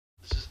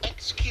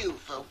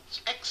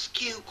folks.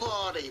 XQ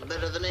quality,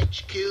 better than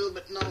HQ,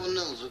 but no one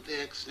knows what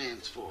the X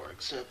stands for,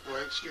 except for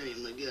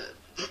extremely good.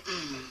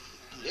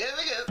 Here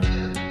we go.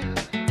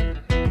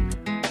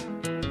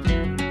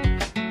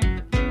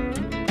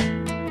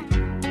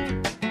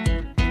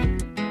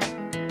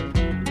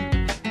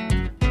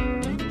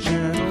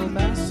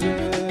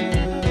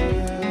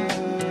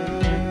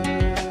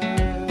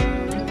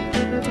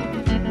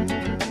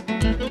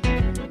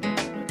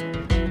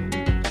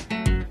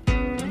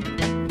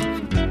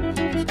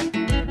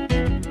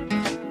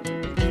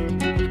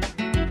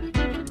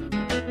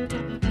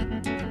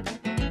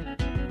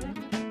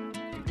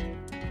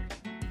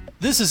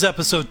 This is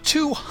episode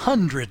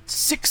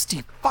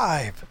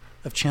 265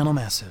 of Channel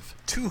Massive.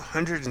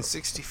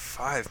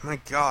 265, my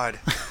God.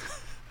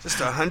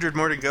 Just 100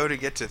 more to go to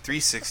get to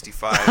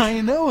 365.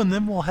 I know, and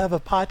then we'll have a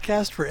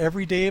podcast for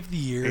every day of the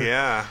year.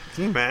 Yeah.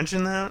 Can you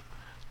imagine that?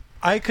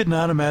 I could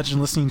not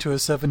imagine listening to a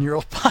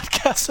 7-year-old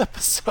podcast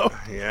episode.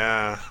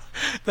 Yeah.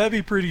 That'd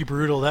be pretty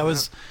brutal. That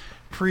was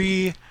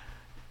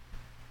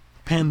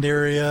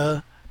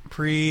pre-Pandaria,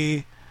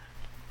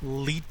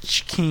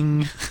 pre-Leech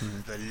King.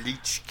 The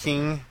Leech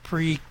King.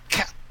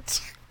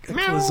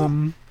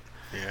 Pre-Cataclysm.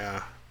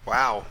 Yeah.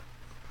 Wow.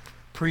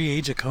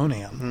 Pre-Age of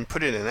Conan.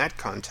 Put it in that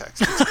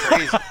context. It's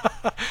crazy.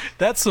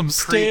 That's some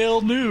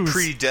stale news.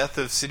 Pre-death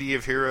of City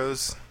of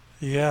Heroes.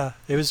 Yeah.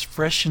 It was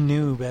fresh and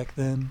new back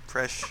then.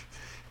 Fresh.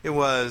 It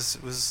was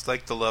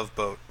like the Love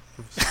Boat.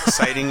 It was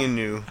exciting and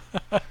new.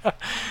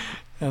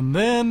 And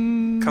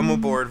then... Come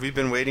aboard. We've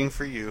been waiting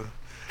for you.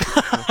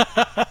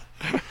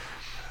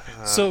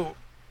 So...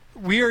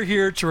 we are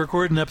here to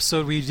record an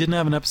episode. We didn't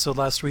have an episode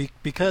last week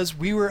because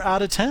we were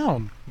out of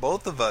town.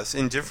 Both of us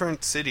in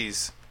different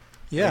cities.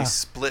 Yeah. We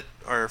split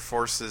our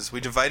forces. We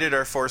divided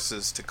our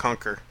forces to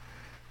conquer.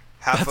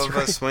 Half of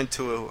us went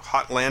to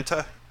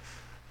Hotlanta,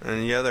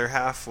 and the other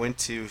half went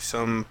to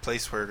some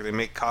place where they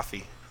make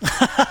coffee.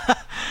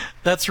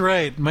 That's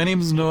right. My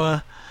name is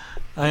Noah.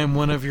 I am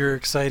one of your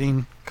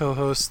exciting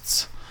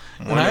co-hosts.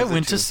 And I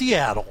went to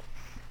Seattle.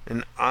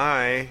 And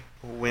I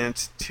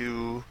went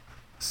to...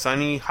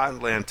 sunny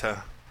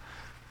Hotlanta.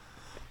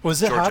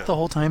 Was it Georgia. hot the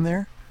whole time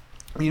there?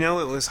 You know,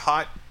 it was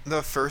hot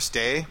the first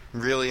day,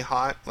 really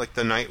hot, like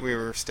the night we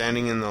were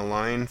standing in the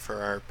line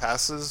for our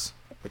passes,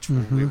 which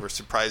we were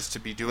surprised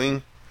to be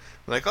doing.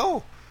 Like,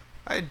 oh,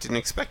 I didn't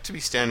expect to be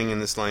standing in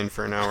this line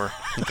for an hour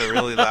with a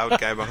really loud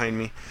guy behind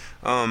me.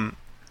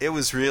 It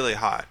was really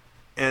hot.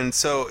 And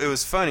so it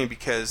was funny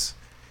because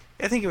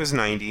I think it was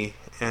 90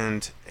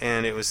 and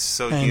it was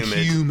so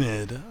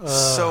humid.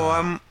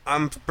 So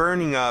I'm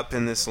burning up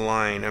in this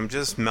line. I'm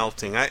just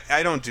melting.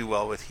 I don't do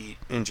well with heat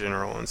in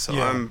general, and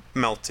so I'm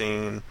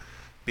melting and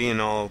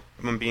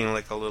I'm being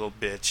like a little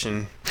bitch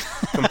and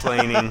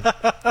complaining.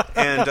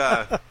 And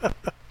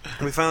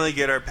we finally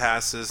get our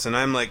passes, and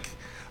I'm like,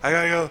 I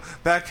gotta go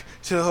back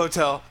to the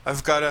hotel. I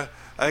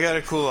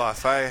gotta cool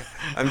off.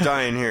 I'm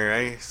dying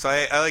here. So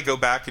I like go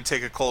back and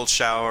take a cold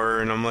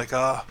shower, and I'm like,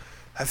 oh,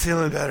 I'm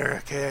feeling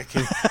better. Okay, I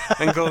can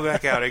go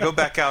back out. I go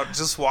back out,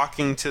 just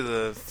walking to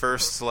the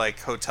first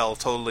hotel,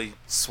 totally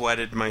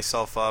sweated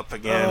myself up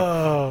again.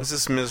 Oh. It was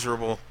just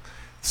miserable.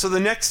 So the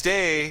next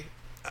day,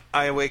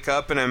 I wake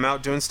up and I'm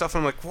out doing stuff.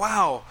 And I'm like,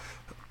 wow,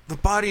 the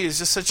body is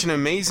just such an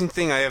amazing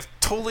thing. I have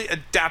totally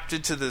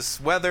adapted to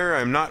this weather.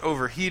 I'm not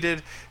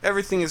overheated.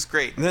 Everything is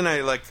great. And then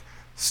I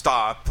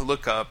stop,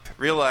 look up,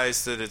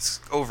 realize that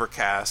it's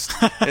overcast.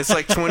 It's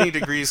like 20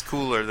 degrees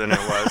cooler than it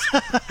was.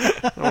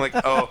 I'm like,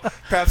 oh,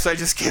 perhaps I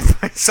just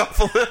gave myself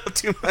a little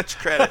too much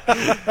credit.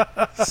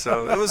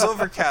 So it was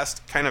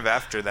overcast kind of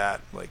after that.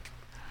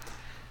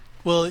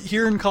 Well,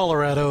 here in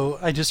Colorado,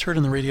 I just heard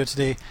on the radio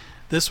today,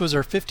 this was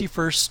our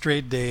 51st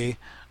straight day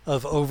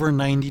of over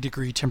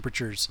 90-degree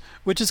temperatures,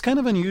 which is kind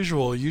of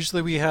unusual.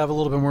 Usually we have a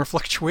little bit more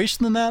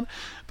fluctuation than that,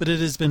 but it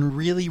has been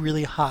really,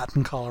 really hot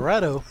in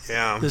Colorado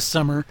this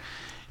summer.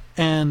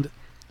 And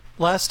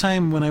last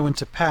time when I went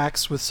to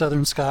PAX with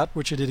Southern Scott,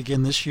 which I did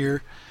again this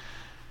year,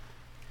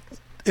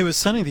 it was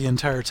sunny the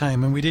entire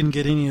time, and we didn't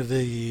get any of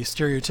the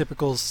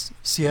stereotypical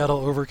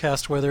Seattle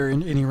overcast weather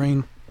and any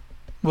rain.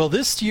 Well,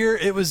 this year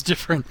it was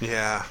different.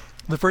 Yeah.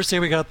 The first day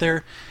we got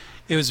there,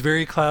 it was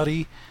very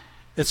cloudy.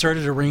 It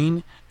started to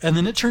rain, and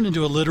then it turned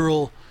into a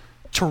literal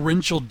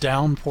torrential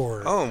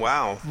downpour. Oh,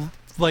 wow.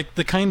 Like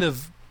the kind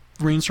of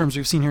rainstorms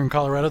we've seen here in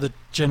Colorado that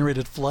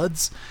generated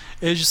floods.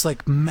 It was just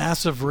like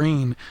massive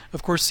rain.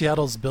 Of course,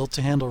 Seattle's built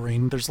to handle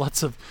rain. There's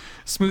lots of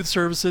smooth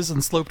surfaces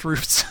and sloped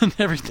roofs and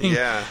everything.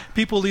 Yeah.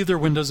 People leave their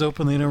windows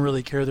open. They don't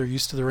really care. They're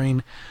used to the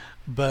rain.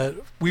 But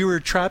we were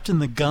trapped in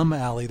the gum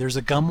alley. There's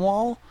a gum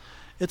wall.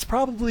 It's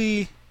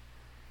probably,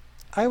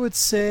 I would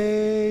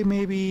say,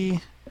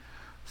 maybe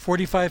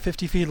 45,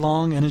 50 feet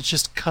long, and it's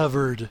just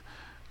covered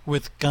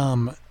with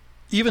gum.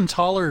 Even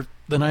taller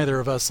than either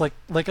of us, like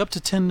up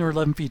to 10 or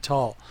 11 feet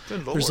tall.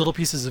 Good Lord. There's little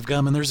pieces of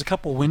gum, and there's a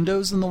couple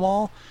windows in the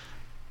wall,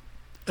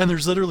 and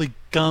there's literally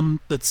gum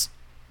that's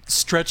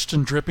stretched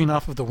and dripping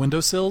off of the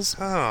windowsills.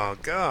 Oh,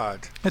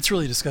 God. It's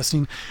really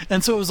disgusting.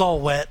 And so it was all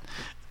wet.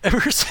 And we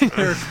were sitting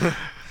there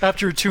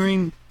after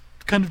touring,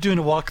 kind of doing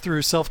a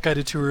walkthrough,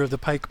 self-guided tour of the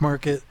Pike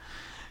Market.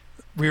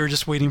 we were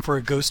just waiting for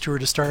a ghost tour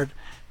to start,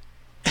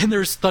 and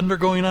there's thunder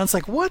going on. It's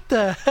like, what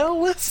the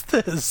hell is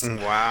this?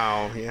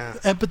 Wow, yeah.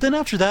 But then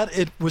after that,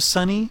 it was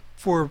sunny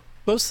for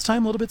most of the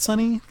time, a little bit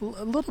sunny,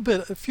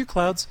 a few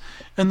clouds,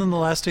 and then the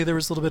last day there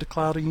was a little bit of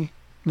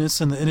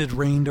cloudiness, and it had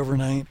rained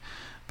overnight.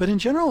 But in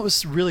general, it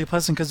was really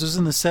pleasant because it was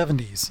in the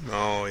 70s.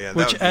 Oh, yeah.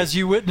 Which, as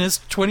you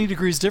witnessed, 20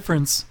 degrees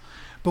difference.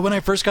 But when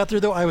I first got there,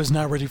 though, I was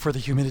not ready for the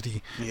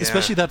humidity. Yeah.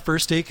 Especially that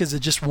first day, because it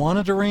just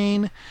wanted to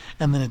rain,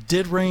 and then it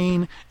did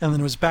rain, and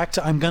then it was back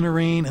to I'm gonna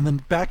rain, and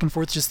then back and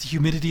forth, just the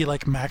humidity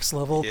like max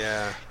level.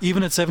 Yeah.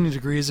 Even at 70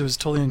 degrees, it was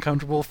totally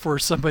uncomfortable for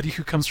somebody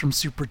who comes from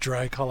super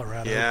dry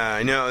Colorado. Yeah,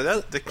 I know.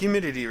 The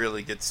humidity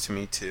really gets to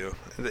me, too.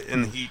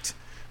 And the heat.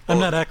 I'm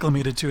not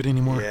acclimated to it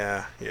anymore.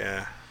 Yeah,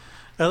 yeah.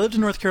 I lived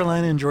in North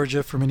Carolina and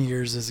Georgia for many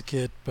years as a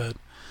kid, but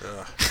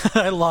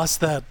I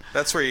lost that.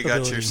 That's where you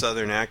got your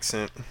southern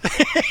accent.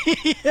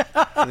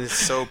 Yeah. It's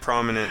so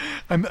prominent.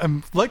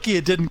 I'm lucky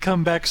it didn't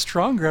come back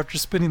stronger after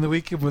spending the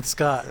weekend with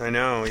Scott. I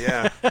know,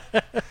 yeah.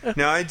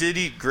 Now, I did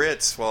eat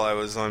grits while I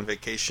was on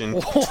vacation.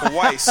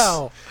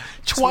 Wow.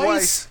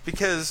 Twice?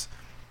 Because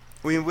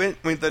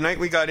the night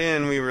we got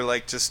in, we were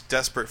like just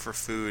desperate for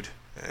food.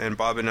 And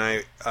Bob and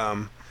I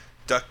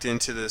ducked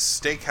into this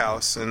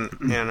steakhouse,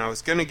 and I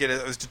was going to get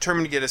it. I was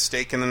determined to get a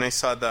steak, and then I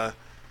saw the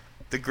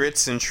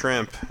grits and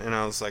shrimp, and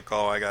I was like,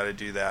 oh, I got to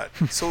do that.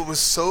 So it was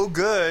so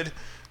good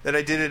that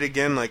I did it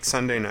again like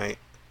Sunday night.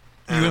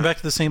 You went back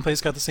to the same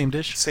place, got the same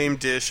dish? Same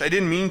dish. I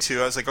didn't mean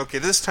to. I was like, okay,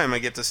 this time I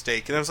get the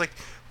steak. And I was like,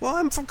 well,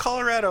 I'm from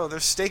Colorado.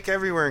 There's steak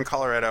everywhere in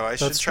Colorado. I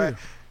should try. True.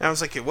 And I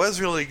was like, it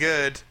was really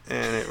good,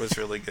 and it was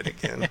really good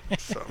again.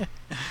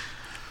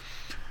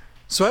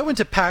 So I went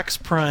to PAX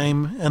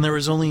Prime, and there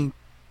was only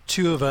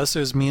two of us. It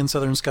was me and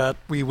Southern Scott.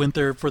 We went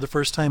there for the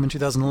first time in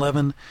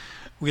 2011.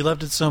 We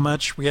loved it so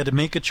much, we had to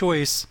make a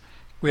choice.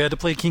 We had to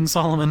play King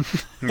Solomon,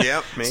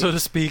 Yep, so to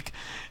speak.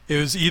 It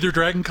was either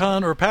Dragon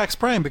Con or PAX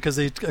Prime because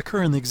they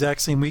occur in the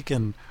exact same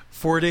weekend,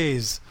 4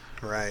 days.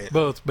 Right.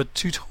 Both, but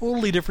two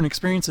totally different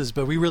experiences.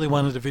 But we really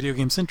wanted a video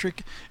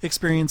game-centric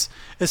experience,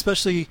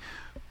 especially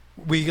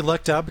we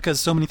lucked out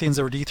because so many things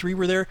that were D3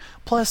 were there,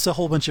 plus a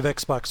whole bunch of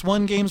Xbox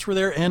One games were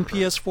there and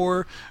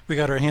PS4. We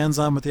got our hands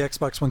on with the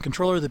Xbox One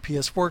controller, the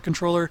PS4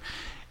 controller,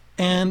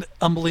 and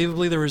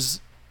unbelievably there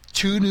was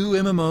 2 new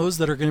MMOs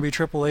that are going to be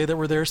AAA that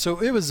were there. So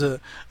it was a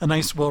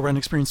nice, well-run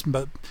experience.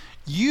 But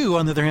you,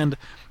 on the other hand,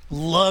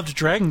 loved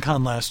Dragon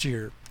Con last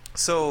year.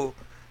 So,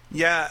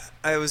 yeah,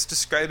 I was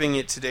describing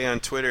it today on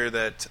Twitter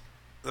that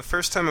the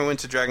first time I went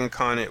to Dragon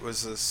Con, it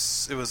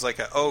was like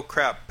oh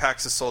crap,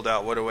 PAX is sold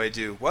out. What do I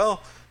do?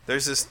 Well,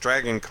 there's this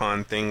Dragon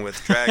Con thing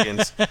with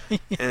dragons, yeah.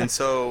 And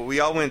so we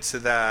all went to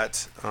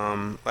that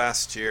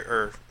last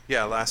year,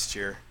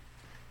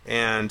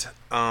 and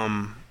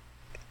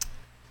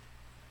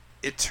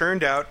it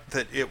turned out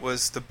that it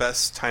was the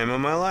best time of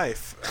my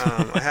life.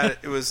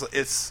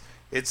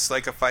 It's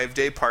like a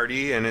 5-day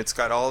party, and it's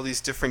got all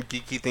these different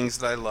geeky things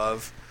that I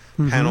love.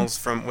 Mm-hmm.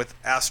 Panels with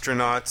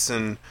astronauts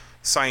and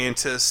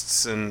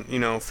scientists, and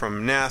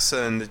from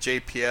NASA and the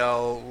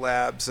JPL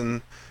labs,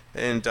 and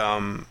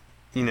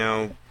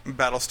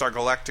Battlestar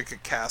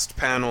Galactica cast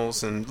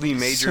panels, and Lee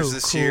Majors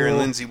this year, and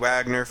Lindsay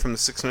Wagner from the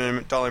 $6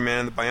 Million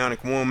Man, the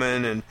Bionic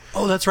Woman, and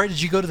that's right.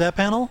 Did you go to that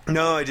panel?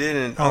 No, I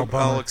didn't.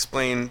 I'll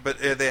explain. But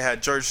they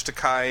had George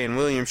Takei and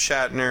William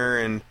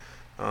Shatner, and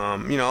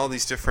all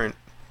these different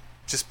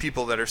just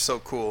people that are so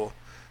cool,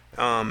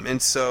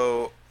 and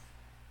so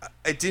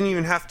I didn't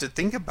even have to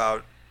think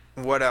about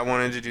what I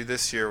wanted to do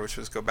this year, which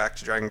was go back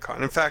to Dragon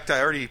Con. In fact,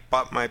 I already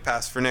bought my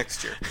pass for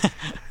next year.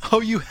 Oh,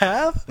 you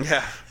have?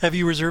 Yeah. Have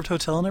you reserved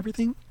hotel and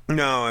everything?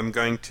 No, I'm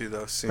going to,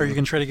 though, soon. Are you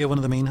going to try to get one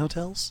of the main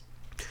hotels?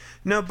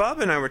 No, Bob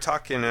and I were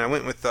talking, and I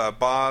went with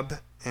Bob,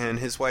 and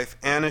his wife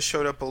Anna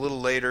showed up a little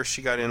later.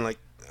 She got in the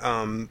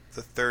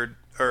third...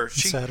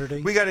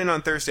 Saturday? We got in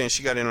on Thursday, and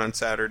she got in on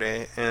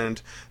Saturday.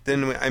 And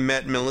then I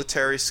met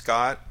Military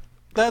Scott.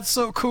 That's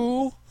so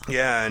cool.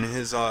 Yeah, and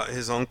his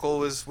uncle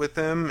was with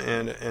him,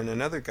 and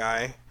another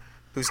guy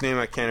whose name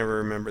I can't ever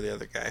remember, the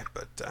other guy,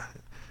 but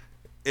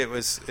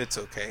it's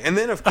okay. And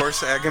then of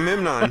course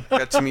Agamemnon,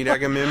 got to meet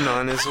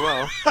Agamemnon as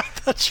well. I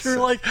thought you were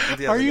like,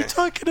 are you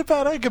talking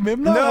about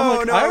Agamemnon?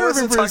 No, I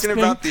wasn't talking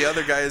about the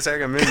other guy as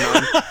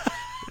Agamemnon.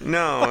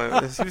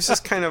 No, he was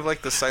just kind of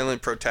like the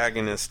silent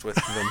protagonist with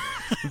them.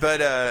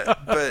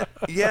 But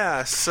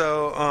yeah,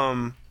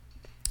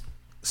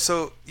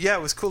 So yeah,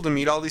 it was cool to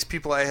meet all these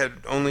people I had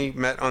only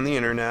met on the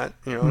internet,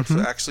 Mm-hmm.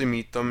 to actually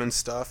meet them and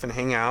stuff and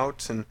hang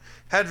out, and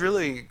had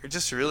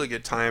just a really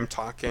good time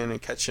talking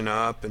and catching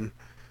up, and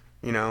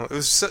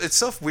it's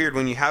so weird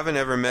when you haven't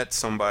ever met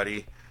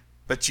somebody,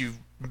 but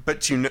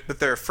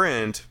they're a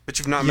friend, but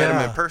you've not met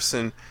them in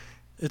person.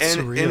 It's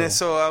surreal. And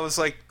so I was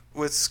like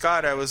with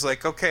Scott, I was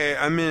like, okay,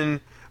 I'm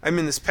in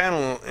this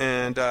panel,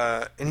 and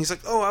he's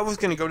like, oh, I was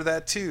going to go to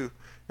that too,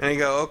 and I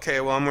go, okay,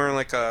 well, I'm wearing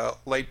like a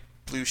light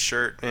blue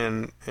shirt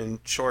and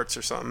shorts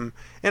or something,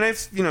 and I've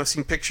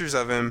seen pictures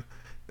of him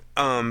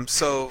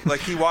So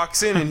like he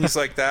walks in and he's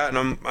like that,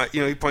 and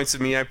he points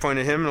at me, I point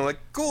at him, and I'm like,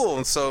 cool.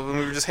 And so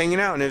we were just hanging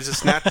out, and it was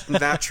just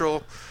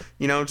natural,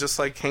 just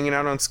like hanging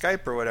out on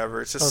Skype or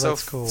whatever. It's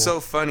just cool. so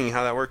funny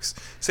how that works.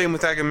 Same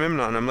with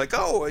Agamemnon. I'm like,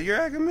 oh, you're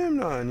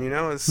Agamemnon.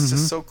 It's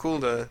just so cool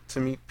to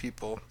meet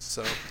people.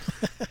 So,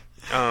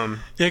 yeah,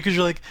 because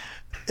you're like,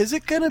 is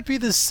it gonna be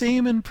the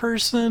same in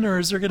person, or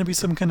is there gonna be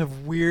some kind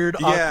of weird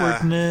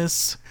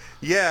awkwardness?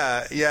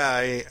 Yeah.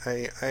 I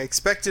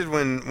expected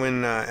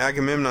when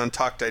Agamemnon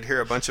talked, I'd hear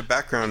a bunch of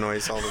background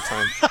noise all the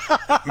time.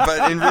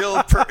 But in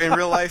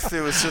real life,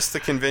 it was just the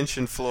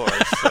convention floor,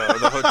 so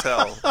the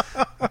hotel.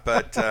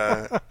 But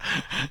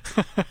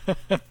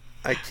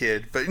I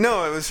kid. But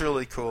no, it was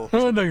really cool.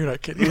 Oh no, you're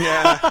not kidding.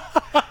 Yeah,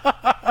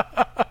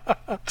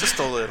 just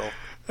a little.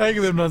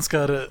 Agamemnon's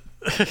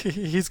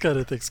he's got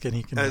a thick skin.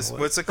 He can.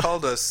 What's it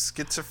called? A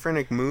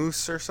schizophrenic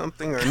moose or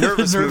something, or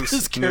nervous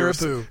moose?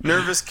 Caribou.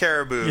 Nervous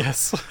caribou.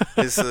 Yes,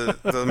 is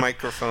the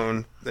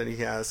microphone that he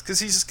has, because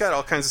he's just got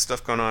all kinds of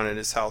stuff going on at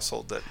his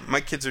household that my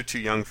kids are too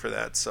young for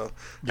that. So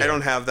I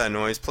don't have that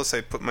noise. Plus,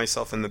 I put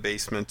myself in the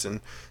basement,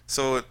 and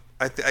so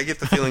I get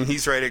the feeling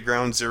he's right at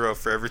ground zero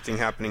for everything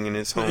happening in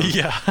his home.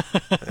 Yeah,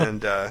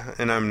 and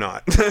I'm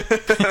not.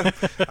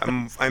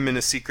 I'm in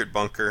a secret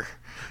bunker.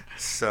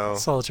 So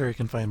solitary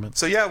confinement.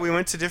 So yeah, we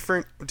went to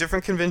different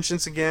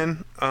conventions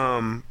again,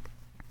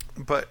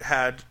 but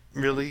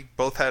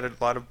both had a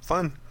lot of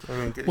fun.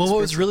 Well, what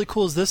was really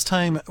cool is this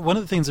time, one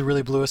of the things that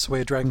really blew us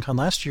away at Dragon Con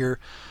last year,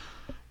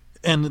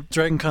 and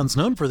Dragon Con's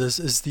known for this,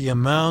 is the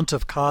amount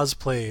of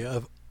cosplay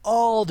of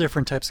all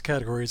different types of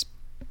categories,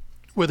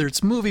 whether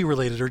it's movie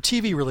related or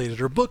TV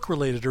related or book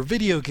related or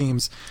video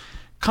games,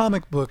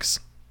 comic books.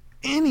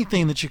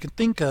 Anything that you could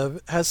think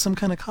of has some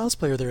kind of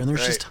cosplayer there, and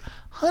there's just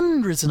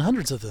hundreds and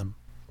hundreds of them.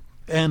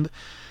 And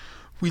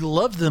we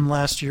loved them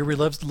last year. We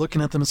loved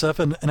looking at them and stuff.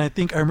 And I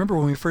remember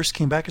when we first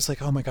came back, it's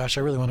like, oh my gosh,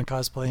 I really want to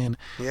cosplay.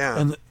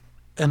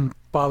 And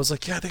Bob was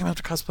like, yeah, I think I'm going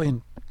to have to cosplay.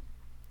 And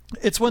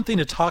it's one thing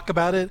to talk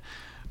about it,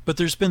 but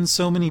there's been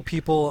so many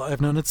people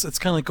I've known. It's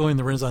kind of like going to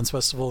the Renaissance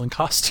Festival in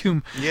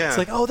costume. Yeah. It's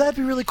like, oh, that'd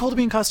be really cool to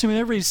be in costume. And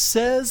everybody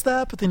says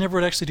that, but they never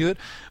would actually do it.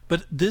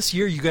 But this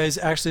year, you guys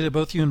actually did,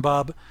 both you and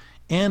Bob,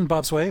 and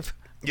Bob's wife,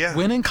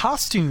 went in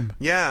costume.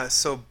 Yeah,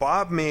 so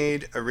Bob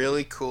made a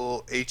really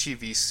cool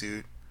HEV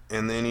suit,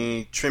 and then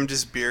he trimmed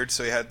his beard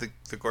so he had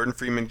the Gordon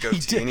Freeman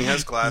goatee, and he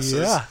has glasses.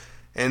 Yeah.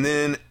 And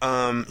then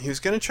he was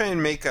going to try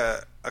and make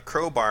a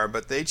crowbar,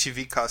 but the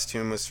HEV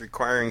costume was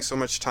requiring so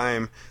much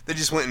time, they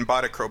just went and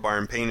bought a crowbar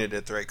and painted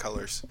it the right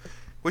colors.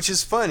 Which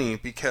is funny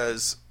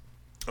because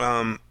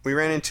we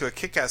ran into a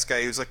kick-ass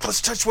guy who was like,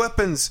 let's touch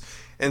weapons!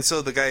 And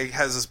so the guy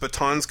has his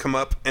batons come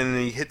up, and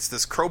then he hits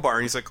this crowbar,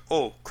 and he's like,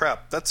 oh,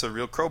 crap, that's a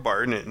real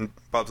crowbar, isn't it? And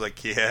Bob's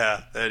like,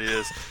 yeah, that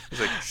is. He's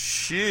like,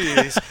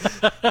 jeez,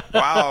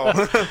 wow.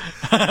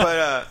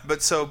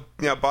 But so,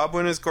 yeah, Bob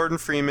went as Gordon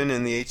Freeman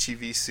in the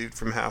HEV suit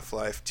from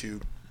Half-Life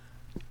 2.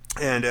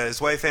 And his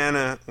wife,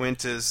 Anna,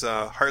 went as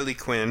Harley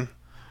Quinn.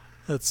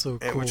 That's so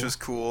cool. Which was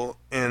cool.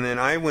 And then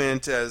I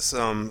went as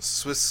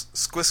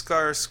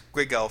Skwisgaar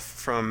Squigelf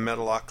from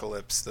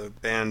Metalocalypse, the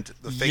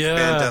fake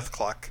band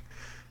Deathclock.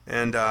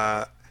 And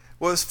what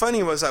was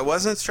funny was I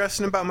wasn't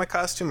stressing about my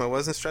costume. I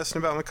was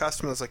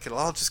like, it'll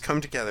all just come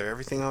together.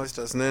 Everything always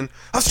does. And then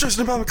I was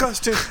stressing about my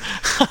costume.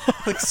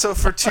 So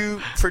for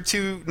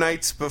two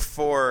nights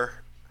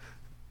before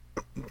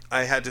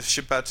I had to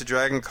ship out to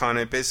Dragon Con,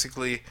 I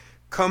basically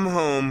come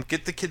home,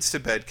 get the kids to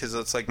bed, because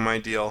that's like my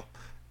deal,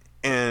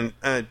 and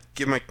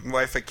give my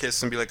wife a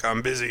kiss and be like,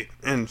 I'm busy.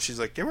 And she's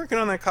like, you're working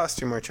on that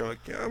costume, aren't you? I'm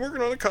like, yeah, I'm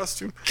working on the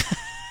costume.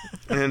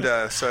 And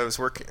so I was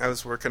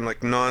working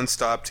like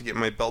nonstop to get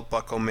my belt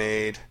buckle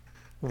made.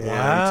 Wow.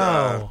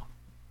 And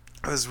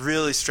I was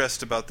really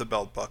stressed about the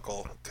belt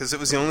buckle because it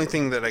was the only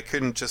thing that I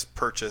couldn't just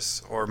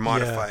purchase or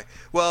modify. Yeah.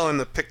 Well, and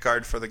the pick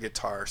guard for the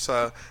guitar.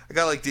 So I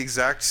got like the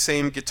exact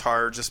same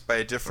guitar just by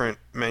a different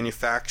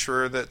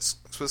manufacturer that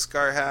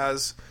Skwisgaar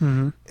has.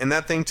 Mm-hmm. And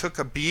that thing took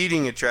a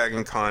beating at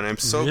Dragon Con. I'm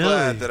so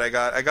glad that I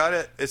got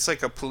it. It's like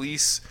the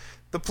police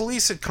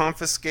had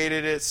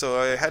confiscated it, so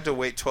I had to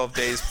wait 12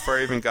 days before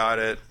I even got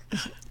it.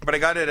 But I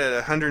got it at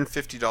a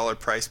 $150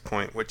 price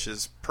point, which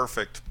is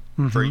perfect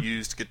for a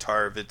used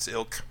guitar of its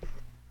ilk.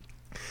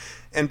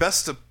 And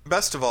best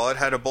of all, it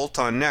had a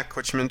bolt-on neck,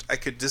 which meant I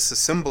could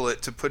disassemble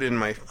it to put in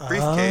my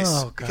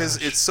briefcase.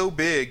 Because it's so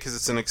big, because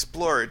it's an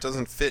Explorer, it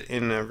doesn't fit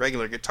in a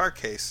regular guitar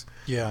case.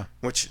 Yeah.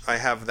 Which I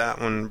have that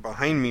one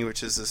behind me,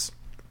 which is this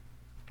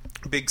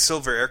big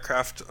silver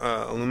aircraft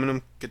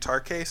aluminum guitar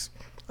case.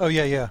 Oh,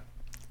 yeah.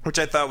 Which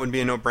I thought would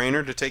be a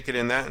no-brainer to take it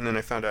in that, and then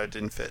I found out it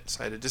didn't fit.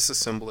 So I had to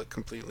disassemble it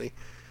completely,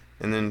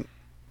 and then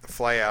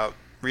fly out,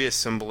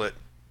 reassemble it,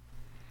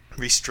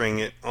 restring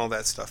it, all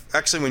that stuff.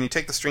 Actually, when you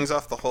take the strings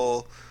off, a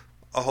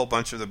whole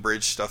bunch of the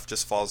bridge stuff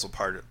just falls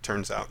apart, it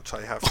turns out. So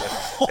I have to...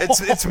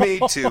 It's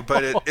made to,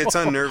 but it's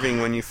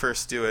unnerving when you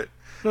first do it.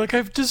 You're like,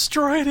 I've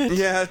destroyed it!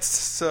 Yeah, it's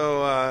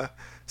so...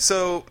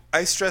 So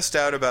I stressed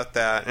out about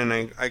that, and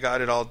I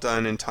got it all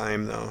done in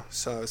time, though.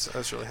 So I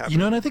was really happy.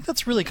 And I think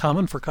that's really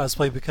common for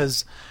cosplay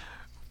because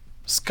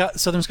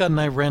Southern Scott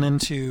and I ran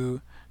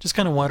into just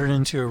kind of wandered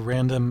into a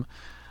random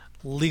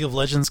League of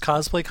Legends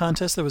cosplay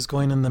contest that was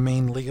going in the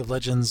main League of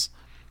Legends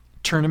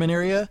tournament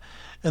area.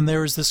 And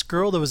there was this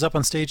girl that was up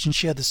on stage, and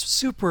she had this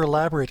super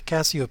elaborate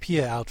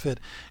Cassiopeia outfit.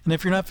 And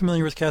if you're not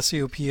familiar with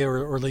Cassiopeia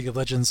or League of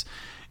Legends,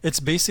 it's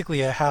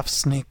basically a half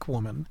snake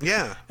woman.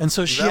 Yeah. And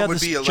so she had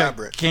this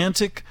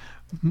gigantic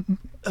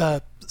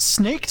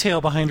snake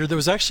tail behind her that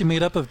was actually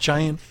made up of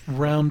giant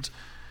round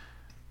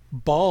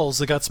balls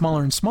that got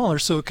smaller and smaller,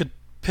 so it could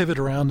pivot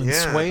around and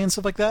sway and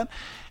stuff like that.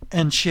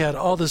 And she had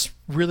all this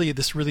really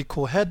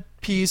cool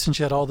headpiece, and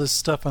she had all this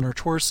stuff on her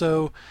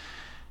torso.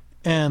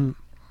 And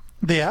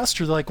they asked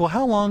her, like, well,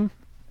 how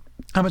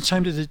much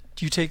time did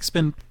you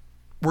spend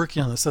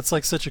working on this? That's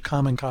like such a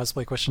common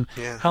cosplay question.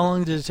 Yeah. How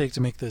long did it take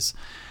to make this?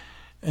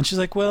 And she's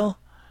like,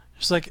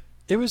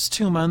 it was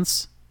 2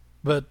 months,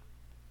 but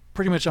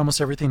pretty much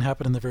almost everything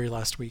happened in the very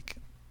last week.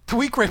 The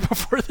week right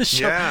before the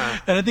show. Yeah.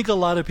 And I think a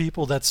lot of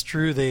people, that's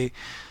true. They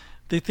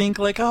think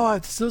like, oh,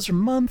 those are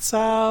months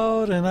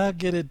out and I'll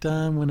get it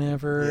done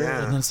whenever.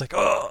 Yeah. And then it's like,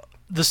 oh,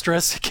 the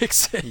stress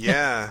kicks in.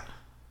 Yeah.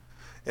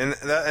 And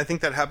I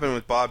think that happened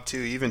with Bob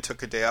too. He even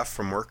took a day off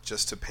from work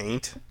just to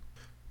paint.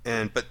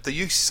 But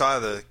you saw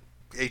the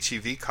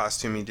HEV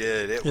costume he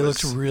did. It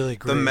looks really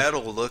great. The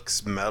metal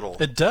looks metal.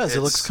 It does.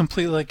 It looks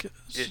completely like...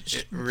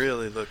 It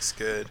really looks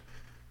good.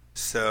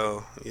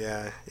 So,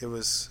 yeah, it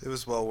was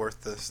well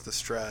worth the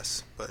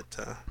stress. But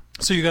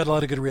So you got a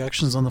lot of good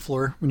reactions on the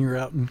floor when you were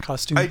out in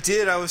costume? I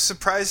did. I was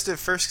surprised at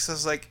first because I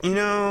was like,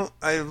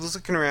 I was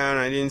looking around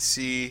and I didn't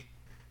see...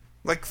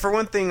 Like, for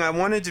one thing, I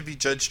wanted to be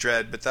Judge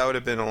Dredd, but that would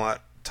have been a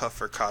lot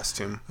tougher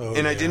costume.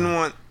 I didn't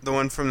want the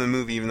one from the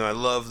movie, even though I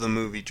love the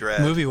movie Dredd.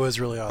 The movie was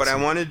really awesome. But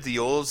I wanted the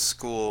old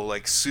school,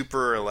 like,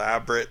 super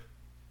elaborate,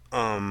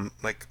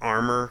 like,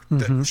 armor,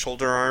 the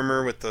shoulder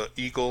armor with the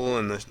eagle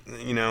and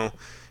the,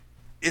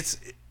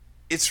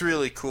 it's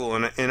really cool.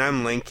 And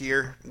I'm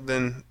lankier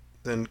than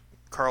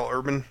Carl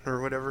Urban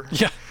or whatever.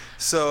 Yeah.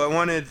 So I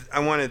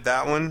wanted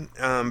that one,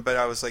 but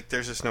I was like,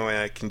 there's just no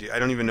way I can do. I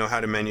don't even know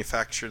how to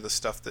manufacture the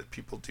stuff that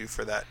people do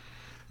for that.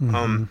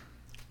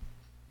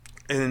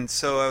 And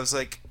so I was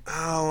like,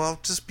 oh, I'll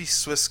just be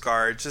Swiss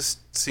Guard. It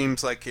just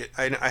seems like it.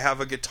 I have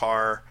a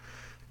guitar,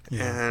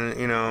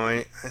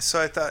 and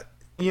so I thought,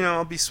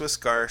 I'll be Swiss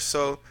Guard.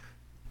 So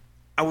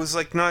I was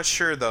like not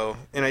sure though,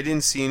 and I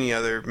didn't see any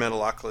other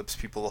Metalocalypse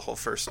people the whole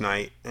first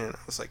night, and I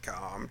was like,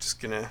 oh, I'm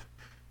just gonna.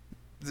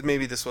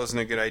 Maybe this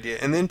wasn't a good idea.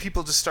 And then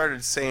people just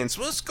started saying,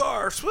 Swiss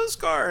Guard,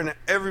 and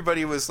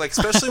everybody was like,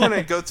 especially when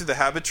I go through the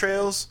habit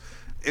trails,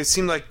 it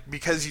seemed like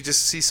because you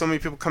just see so many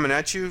people coming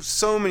at you,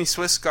 so many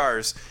Swiss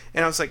Guards.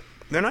 And I was like,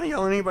 they're not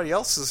yelling anybody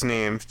else's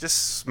name,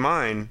 just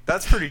mine.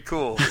 That's pretty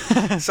cool.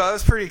 So I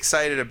was pretty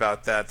excited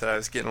about that I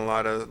was getting a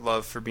lot of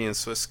love for being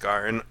Swiss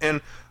Guard.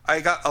 And I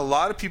got a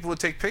lot of people to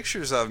take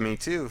pictures of me,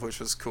 too, which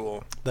was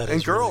cool.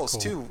 And girls,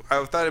 really cool. too.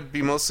 I thought it'd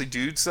be mostly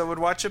dudes that would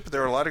watch it, but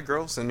there were a lot of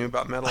girls that knew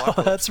about Metalocalypse.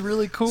 Oh, that's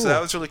really cool. So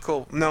that was really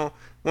cool. No,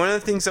 one of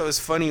the things that was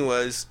funny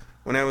was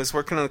when I was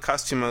working on the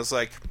costume, I was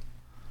like,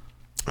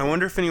 I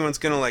wonder if anyone's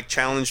going to like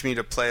challenge me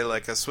to play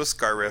like a Swiss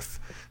Guard riff.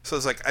 So I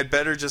was like, I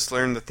better just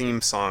learn the theme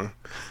song.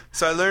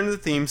 So I learned the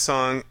theme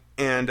song,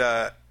 and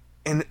a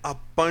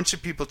bunch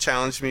of people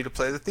challenged me to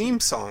play the theme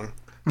song.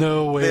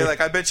 No way. They're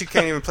like, I bet you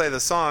can't even play the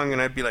song,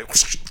 and I'd be like,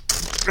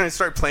 and I'd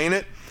start playing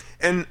it,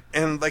 and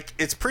like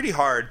it's pretty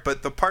hard.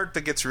 But the part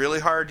that gets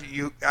really hard,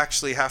 you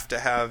actually have to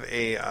have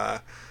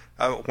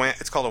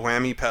it's called a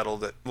whammy pedal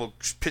that will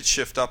pitch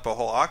shift up a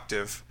whole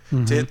octave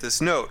to hit this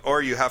note,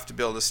 or you have to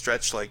be able to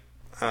stretch like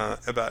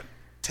about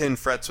 10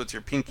 frets with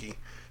your pinky.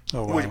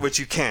 Oh, wow. Which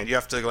you can't. You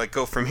have to like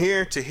go from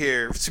here to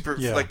here,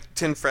 like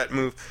 10 fret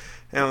move.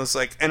 And I was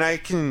like, and I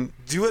can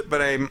do it,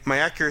 but my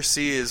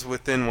accuracy is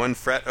within 1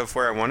 fret of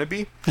where I want to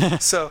be.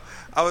 So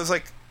I was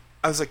like,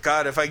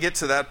 God, if I get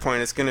to that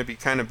point, it's going to be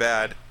kind of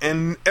bad.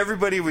 And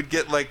everybody would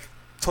get like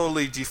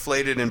totally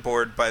deflated and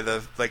bored by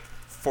the like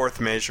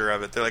 4th measure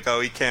of it. They're like, oh,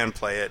 he can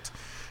play it.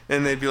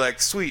 And they'd be like,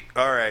 sweet,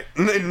 all right.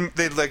 And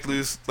they'd like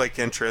lose like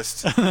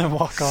interest. And then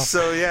walk off.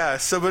 So yeah,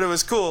 but it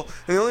was cool.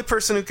 And the only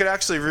person who could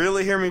actually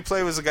really hear me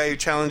play was the guy who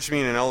challenged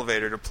me in an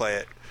elevator to play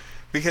it.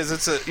 Because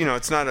it's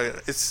it's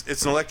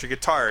an electric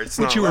guitar. It's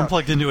Which not you weren't loud.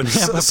 plugged into an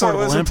amp. So I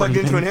wasn't plugged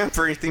into an amp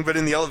or anything, but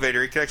in the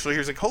elevator he could actually hear.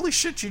 He's like, holy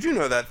shit, you do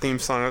know that theme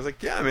song. I was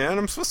like, yeah, man,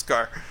 I'm Swiss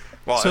Guard.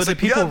 Well, So I was did like,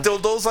 people- yeah,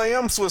 dildos, I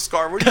am Swiss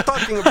Guard. What are you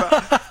talking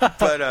about?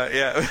 But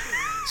yeah.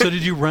 So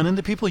did you run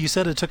into people? You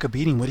said it took a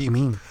beating. What do you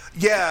mean?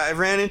 Yeah, I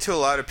ran into a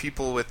lot of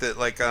people with it.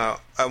 Like at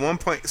one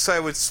point,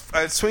 so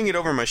I'd swing it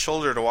over my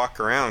shoulder to walk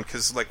around,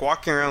 because like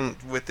walking around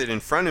with it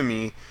in front of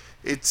me,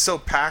 it's so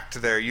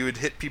packed there. You would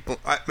hit people,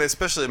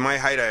 especially at my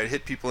height. I'd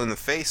hit people in the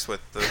face with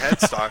the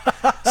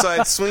headstock. So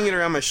I'd swing it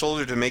around my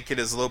shoulder to make it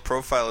as low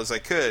profile as I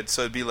could.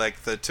 So it'd be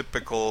like the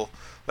typical,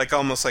 like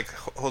almost like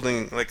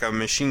holding like a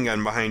machine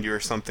gun behind you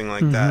or something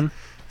like that.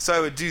 So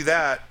I would do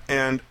that,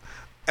 and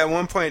at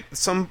one point,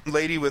 some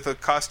lady with a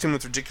costume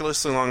with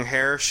ridiculously long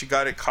hair, she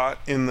got it caught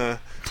in the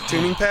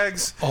tuning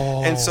pegs.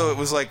 And so it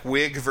was like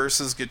wig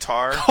versus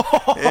guitar.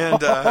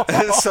 And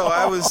so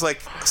I was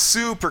like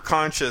super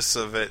conscious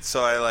of it.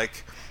 So I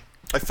like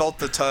I felt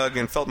the tug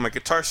and felt my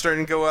guitar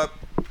starting to go up.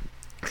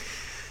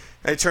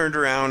 I turned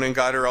around and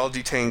got her all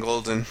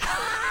detangled, and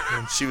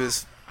she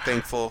was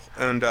thankful.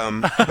 And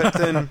but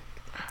then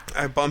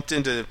I bumped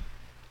into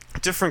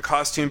different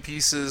costume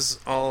pieces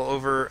all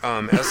over,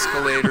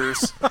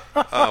 escalators,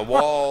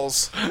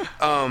 walls.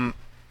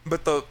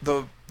 But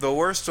the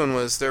worst one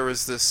was there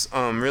was this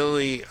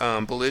really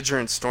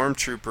belligerent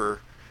stormtrooper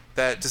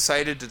that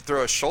decided to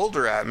throw a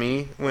shoulder at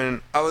me when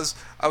I was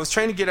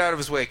trying to get out of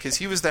his way, because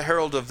he was the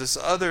herald of this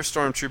other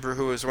stormtrooper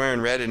who was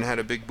wearing red and had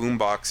a big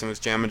boombox and was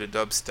jamming to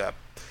dubstep.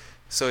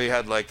 So he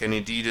had like an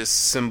Adidas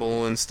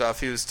symbol and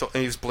stuff. He was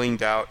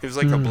blinged out. He was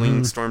like a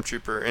bling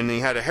stormtrooper, and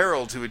he had a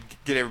herald who would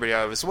get everybody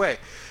out of his way.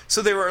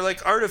 So they were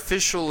like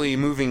artificially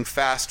moving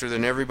faster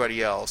than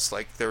everybody else.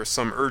 Like there was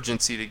some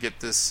urgency to get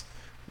this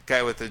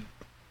guy with a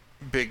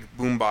big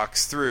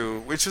boombox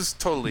through, which was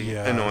totally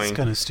annoying. It's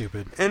kind of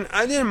stupid. And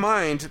I didn't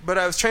mind, but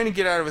I was trying to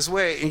get out of his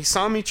way, and he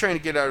saw me trying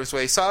to get out of his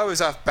way. He saw I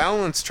was off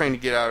balance trying to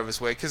get out of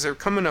his way because they were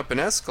coming up an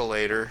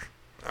escalator,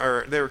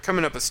 or they were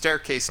coming up a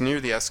staircase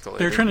near the escalator.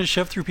 They're trying to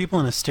shove through people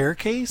in a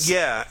staircase?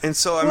 Yeah, and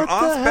so I'm What the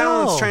off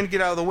balance hell? trying to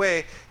get out of the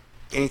way,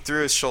 and he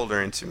threw his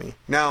shoulder into me.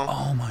 Now,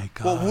 Oh my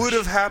gosh. what would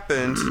have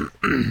happened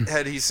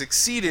had he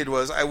succeeded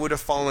was I would have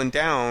fallen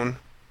down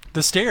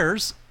The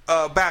stairs?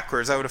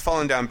 backwards. I would have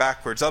fallen down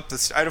backwards. I'd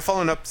have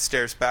fallen up the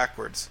stairs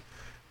backwards.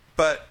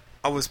 But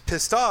I was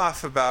pissed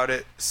off about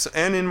it,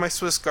 and in my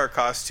Swiss Guard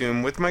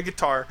costume with my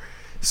guitar.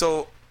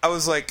 So I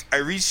was like, I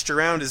reached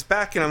around his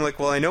back, and I'm like,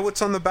 well, I know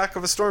what's on the back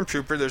of a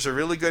stormtrooper. There's a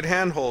really good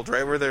handhold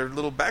right where their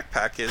little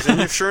backpack is.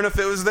 And sure enough,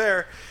 it was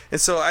there. And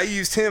so I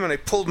used him, and I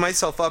pulled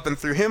myself up and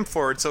threw him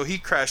forward, so he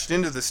crashed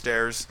into the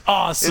stairs.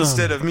 Awesome.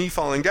 Instead of me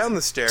falling down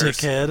the stairs.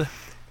 Dickhead.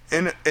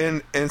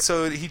 And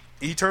so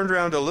he turned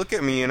around to look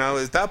at me, and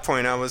at that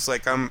point I was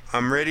like, I'm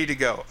ready to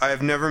go. I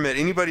have never met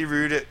anybody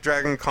rude at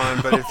Dragon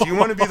Con, but if you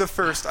want to be the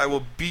first, I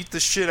will beat the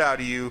shit out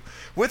of you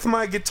with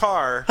my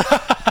guitar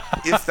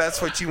if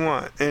that's what you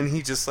want. And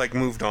he just like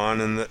moved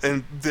on, and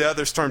the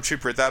other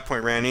stormtrooper at that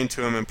point ran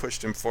into him and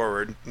pushed him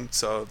forward. And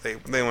so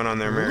they went on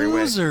their merry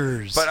way.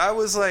 Losers. But I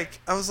was like,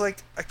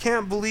 I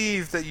can't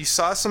believe that you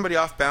saw somebody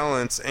off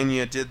balance and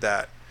you did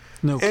that.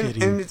 No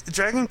kidding. And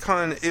Dragon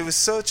Con, it was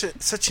such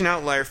an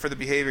outlier for the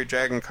behavior of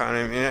Dragon Con.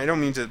 I mean, I don't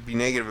mean to be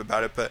negative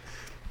about it, but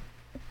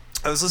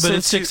I was listening. But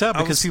it sticks out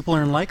because people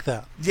aren't like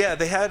that.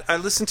 Yeah, I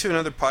listened to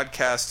another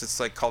podcast. It's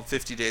like called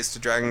 50 Days to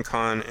Dragon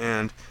Con,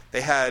 and they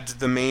had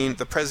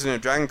the president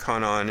of Dragon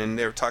Con on, and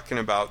they were talking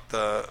about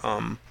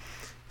the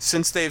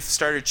since they've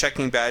started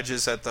checking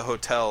badges at the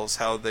hotels,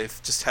 how they've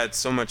just had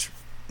so much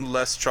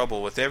less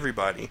trouble with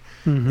everybody.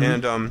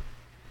 And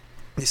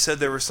they said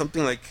there were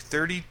something like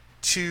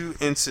 32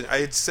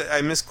 incidents.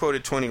 I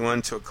misquoted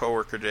 21 to a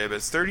coworker today, but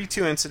it's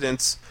 32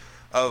 incidents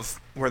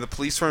of where the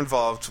police were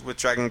involved with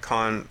Dragon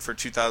Con for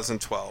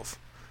 2012.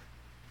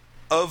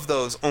 Of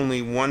those,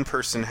 only one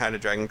person had a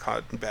Dragon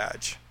Con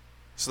badge.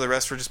 So the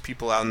rest were just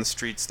people out in the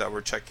streets that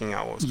were checking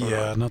out what was going on.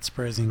 Yeah, not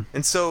surprising.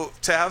 And so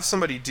to have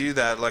somebody do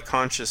that, like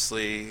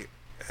consciously,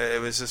 it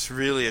was just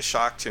really a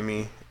shock to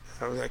me.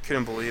 I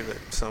couldn't believe it.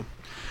 So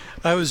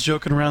I was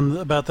joking around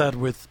about that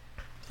with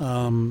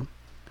Southern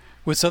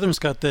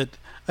Scott, that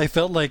I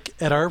felt like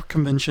at our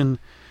convention,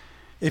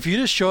 if you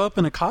just show up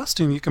in a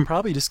costume, you can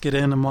probably just get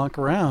in and walk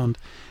around.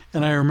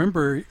 And I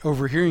remember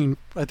overhearing,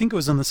 I think it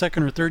was on the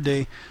second or third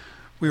day,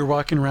 we were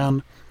walking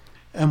around,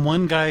 and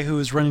one guy who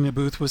was running a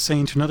booth was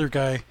saying to another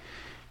guy,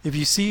 if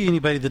you see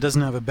anybody that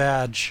doesn't have a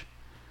badge,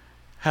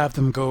 have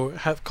them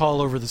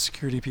call over the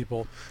security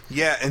people.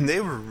 yeah, and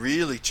they were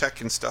really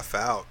checking stuff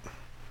out.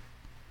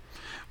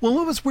 Well,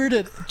 what was weird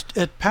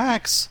at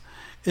PAX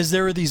is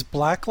there were these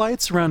black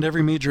lights around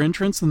every major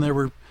entrance, and there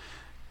were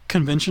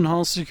convention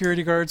hall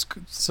security guards,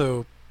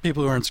 so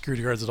people who aren't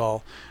security guards at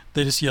all,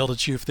 they just yelled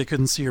at you if they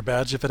couldn't see your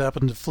badge if it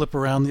happened to flip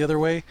around the other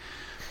way.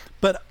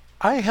 But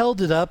I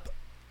held it up.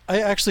 I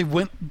actually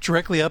went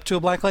directly up to a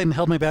black light and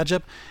held my badge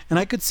up, and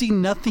I could see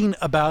nothing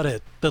about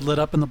it that lit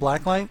up in the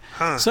black light.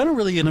 So I don't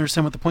really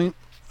understand what the point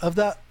of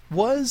that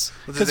was,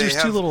 because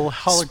there's two little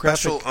holographic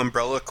special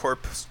Umbrella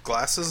Corp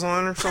glasses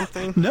on or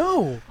something.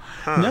 No.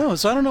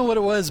 So I don't know what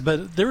it was,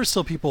 but there were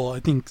still people, I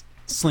think,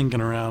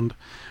 slinking around.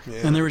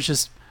 Yeah. And there was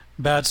just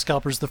badge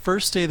scalpers. The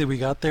first day that we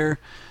got there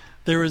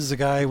was a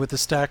guy with a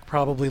stack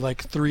probably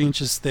like 3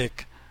 inches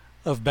thick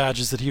of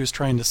badges that he was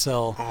trying to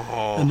sell.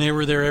 Oh. And they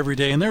were there every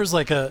day. And there was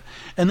and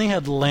they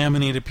had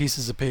laminated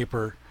pieces of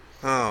paper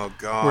Oh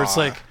god. where it's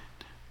like,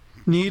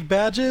 need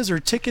badges or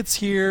tickets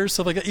here,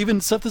 stuff like that. Even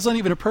stuff that's not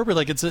even appropriate.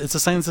 Like it's a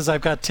sign that says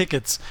I've got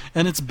tickets,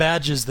 and it's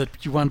badges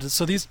that you want to.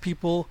 So these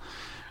people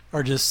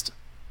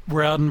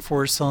we're out in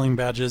force selling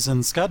badges.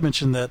 And Scott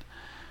mentioned that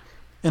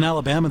in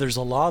Alabama there's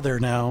a law there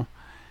now.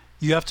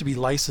 You have to be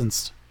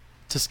licensed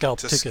to scalp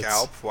tickets.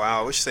 Scalp?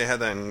 Wow, I wish they had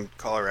that in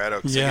Colorado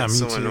because Yeah, I get me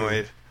so too.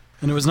 annoyed.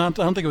 And it was not.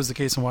 I don't think it was the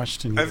case in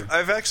Washington either.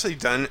 I've actually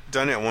done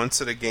it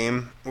once at a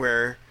game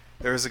where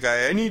there was a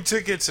guy, I need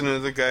tickets, and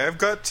another guy, I've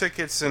got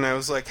tickets, and I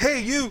was like,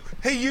 hey you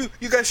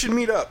guys should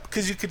meet up,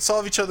 because you could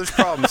solve each other's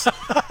problems.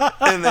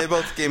 And they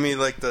both gave me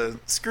like the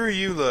screw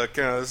you look,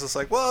 and I was just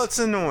like, well, it's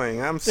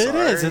annoying, I'm sorry. It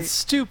is, it's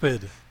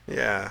stupid.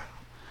 Yeah.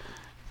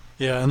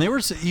 Yeah, and they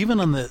were, even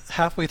on the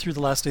halfway through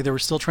the last day, they were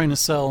still trying to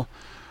sell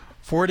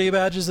 4-day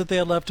badges that they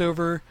had left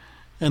over,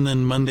 and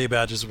then Monday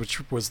badges,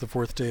 which was the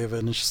 4th day of it,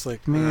 and it's just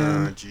like,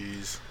 man. Oh,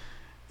 jeez.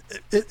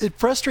 It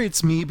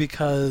frustrates me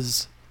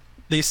because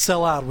they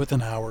sell out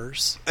within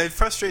hours. It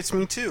frustrates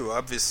me too,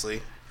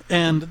 obviously.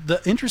 And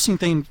the interesting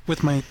thing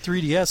with my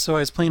 3DS, so I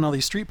was playing all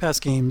these Street Pass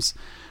games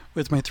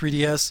with my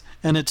 3DS,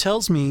 and it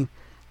tells me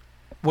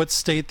what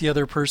state the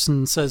other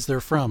person says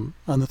they're from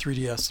on the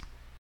 3DS.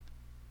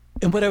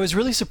 And what I was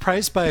really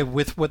surprised by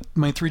with what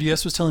my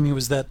 3DS was telling me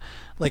was that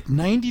like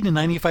 90 to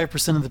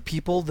 95% of the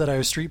people that I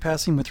was Street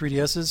Passing with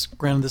 3DSs,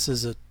 granted this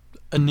is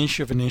a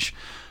niche of a niche,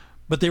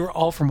 but they were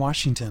all from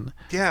Washington.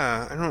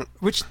 Yeah, I don't...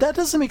 Which, that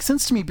doesn't make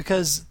sense to me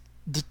because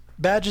the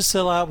badges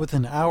sell out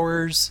within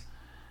hours.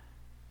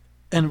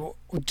 And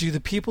do the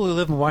people who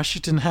live in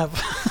Washington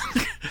have...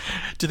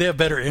 do they have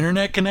better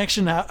internet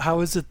connection?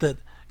 How is it that...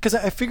 Because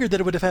I figured that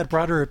it would have had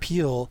broader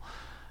appeal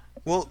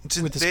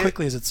with as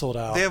quickly as it sold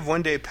out. They have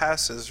 1-day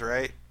passes,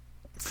 right?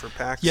 For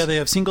PAX? Yeah, they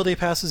have single-day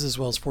passes as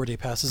well as 4-day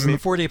passes. And the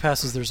 4-day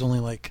passes, there's only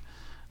like...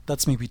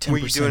 That's maybe 10%. Were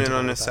you doing it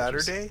on a badges.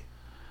 Saturday?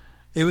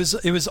 It was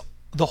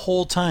the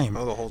whole time.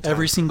 Oh, the whole time.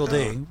 Every single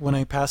day. When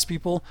I passed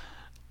people,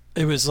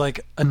 it was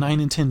like a 9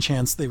 in 10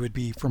 chance they would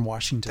be from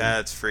Washington.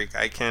 That's freak.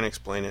 I can't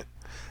explain it.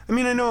 I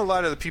mean, I know a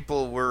lot of the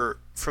people were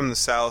from the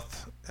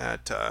South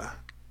at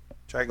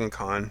Dragon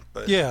Con,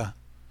 but... Yeah.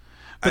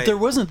 But there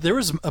was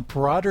a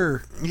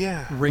broader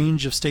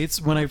range of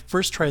states. When I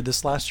first tried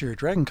this last year at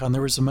Dragon Con,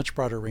 there was a much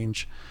broader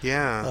range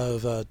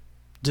of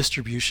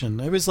distribution.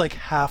 It was like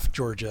half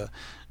Georgia,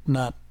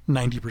 not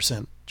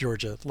 90%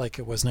 Georgia, like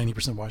it was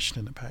 90%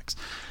 Washington at PAX.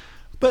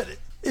 But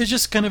it's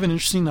just kind of an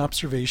interesting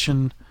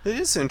observation. It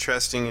is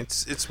interesting.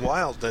 It's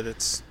wild that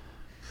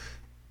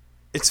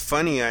it's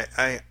funny.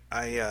 I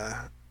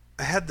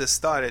had this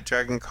thought at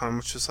Dragon Con,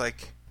 which was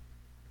like,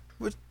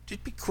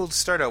 it'd be cool to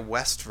start a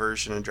West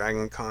version of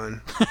Dragon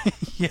Con.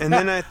 Yeah. And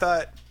then I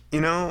thought,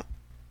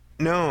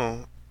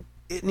 no,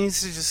 it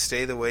needs to just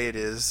stay the way it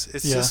is.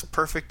 It's just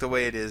perfect the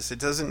way it is. It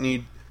doesn't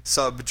need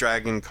sub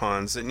Dragon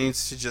Cons. It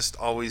needs to just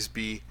always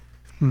be.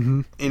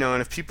 Mm-hmm.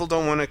 And if people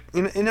don't want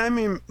to, and I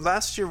mean,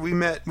 last year we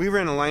were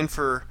in a line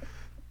for,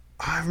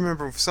 I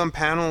remember some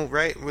panel,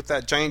 right, with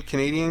that giant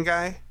Canadian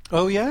guy.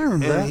 Oh yeah, I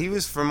remember that. And he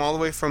was all the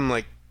way from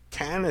like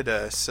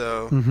Canada,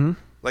 so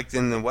like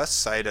in the west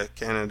side of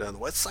Canada,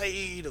 that's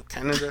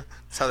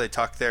how they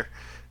talk there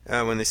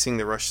when they sing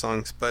the Rush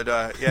songs. But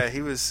yeah,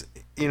 he was,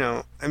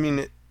 I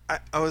mean,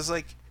 I was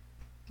like,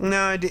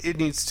 no, it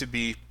needs to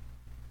be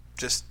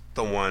just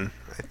the one,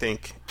 I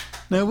think.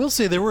 Now, I will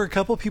say there were a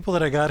couple people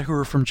that I got who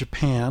were from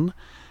Japan.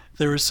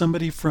 There was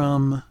somebody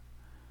from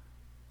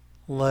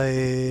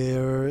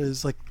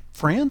like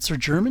France or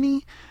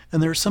Germany,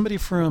 and there was somebody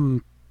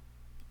from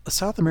a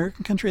South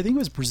American country. I think it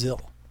was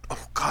Brazil.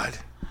 Oh, God.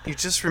 You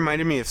just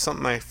reminded me of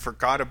something I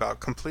forgot about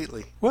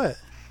completely. What?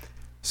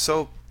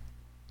 So,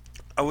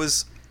 I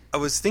was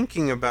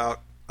thinking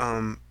about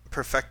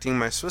perfecting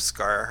my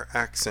Swissgar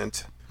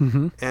accent,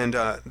 and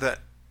that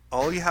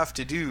all you have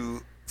to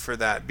do for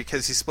that,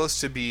 because he's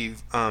supposed to be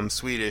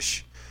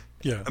Swedish,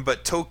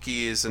 but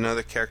Toki is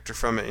another character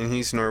from it, and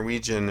he's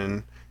Norwegian,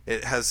 and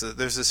it has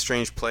there's a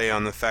strange play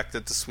on the fact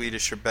that the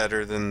Swedish are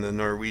better than the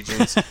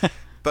Norwegians.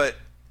 But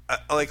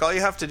like all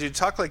you have to do to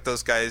talk like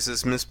those guys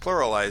is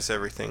mispluralize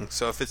everything.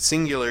 So if it's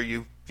singular,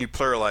 you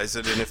pluralize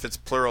it, and if it's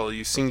plural,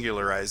 you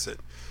singularize it.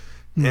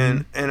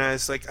 And I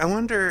was like, I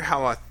wonder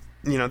how I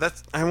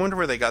wonder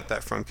where they got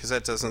that from, because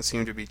that doesn't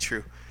seem to be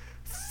true.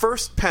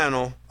 First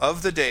panel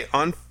of the day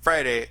on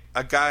Friday,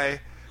 a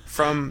guy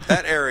from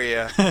that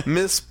area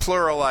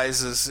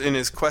mispluralizes in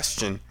his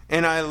question,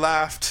 and I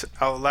laughed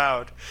out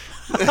loud.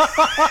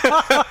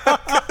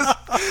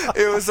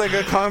 It was like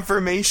a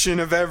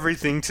confirmation of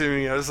everything to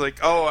me. I was like,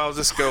 oh, I'll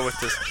just go with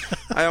this.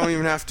 I don't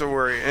even have to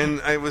worry.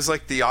 And I was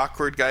like the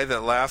awkward guy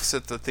that laughs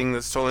at the thing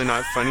that's totally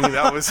not funny.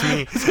 That was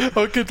me.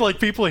 Oh, could like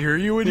people hear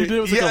you when you did it?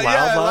 It was like a loud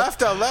I laugh?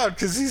 laughed out loud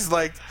because he's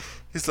like,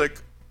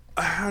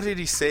 how did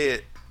he say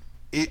it?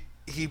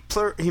 He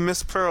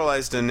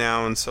mispluralized a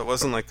noun, so it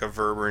wasn't like a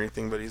verb or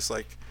anything, but he's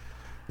like,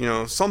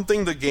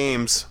 something the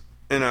games.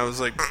 And I was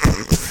like,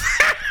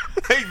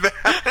 like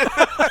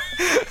that.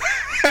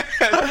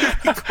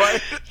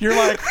 Quiet. You're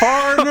like,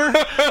 foreigner.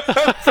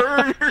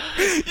 Foreigner,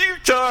 you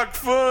talk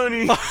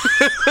funny.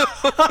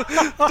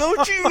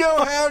 Don't you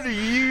know how to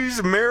use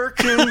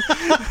American?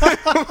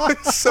 It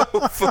was so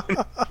funny.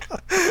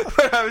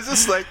 But I was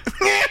just like,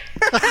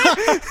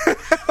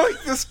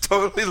 like this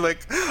totally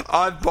like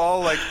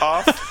oddball, like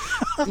off.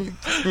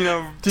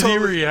 Did he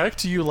react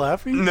to you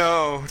laughing?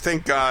 No,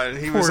 thank God.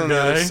 He Poor was on guy.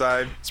 the other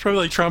side. It's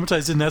probably like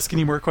traumatized, didn't ask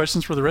any more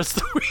questions for the rest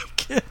of the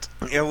weekend.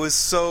 It was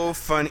so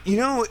funny.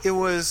 It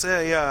was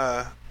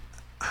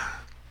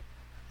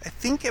I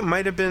think it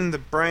might have been the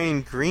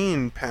Brian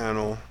Green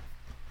panel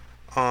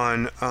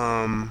on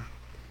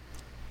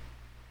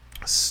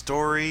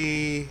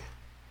story.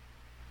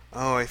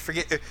 Oh, I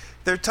forget.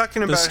 They're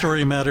talking about Does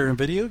story matter in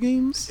video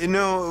games?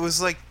 No, it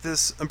was like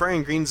this.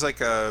 Brian Greene's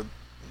like a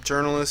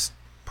journalist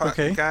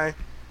Okay. guy,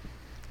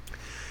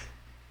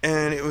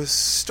 and it was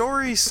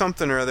story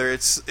something or other.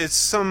 It's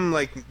some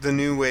like the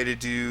new way to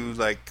do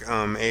like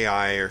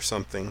AI or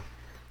something.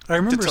 I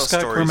remember tell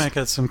Scott stories. Cormack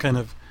had some kind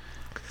of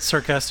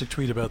sarcastic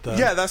tweet about that.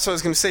 Yeah, that's what I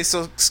was going to say.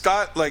 So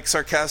Scott like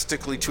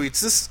sarcastically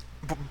tweets, "This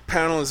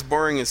panel is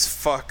boring as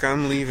fuck.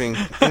 I'm leaving."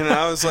 And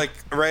I was like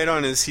right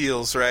on his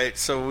heels, right?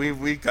 So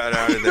we got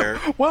out of there.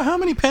 Well, how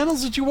many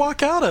panels did you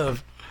walk out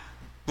of?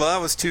 Well,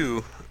 that was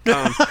 2.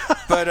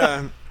 But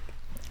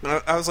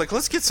I was like,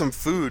 let's get some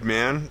food,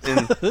 man.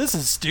 And This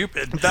is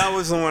stupid. that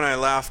was the one I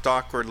laughed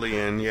awkwardly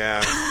in,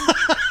 yeah.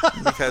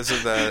 Because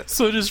of that.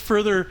 So just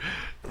further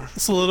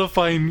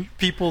solidifying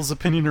people's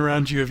opinion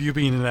around you of you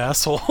being an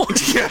asshole.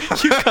 Yeah.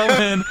 You come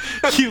in,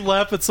 you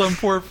laugh at some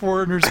poor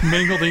foreigner's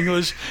mangled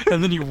English,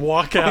 and then you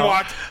walk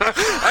out.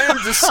 I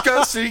am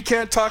disgusted. He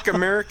can't talk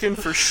American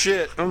for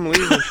shit. I'm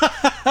leaving.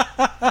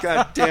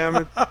 God damn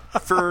it.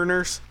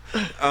 Foreigners.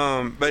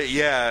 But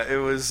yeah, it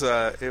was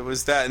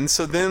that. And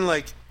so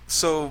then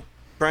so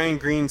Brian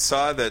Greene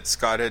saw that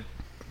Scott had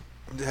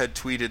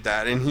tweeted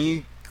that, and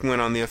he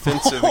went on the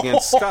offensive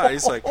against Scott.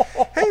 He's like,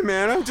 "Hey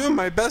man, I'm doing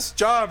my best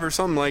job," or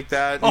something like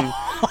that, and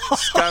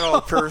it's got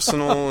all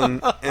personal,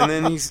 and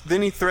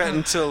then he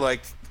threatened to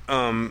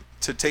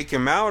to take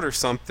him out or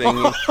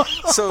something.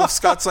 So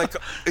Scott's like,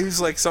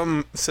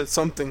 said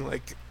something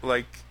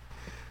like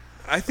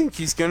I think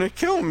he's gonna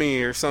kill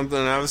me or something.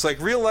 And I was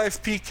like, real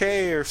life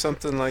PK or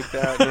something like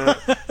that. And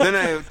then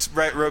I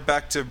wrote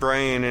back to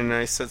Brian and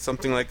I said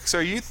something like, "So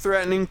are you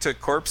threatening to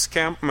corpse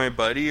camp my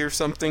buddy or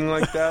something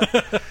like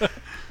that?"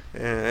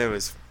 And it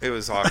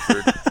was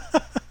awkward.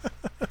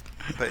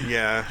 But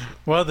yeah.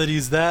 Well, that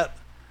he's that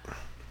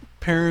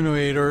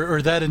paranoid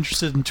or that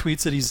interested in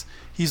tweets that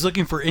he's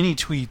looking for any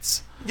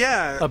tweets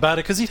Yeah. about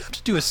it, because he'd have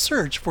to do a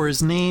search for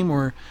his name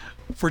or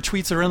for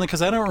tweets around it,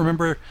 because I don't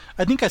remember.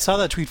 I think I saw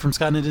that tweet from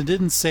Scott and it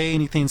didn't say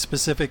anything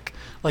specific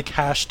like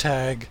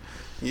hashtag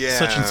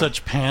such and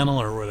such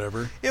panel or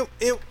whatever. It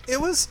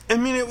was. I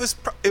mean, it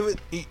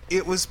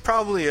was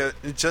probably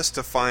just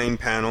a fine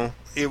panel.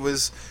 It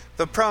was.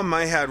 The problem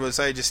I had was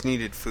I just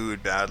needed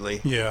food badly.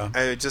 Yeah.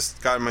 I had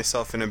just got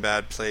myself in a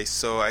bad place,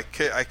 so I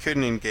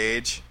couldn't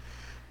engage.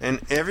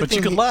 And everything. But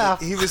you could laugh.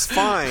 He was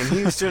fine.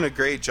 He was doing a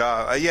great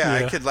job. Yeah.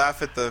 I could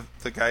laugh at the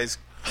guys.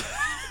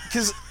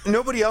 Because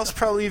nobody else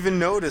probably even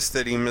noticed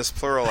that he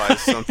mispluralized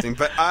something.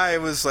 But I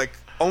was like,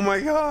 oh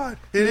my God,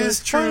 it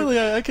is true. Finally,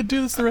 I could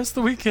do this the rest of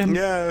the weekend.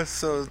 Yeah,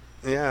 so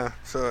it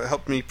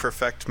helped me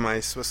perfect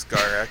my Swiss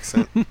Gar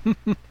accent.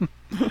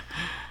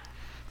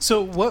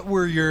 So what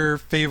were your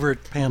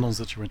favorite panels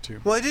that you went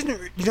to? Well, I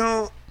didn't,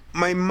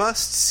 my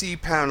must-see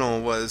panel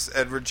was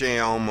Edward J.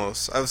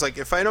 Olmos. I was like,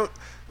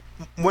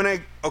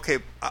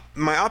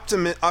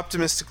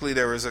 optimistically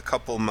there was a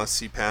couple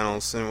must-see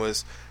panels, and it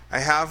was,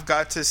 I have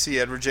got to see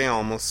Edward J.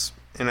 Olmos,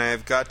 and I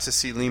have got to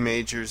see Lee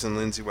Majors and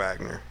Lindsay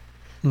Wagner.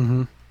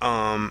 Mm-hmm.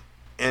 And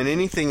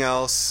anything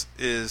else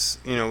is,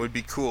 would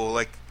be cool.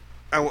 Like,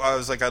 I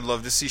was like, I'd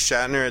love to see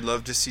Shatner. I'd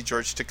love to see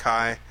George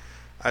Takei.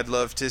 I'd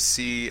love to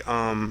see,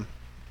 some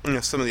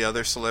of the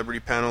other celebrity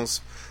panels.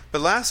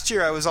 But last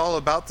year I was all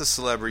about the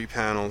celebrity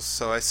panels.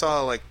 So I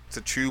saw, like,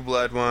 the True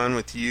Blood one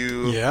with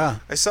you. Yeah.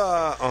 I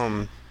saw,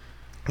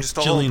 just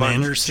a Gillian whole bunch.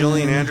 Anderson.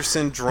 Gillian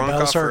Anderson, drunk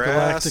off her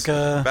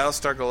Galactica. ass.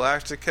 Battlestar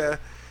Galactica.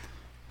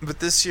 But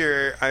this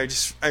year, I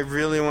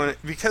really wanted,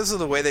 because of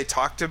the way they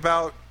talked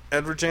about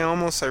Edward J.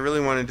 Olmos, I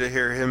really wanted to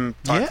hear him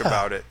talk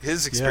about it,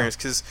 his experience,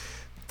 because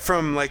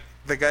from like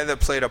the guy that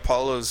played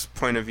Apollo's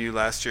point of view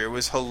last year, it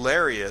was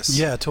hilarious.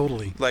 Yeah,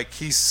 totally. Like,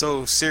 he's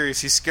so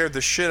serious, he scared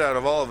the shit out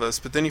of all of us,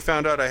 but then he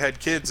found out I had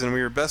kids and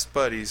we were best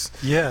buddies.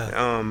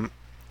 Yeah.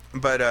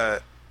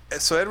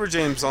 So Edward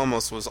James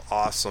Olmos was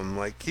awesome.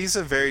 Like, he's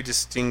a very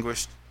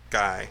distinguished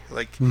guy.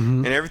 Like,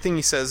 Mm-hmm. and everything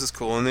he says is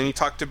cool. And then he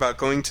talked about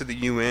going to the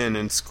UN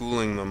and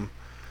schooling them.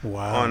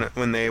 Wow. On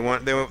when they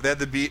had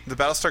the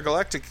Battlestar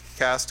Galactica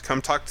cast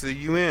come talk to the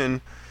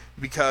UN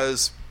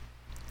because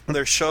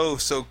their show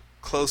so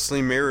closely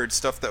mirrored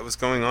stuff that was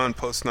going on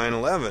post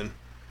 9/11.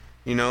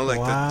 The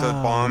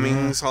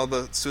bombings, all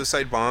the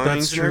suicide bombings.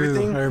 That's true. And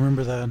everything. I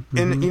remember that. Mm-hmm.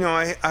 And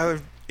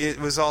it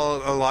was a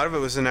lot of it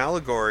was an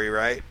allegory,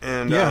 right?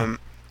 And yeah.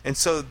 And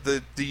so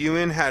the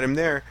UN had him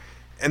there,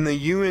 and the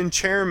UN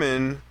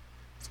chairman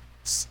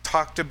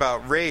talked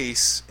about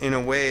race in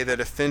a way that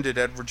offended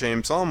Edward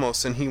James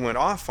Olmos, and he went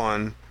off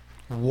on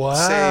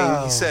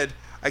saying, he said,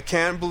 "I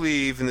can't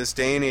believe in this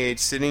day and age,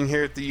 sitting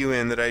here at the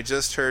UN, that I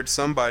just heard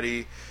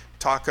somebody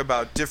talk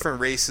about different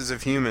races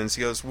of humans."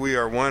 He goes, "We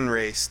are one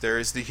race. There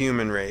is the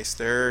human race.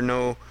 There are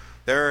no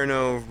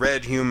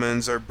red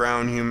humans or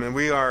brown humans.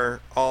 We are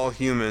all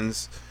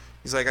humans."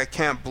 He's like, "I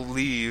can't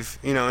believe,"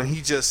 and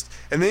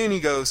and then he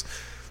goes,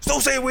 "So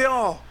say we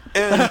all."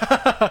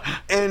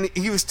 And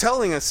he was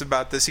telling us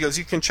about this. He goes,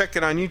 "You can check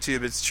it on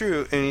YouTube. It's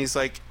true." And he's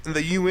like,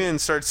 the UN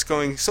starts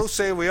going, "So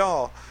say we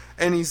all."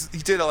 And he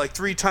did it like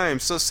 3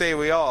 times. So say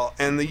we all,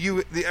 and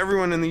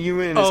everyone in the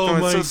UN is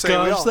going. So say we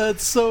all. Oh my gosh,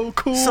 that's so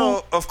cool.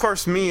 So of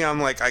course,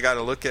 I'm like, I got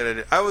to look at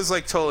it. I was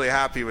like totally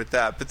happy with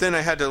that, but then I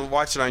had to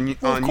watch it on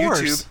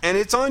YouTube, and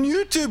it's on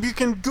YouTube. You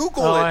can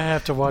Google it. Oh, I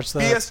have to watch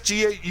that.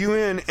 BSG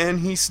UN, and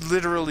he's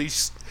literally.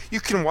 You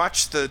can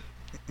watch the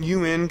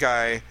UN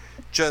guy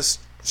just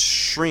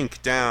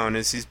shrink down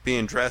as he's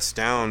being dressed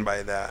down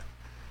by that.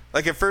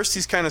 Like at first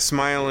he's kind of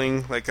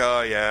smiling, like,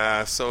 oh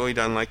yeah, so he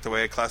doesn't like the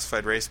way I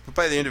classified race, but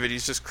by the end of it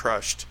he's just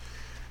crushed.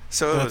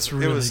 So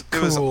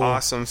it was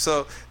awesome.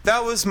 So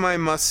that was my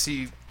must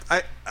see.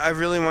 I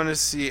really wanted to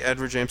see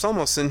Edward James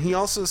Olmos, and he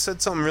also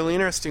said something really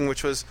interesting,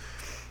 which was,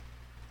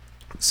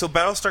 so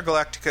Battlestar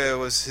Galactica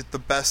was the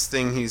best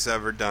thing he's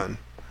ever done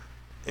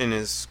in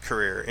his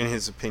career, in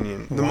his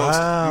opinion. The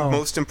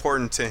most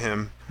important to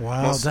him.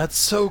 Wow, that's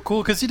so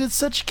cool, because he did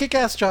such a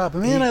kick-ass job.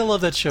 Man, I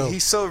love that show. He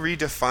so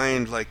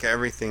redefined like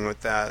everything with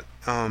that.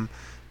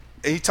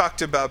 He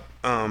talked about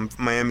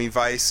Miami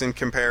Vice in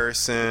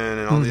comparison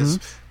and all this.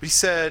 But he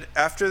said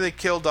after they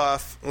killed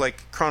off,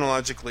 like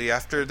chronologically,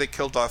 after they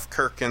killed off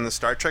Kirk in the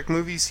Star Trek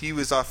movies, he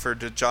was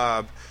offered a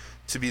job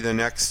to be the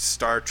next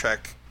Star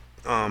Trek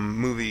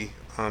movie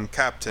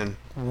captain.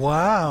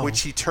 Wow.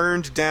 Which he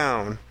turned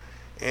down,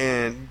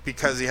 and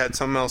because he had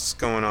something else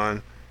going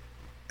on,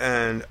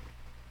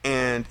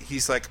 and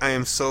he's like, I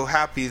am so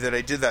happy that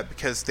I did that,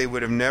 because they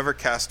would have never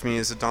cast me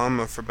as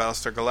Adama for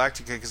Battlestar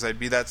Galactica, because I'd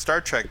be that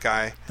Star Trek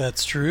guy.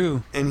 That's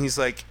true. And he's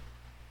like,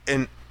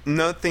 and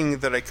nothing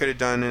that I could have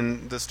done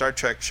in the Star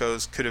Trek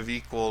shows could have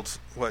equaled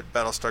what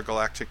Battlestar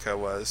Galactica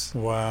was.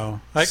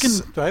 Wow. I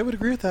would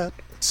agree with that.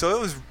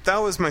 So that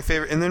was my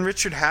favorite. And then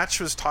Richard Hatch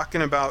was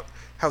talking about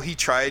how he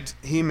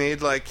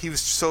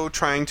was so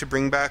trying to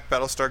bring back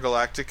Battlestar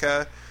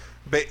Galactica,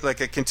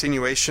 like a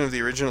continuation of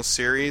the original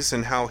series,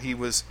 and how he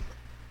was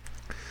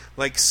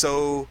like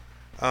so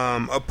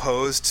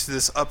opposed to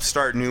this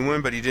upstart new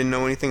one, but he didn't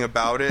know anything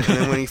about it. And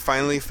then when he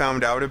finally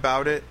found out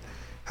about it,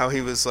 how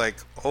he was like,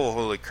 oh,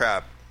 holy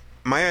crap,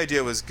 my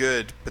idea was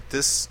good, but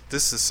this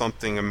is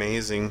something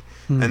amazing.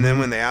 And then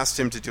when they asked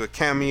him to do a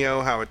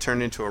cameo, how it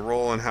turned into a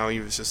role, and how he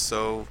was just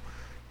so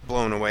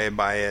blown away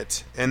by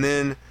it. And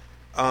then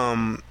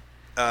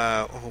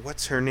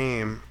what's her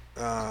name?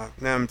 Now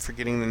I'm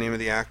forgetting the name of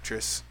the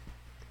actress.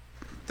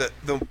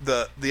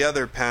 The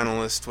other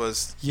panelist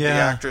was the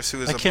actress who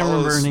was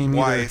Apollo's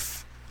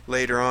wife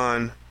later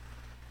on.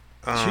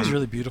 She's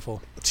really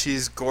beautiful.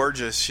 She's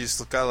gorgeous.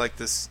 She's got like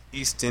this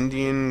East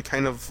Indian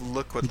kind of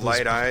look with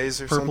light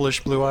eyes or purplish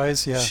something. Blue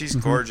eyes, yeah. She's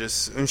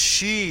gorgeous. And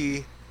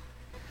she,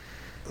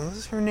 what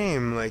was her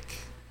name? Like,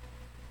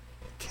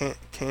 I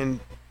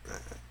can't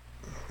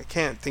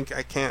think.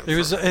 It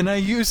was, and I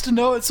used to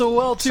know it so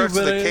well too. Starts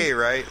with a K,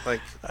 right?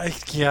 Like,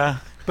 yeah.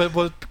 But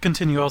we'll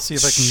continue. I'll see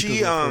if I can.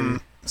 Google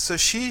it. So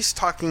she's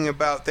talking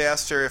about. They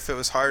asked her if it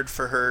was hard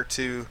for her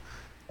to,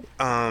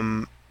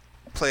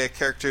 play a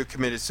character who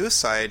committed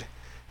suicide.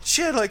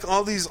 She had like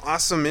all these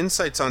awesome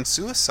insights on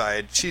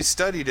suicide. She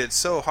studied it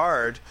so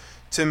hard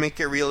to make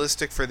it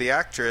realistic for the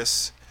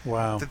actress.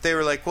 Wow. That they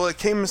were like, well, it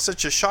came as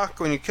such a shock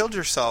when you killed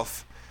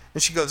yourself.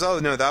 And she goes, oh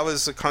no, that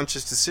was a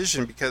conscious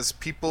decision, because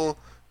people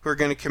who are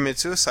going to commit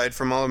suicide,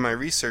 from all of my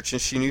research,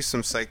 and she knew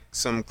some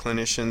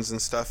clinicians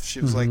and stuff.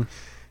 She was like,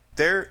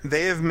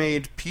 they have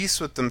made peace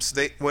with them.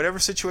 So whatever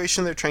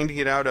situation they're trying to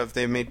get out of,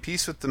 they've made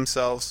peace with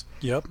themselves.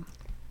 Yep.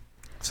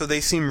 So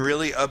they seem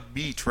really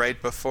upbeat right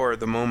before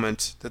the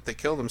moment that they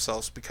kill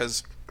themselves,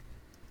 because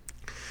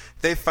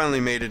they've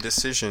finally made a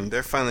decision.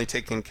 They're finally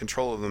taking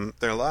control of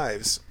their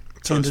lives.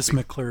 Candace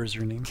McClure is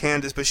her name.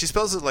 Candace, but she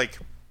spells it like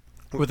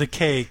with a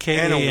K,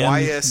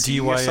 K-A-N-D-Y-S-E,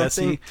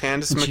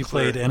 Candace and McClure. She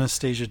played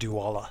Anastasia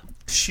Duwala.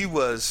 She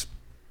was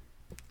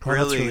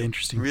really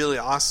interesting, really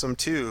awesome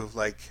too.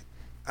 Like,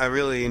 I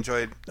really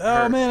enjoyed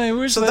her. Oh man, I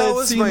wish so. That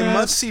was my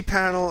must-see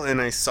panel,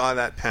 and I saw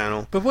that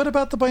panel. But what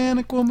about the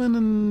Bionic Woman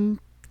and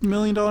 $1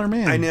 Million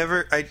Man?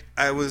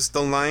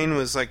 The line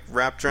was like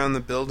wrapped around the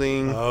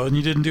building. Oh, and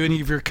you didn't do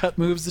any of your cut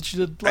moves that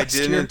you did last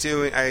year? I didn't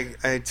do it.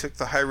 I took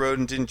the high road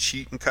and didn't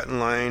cheat and cut in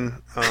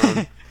line.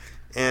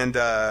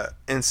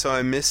 And so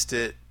I missed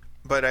it.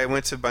 But I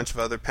went to a bunch of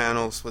other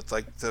panels with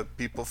like the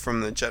people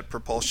from the Jet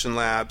Propulsion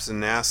Labs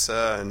and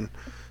NASA and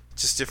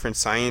just different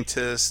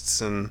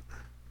scientists and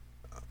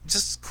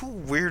just cool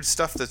weird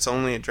stuff that's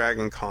only at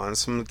Dragon Con.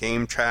 Some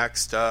game track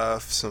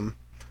stuff. I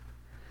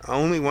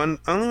only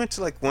went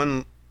to like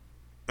 1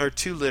 or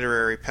 2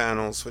 literary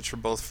panels, which were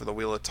both for the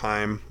Wheel of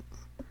Time.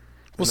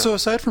 Well, so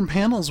aside from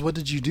panels, what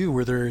did you do?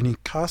 Were there any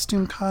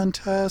costume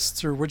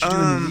contests, or what'd you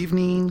do in the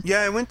evening? Yeah,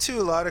 I went to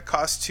a lot of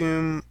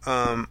costume.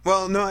 I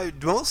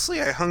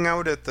hung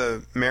out at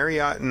the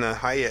Marriott and the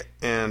Hyatt,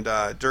 and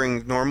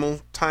during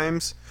normal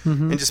times,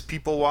 and just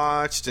people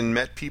watched and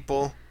met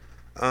people.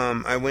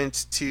 I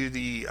went to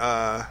the.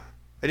 I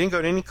didn't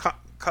go to any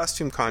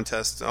costume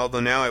contests, although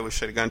now I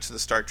wish I'd gone to the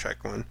Star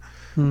Trek one.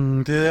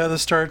 Yeah, the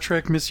Star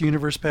Trek Miss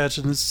Universe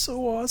pageant is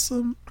so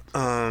awesome.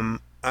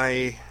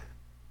 I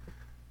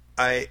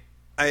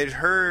had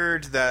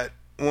heard that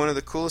one of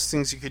the coolest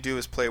things you could do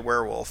is play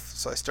werewolf.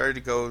 So I started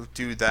to go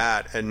do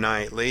that at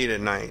night, late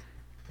at night.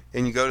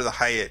 And you go to the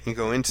Hyatt, and you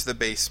go into the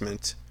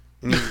basement,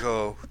 and you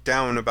go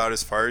down about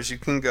as far as you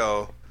can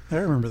go. I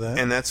remember that.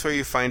 And that's where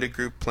you find a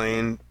group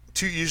playing,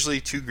 usually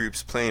two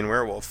groups playing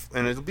werewolf.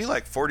 And it'll be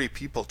like 40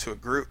 people to a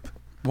group.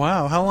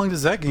 Wow, how long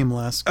does that game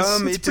last? It's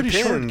It a pretty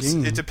short depends.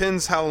 game. It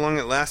depends how long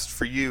it lasts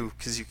for you,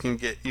 because you can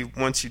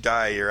once you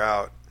die, you're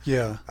out.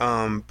 Yeah.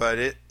 But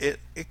it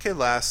could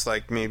last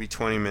like maybe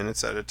 20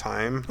 minutes at a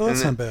time. Oh,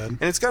 that's not bad.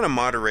 And it's got a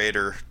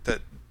moderator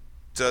that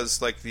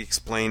does like the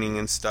explaining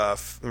and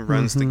stuff, and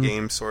runs the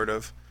game sort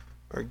of,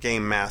 or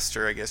game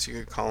master, I guess you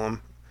could call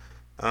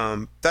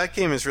him. That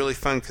game is really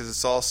fun because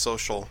it's all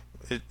social.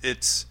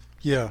 It's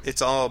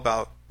all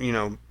about,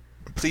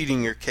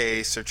 pleading your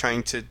case or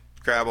trying to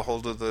grab a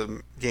hold of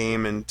the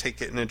game and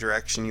take it in a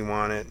direction you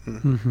want it.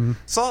 And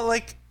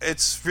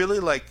it's really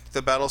like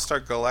the Battlestar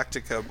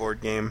Galactica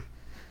board game,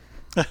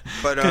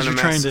 but on a you're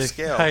trying massive to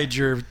scale. hide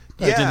your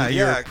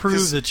identity or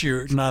prove that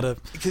you're not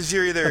because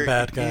you're either a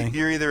bad guy.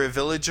 You're either a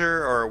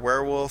villager or a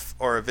werewolf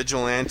or a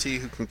vigilante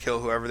who can kill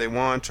whoever they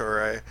want,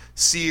 or a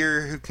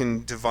seer who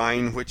can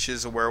divine which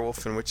is a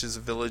werewolf and which is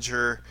a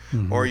villager,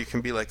 or you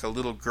can be like a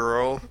little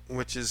girl,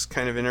 which is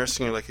kind of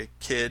interesting. You're like a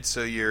kid,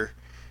 so you're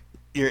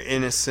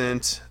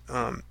innocent,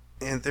 and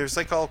there's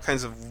like all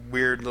kinds of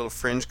weird little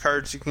fringe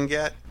cards you can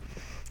get.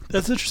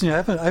 That's interesting.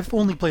 I've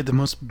only played the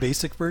most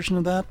basic version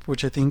of that,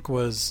 which I think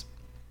was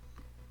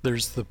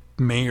there's the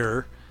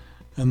mayor,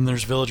 and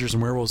there's villagers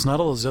and werewolves, not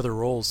all those other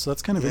roles. So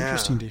that's kind of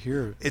interesting to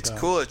hear. It's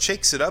cool. It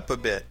shakes it up a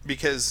bit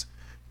because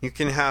you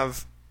can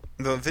have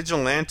the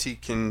vigilante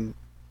can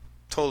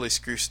totally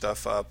screw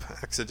stuff up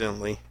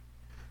accidentally.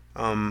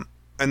 And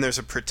there's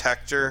a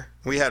protector.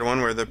 We had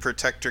one where the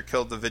protector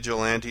killed the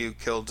vigilante who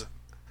killed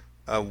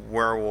a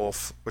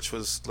werewolf, which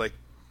was like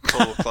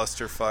total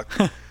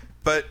clusterfuck.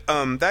 But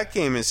that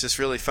game is just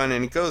really fun,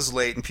 and it goes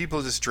late, and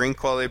people just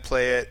drink while they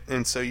play it,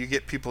 and so you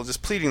get people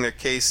just pleading their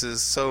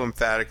cases so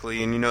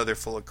emphatically, and they're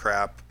full of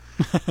crap.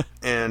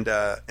 and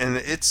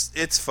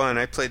it's fun.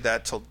 I played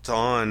that till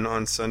dawn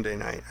on Sunday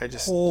night.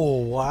 Oh,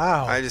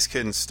 wow. I just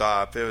couldn't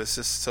stop. It was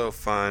just so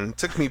fun. It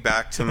took me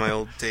back to my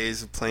old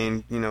days of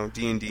playing,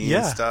 D&D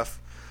and stuff.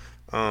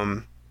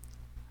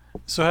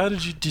 So how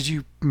did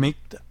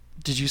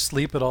you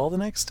sleep at all the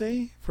next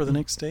day?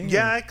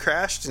 Yeah, I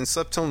crashed and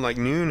slept till like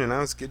noon, and I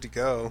was good to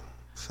go.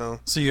 So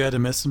you had to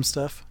miss some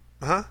stuff?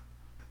 Huh?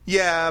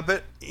 Yeah,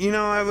 but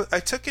I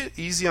took it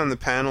easy on the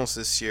panels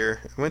this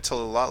year. I went to a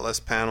lot less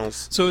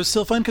panels. So it was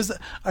still fun, because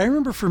I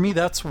remember for me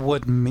that's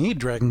what made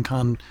Dragon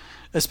Con,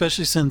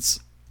 especially since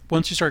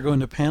once you start going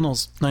to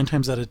panels, 9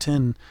 times out of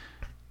 10,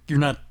 you're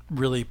not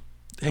really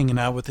hanging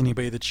out with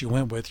anybody that you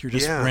went with. You're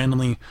just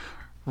randomly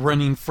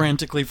running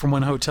frantically from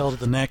one hotel to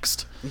the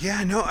next.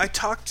 Yeah, no,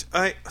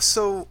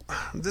 so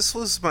this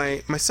was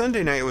my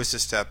Sunday night was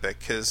just epic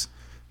because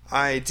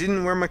I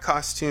didn't wear my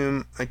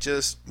costume. I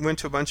just went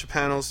to a bunch of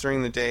panels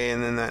during the day,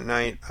 and then that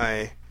night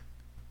I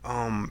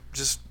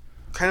just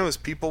kind of was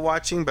people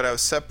watching, but I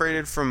was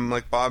separated from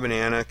like Bob and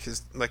Anna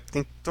because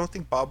don't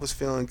think Bob was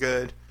feeling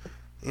good,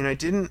 and I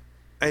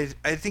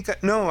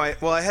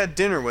had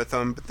dinner with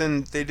them, but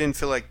then they didn't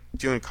feel like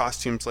doing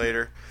costumes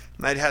later.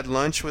 I'd had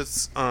lunch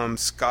with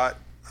Scott,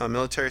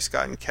 Military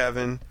Scott, and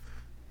Kevin,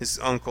 his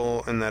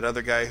uncle, and that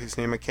other guy whose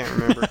name I can't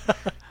remember,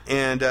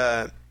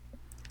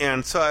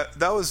 and so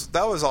that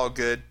was all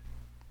good.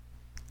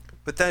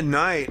 But that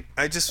night,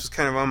 I just was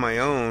kind of on my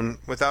own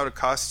without a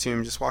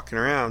costume, just walking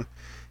around.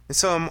 And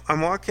so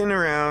I'm walking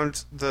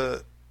around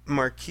the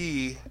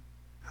marquee.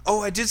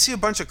 Oh, I did see a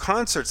bunch of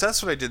concerts.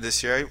 That's what I did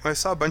this year. I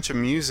saw a bunch of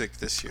music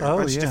this year, a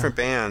bunch of different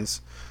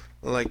bands.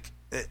 How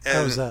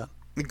was that?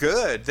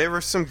 Good. There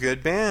were some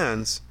good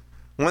bands.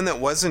 One that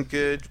wasn't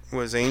good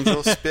was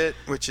Angel Spit,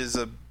 which is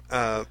a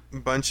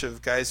bunch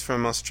of guys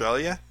from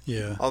Australia.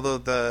 Yeah. Although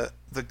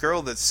the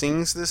girl that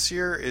sings this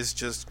year is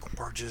just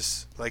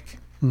gorgeous.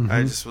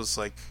 I just was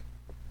like,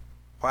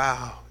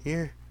 wow,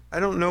 I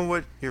don't know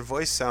what your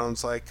voice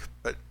sounds like,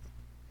 but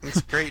it's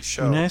a great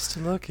show. Nice to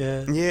look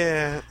at.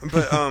 Yeah,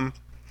 but I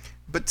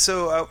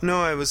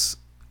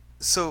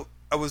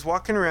was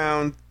walking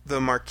around the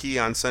marquee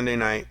on Sunday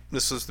night.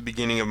 This was the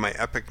beginning of my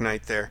epic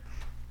night there,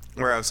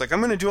 where I was like, I'm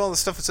going to do all the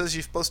stuff it says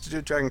you're supposed to do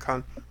at Dragon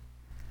Con.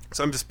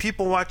 So I'm just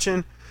people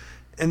watching,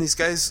 and these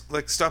guys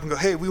like stop and go,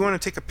 hey, we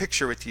want to take a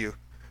picture with you.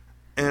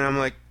 And I'm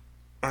like,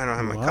 I don't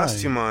have my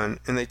costume on.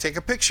 And they take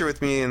a picture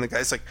with me, and the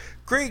guy's like,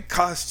 great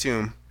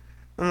costume.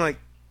 I'm like,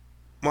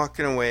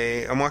 walking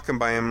away. I'm walking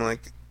by him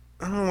like,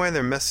 I don't know why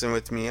they're messing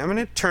with me. I'm going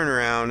to turn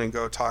around and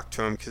go talk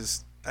to him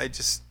because I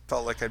just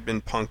felt like I'd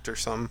been punked or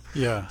something.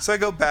 Yeah. So I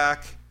go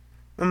back.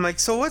 I'm like,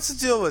 so what's the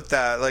deal with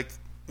that? Like,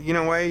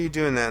 why are you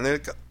doing that? And they're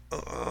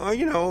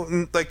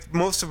like, like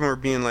most of them are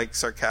being like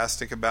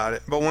sarcastic about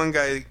it. But one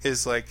guy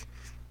is like,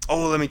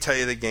 oh, let me tell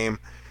you the game.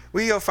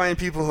 We go find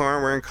people who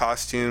aren't wearing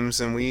costumes,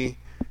 and we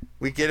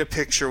get a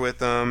picture with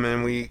them,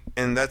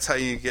 and that's how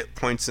you get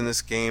points in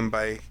this game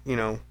by,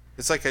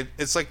 it's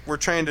like we're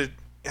trying to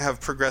have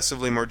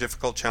progressively more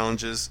difficult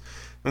challenges,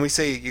 and we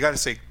say, you got to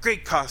say,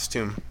 great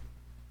costume.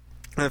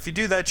 And if you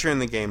do that, you're in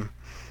the game.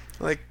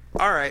 Like,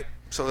 all right.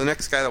 So the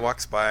next guy that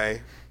walks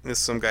by is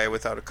some guy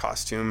without a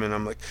costume, and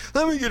I'm like,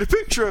 let me get a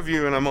picture of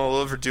you, and I'm all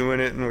over doing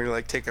it, and we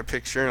like take a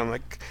picture, and I'm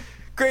like,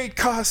 great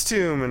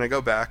costume, and I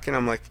go back, and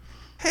I'm like,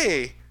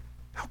 hey,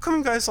 how come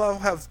you guys all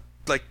have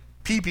like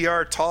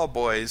PBR tall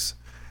boys?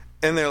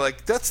 And they're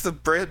like, that's the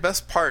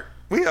best part.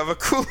 We have a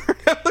cooler.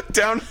 I look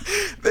down.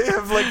 They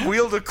have like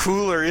wheeled a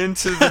cooler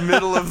into the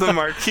middle of the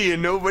marquee,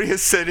 and nobody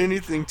has said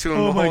anything to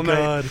them the whole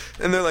night.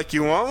 And they're like,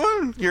 "You want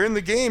one? You're in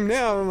the game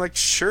now." I'm like,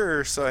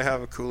 "Sure." So I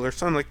have a cooler.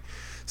 So I'm like,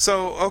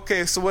 "So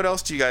okay. So what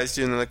else do you guys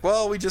do?" And they're like,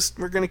 "Well,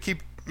 we're gonna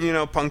keep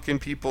punking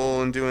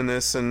people and doing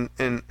this. And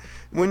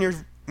when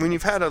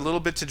you've had a little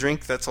bit to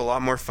drink, that's a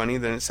lot more funny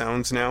than it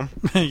sounds now."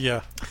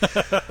 Yeah.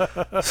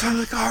 So I'm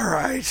like, "All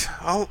right,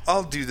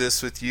 I'll do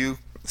this with you."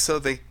 So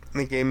they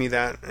gave me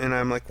that, and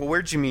I'm like, well,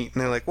 where'd you meet?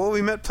 And they're like, well,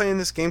 we met playing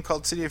this game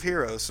called City of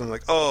Heroes. So I'm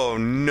like, oh,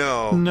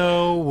 no.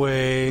 No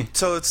way.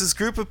 So it's this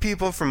group of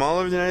people from all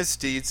over the United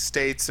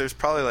States. There's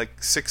probably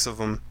like 6 of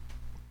them.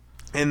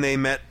 And they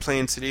met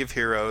playing City of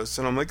Heroes.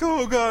 And I'm like,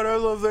 oh, God, I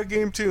love that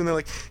game, too. And they're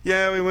like,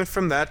 yeah, we went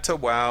from that to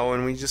WoW.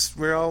 And we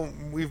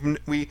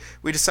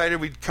decided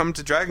we'd come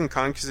to Dragon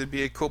Con because it'd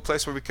be a cool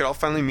place where we could all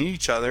finally meet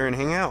each other and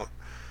hang out.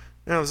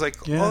 And I was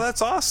like, well,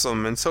 that's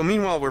awesome. And so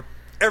meanwhile,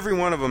 every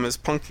one of them is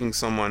punking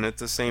someone at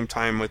the same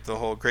time with the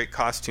whole great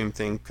costume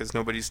thing because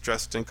nobody's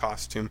dressed in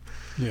costume.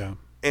 Yeah.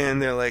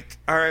 And they're like,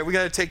 all right, we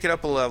got to take it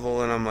up a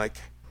level. And I'm like,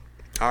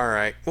 all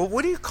right. Well,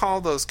 what do you call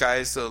those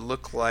guys that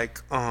look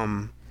like,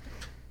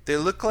 they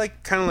look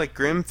like kind of like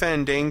Grim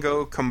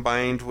Fandango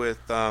combined with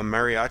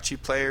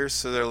mariachi players.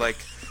 So they're like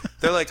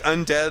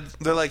undead.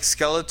 They're like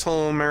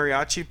skeletal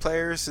mariachi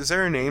players. Is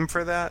there a name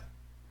for that?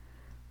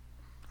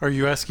 Are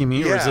you asking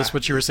me, or is this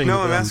what you were saying?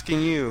 No, I'm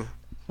asking you.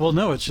 Well,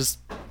 no, it's just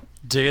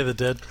Day of the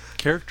Dead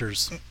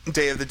characters.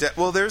 Day of the Dead.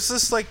 Well, there's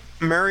this like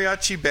undead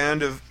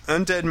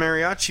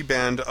mariachi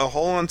band, a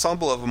whole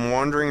ensemble of them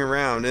wandering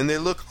around, and they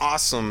look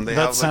awesome.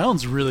 That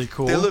sounds really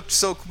cool. They looked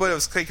so cool, but it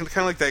was kind of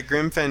like that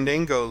Grim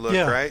Fandango look,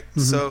 right?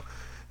 Mm-hmm. So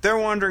they're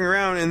wandering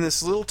around, and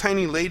this little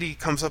tiny lady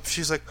comes up.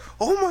 She's like,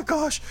 "Oh my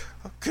gosh,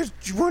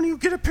 want you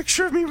get a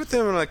picture of me with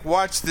them?" And I'm like,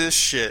 "Watch this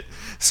shit."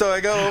 So I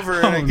go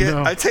over and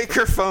I take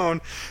her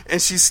phone,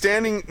 and she's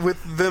standing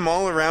with them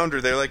all around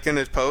her. They're like in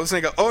a pose, and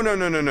I go, "Oh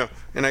no!"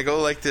 And I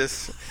go like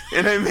this,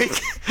 and I make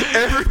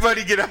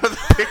everybody get out of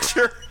the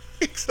picture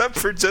except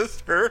for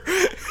just her.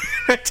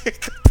 I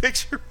take a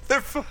picture with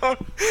their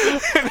phone,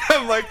 and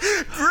I'm like,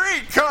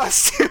 "Great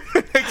costume!"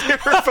 And I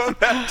give her phone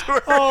back to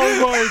her.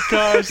 Oh my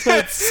gosh,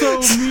 that's so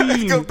mean.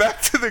 I go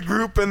back to the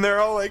group, and they're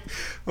all like,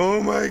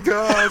 "Oh my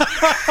god,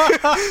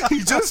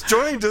 he just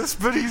joined us,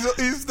 but he's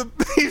raised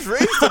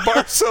the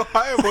bar so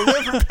high, we'll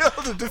never be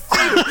able to defeat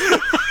him."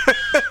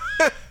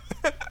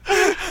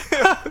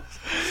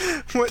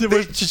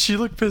 Did she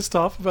look pissed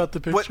off about the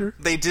picture?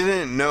 What they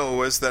didn't know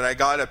was that I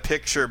got a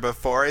picture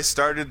before I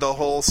started the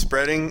whole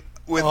spreading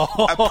with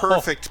a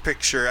perfect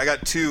picture. I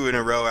got 2 in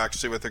a row,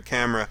 actually, with her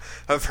camera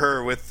of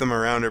her with them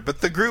around her.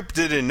 But the group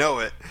didn't know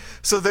it.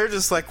 So they're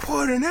just like,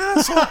 what an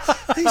asshole.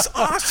 He's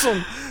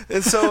awesome.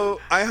 And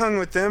so I hung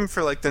with them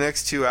for like the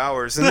next 2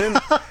 hours. And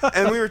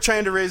we were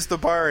trying to raise the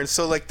bar. And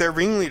so like their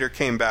ringleader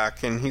came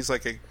back, and he's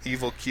like an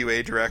evil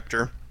QA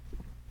director.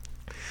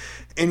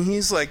 And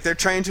he's like, they're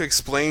trying to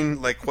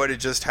explain like what had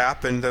just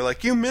happened. They're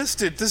like, you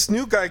missed it. This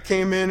new guy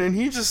came in and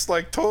he just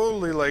like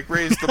totally like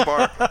raised the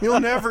bar.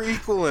 You'll never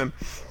equal him.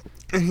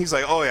 And he's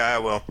like, oh yeah, I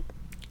will.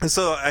 And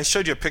so I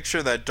showed you a picture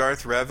of that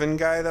Darth Revan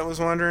guy that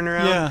was wandering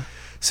around. Yeah.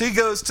 So he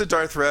goes to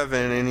Darth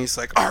Revan and he's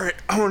like, all right,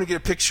 I want to get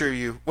a picture of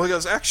you. Well, he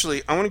goes,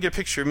 actually, I want to get a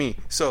picture of me.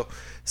 So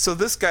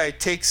this guy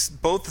takes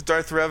both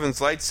Darth Revan's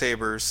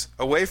lightsabers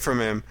away from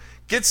him,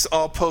 gets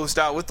all posed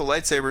out with the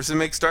lightsabers, and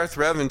makes Darth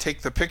Revan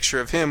take the picture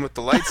of him with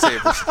the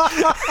lightsabers.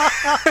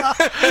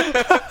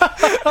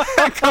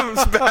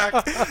 Comes back,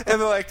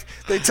 and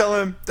they tell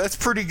him, that's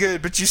pretty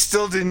good, but you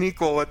still didn't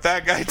equal what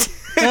that guy did.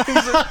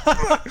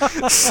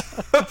 So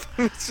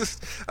it's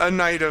just a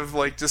night of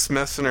like just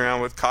messing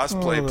around with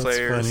cosplay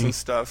players and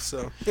stuff.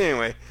 So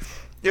anyway,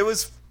 it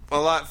was a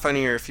lot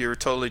funnier if you were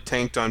totally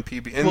tanked on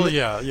PBR. And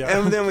yeah.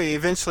 And then we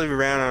eventually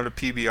ran out of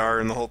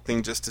PBR, and the whole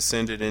thing just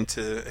descended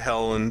into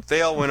hell, and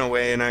they all went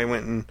away, and I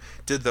went and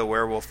did the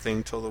werewolf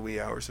thing till the wee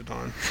hours of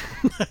dawn.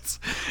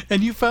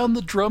 And you found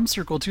the drum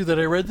circle, too, that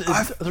I read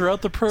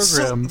throughout the program.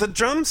 So the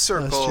drum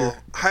circle,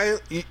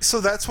 so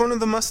that's one of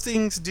the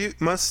things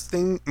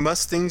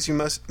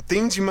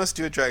you must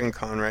do at Dragon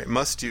Con, right?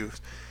 Must do.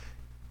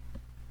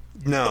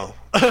 No.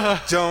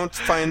 Don't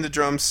find the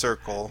drum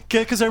circle.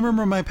 Yeah, because I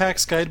remember my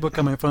PAX guidebook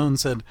on my phone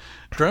said,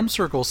 drum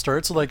circle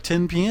starts at like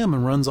 10 p.m.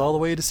 and runs all the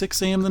way to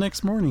 6 a.m. the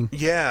next morning.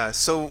 Yeah,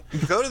 so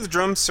you go to the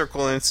drum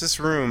circle, and it's this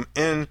room,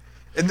 and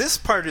this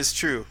part is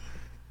true.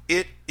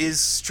 It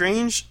is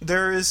strange.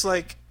 There is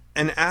like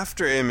an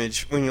after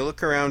image when you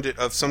look around it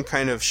of some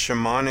kind of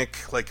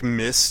shamanic like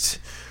mist.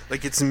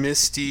 Like it's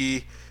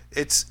misty.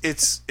 It's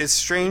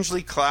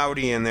strangely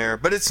cloudy in there,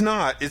 but it's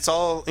not. It's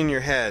all in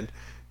your head.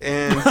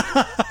 And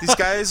these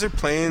guys are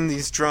playing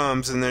these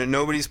drums, and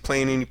nobody's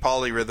playing any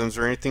polyrhythms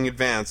or anything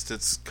advanced.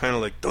 It's kind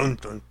of like dun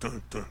dun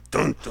dun dun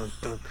dun dun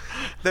dun.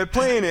 They're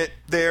playing it.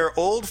 They're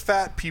old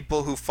fat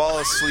people who fall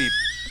asleep.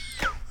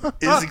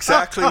 Is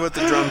exactly what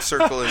the drum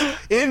circle is.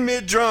 In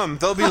mid drum,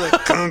 they'll be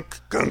like gunk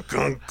gunk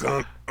gunk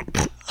gunk,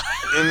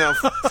 and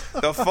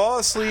they'll fall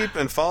asleep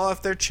and fall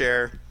off their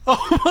chair.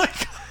 Oh my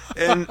god.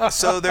 And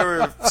so there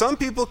were some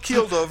people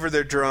keeled over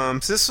their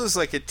drums. This was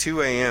like at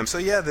 2 a.m. So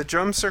yeah, the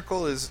drum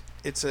circle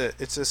it's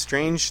a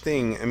strange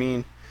thing. I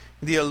mean,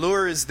 the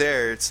allure is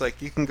there. It's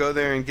like you can go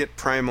there and get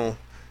primal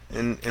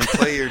and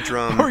play your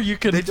drum. Or you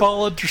can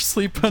fall under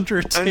sleep under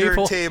a table.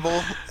 Under a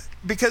table.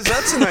 Because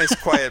that's a nice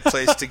quiet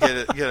place to get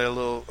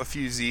a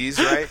few Z's,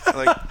 right?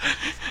 Like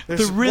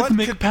the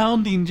rhythmic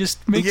pounding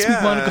just makes me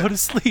want to go to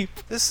sleep.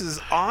 This is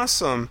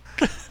awesome.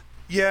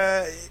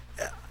 Yeah,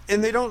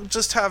 and they don't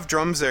just have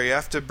drums there. You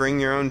have to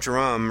bring your own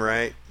drum,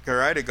 right?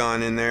 Or I'd have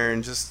gone in there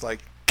and just like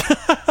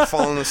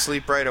fallen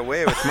asleep right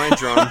away with my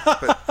drum,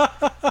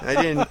 but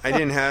I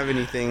didn't have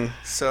anything.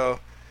 So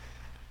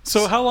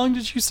how long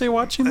did you stay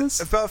watching this?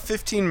 About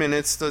 15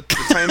 minutes, the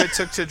time it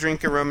took to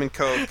drink a rum and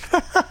coke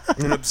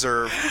and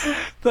observe.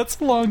 That's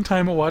a long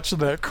time of watching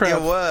that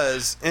crap. It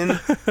was. And,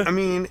 I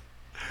mean,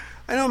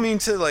 I don't mean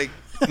to, like,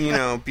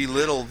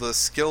 belittle the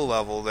skill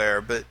level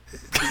there, but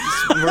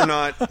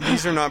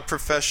these are not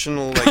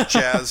professional, like,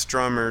 jazz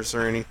drummers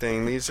or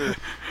anything. These are...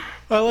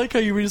 I like how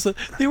you were just like,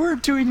 they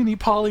weren't doing any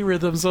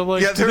polyrhythms. I'm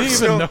like, do they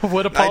even know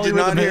what a polyrhythm is? I did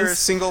not hear a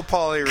single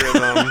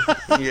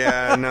polyrhythm.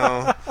 Yeah,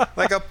 no.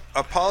 Like a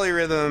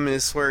polyrhythm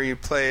is where you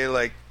play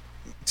like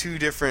two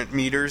different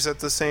meters at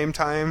the same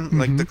time. Mm-hmm.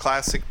 Like the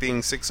classic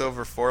being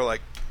 6/4,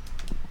 like.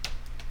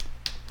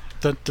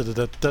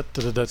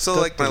 So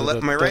like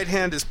my right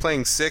hand is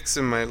playing 6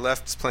 and my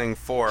left is playing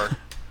 4.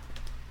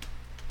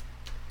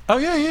 Oh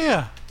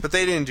yeah. But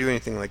they didn't do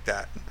anything like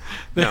that.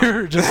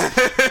 They're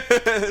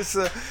just.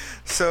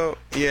 So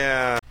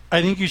yeah.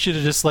 I think you should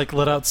have just like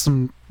let out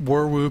some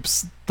war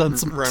whoops, done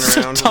some run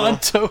around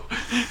Tonto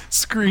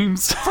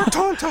screams. For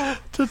Tonto,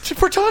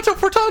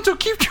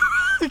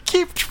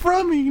 keep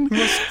drumming. You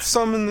must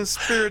summon the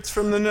spirits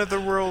from the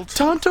netherworld.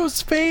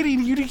 Tonto's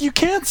fading. You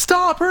can't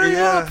stop. Hurry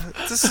up.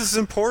 This is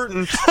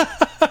important.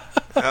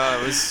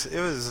 It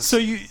was.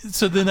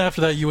 So then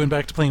after that you went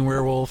back to playing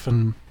Werewolf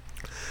and.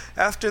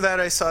 After that,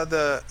 I saw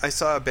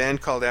a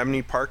band called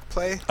Abney Park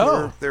play.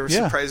 They were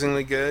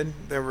surprisingly good.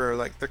 They're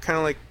kind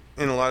of like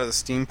in a lot of the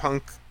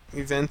steampunk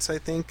events, I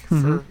think.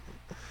 Mm-hmm.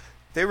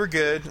 They were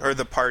good, or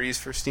the parties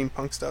for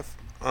steampunk stuff.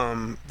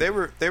 They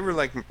were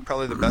like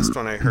probably the best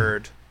one I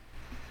heard.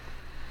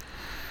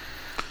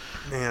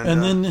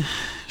 And then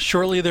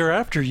shortly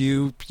thereafter,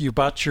 you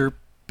bought your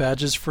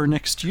badges for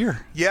next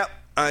year. Yep.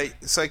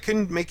 So I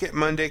couldn't make it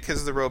Monday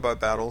because of the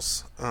robot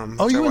battles. You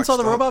went and saw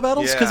the robot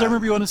battles? Because I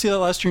remember you wanted to see that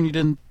last year and you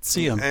didn't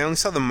see them. I only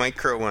saw the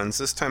micro ones.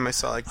 This time I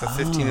saw like the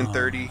 15 and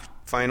 30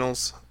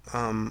 finals,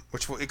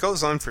 which it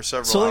goes on for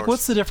several hours. So like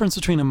what's the difference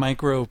between a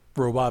micro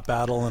robot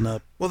battle and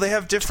a... Well, they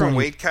have different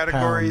weight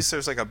categories. Pound.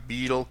 There's like a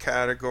beetle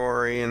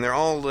category, and they're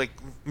all like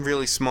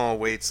really small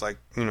weights, like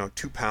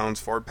 2 pounds,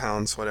 4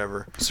 pounds,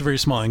 whatever. It's very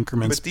small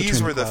increments. But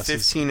these were the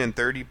classes. 15 and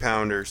 30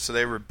 pounders, so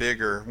they were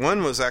bigger.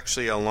 One was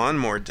actually a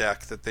lawnmower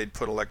deck that they'd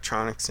put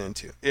electronics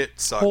into. It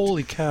sucked.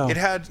 Holy cow! It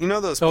had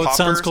those. Poppers? It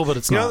sounds cool, but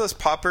it's not. You know those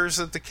poppers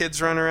that the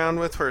kids run around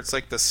with, where it's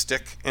like the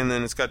stick, and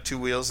then it's got 2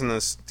 wheels, and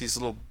these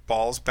little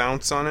balls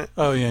bounce on it.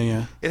 Oh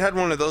yeah. It had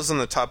one of those on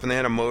the top, and they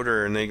had a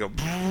motor, and they go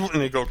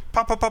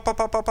pop pop pop pop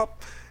pop pop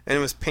pop. And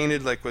it was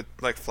painted like with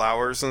like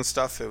flowers and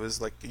stuff. It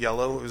was like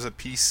yellow. It was a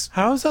piece.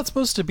 How is that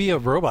supposed to be a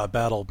robot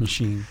battle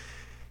machine?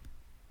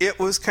 It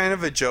was kind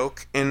of a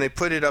joke, and they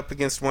put it up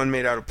against one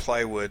made out of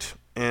plywood,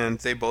 and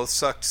they both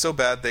sucked so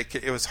bad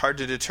it was hard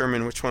to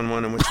determine which one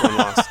won and which one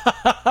lost.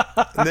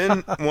 And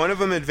then one of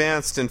them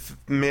advanced and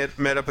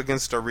met up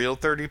against a real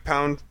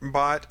 30-pound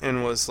bot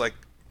and was like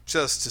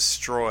just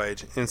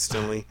destroyed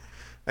instantly.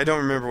 I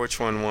don't remember which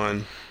one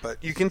won,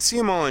 but you can see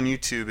them all on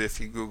YouTube if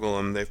you Google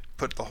them. They've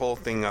put the whole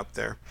thing up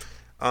there.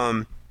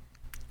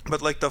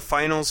 But like the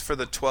finals for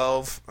the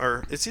 12,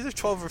 or it's either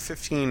 12 or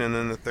 15, and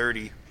then the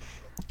 30.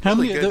 How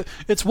many?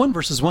 It's 1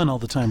 versus 1 all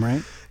the time,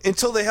 right?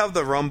 Until they have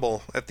the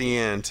rumble at the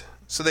end.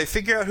 So they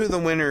figure out who the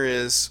winner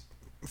is,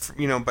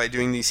 by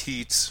doing these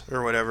heats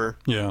or whatever.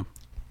 Yeah.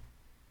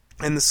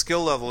 And the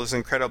skill level is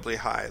incredibly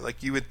high.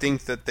 Like you would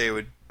think that they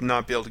would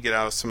not be able to get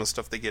out of some of the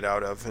stuff they get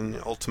out of and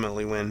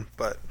ultimately win,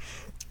 but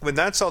when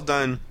that's all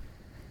done,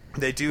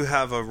 they do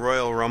have a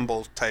Royal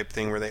Rumble type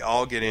thing where they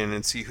all get in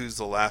and see who's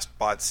the last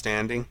bot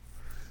standing.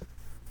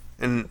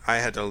 And I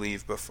had to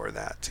leave before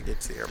that to get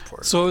to the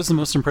airport. So what was the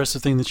most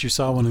impressive thing that you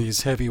saw one of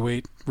these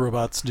heavyweight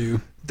robots do?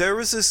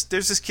 There's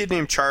this kid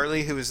named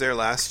Charlie who was there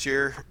last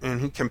year,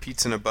 and he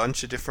competes in a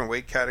bunch of different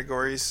weight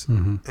categories.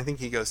 Mm-hmm. I think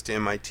he goes to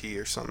MIT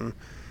or something.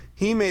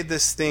 He made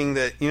this thing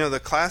that,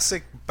 the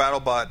classic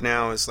BattleBot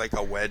now is like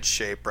a wedge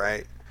shape,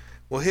 right?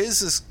 Well,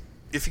 his is,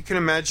 if you can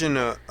imagine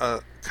a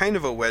kind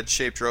of a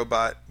wedge-shaped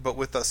robot, but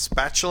with a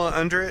spatula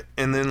under it,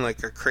 and then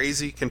like a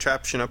crazy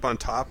contraption up on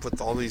top with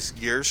all these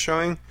gears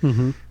showing.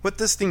 Mm-hmm. What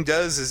this thing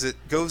does is it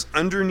goes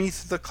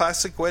underneath the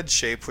classic wedge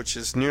shape, which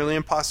is nearly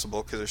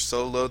impossible because they're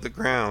so low to the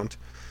ground.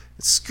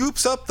 It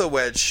scoops up the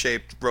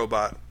wedge-shaped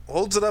robot,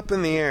 holds it up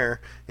in the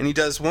air, and he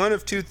does one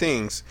of two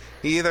things.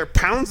 He either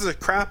pounds the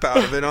crap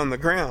out of it on the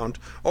ground,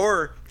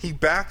 or he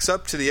backs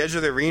up to the edge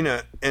of the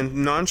arena and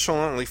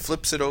nonchalantly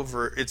flips it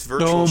over its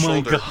virtual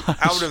shoulder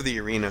out of the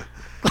arena.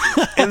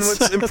 And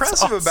what's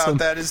impressive about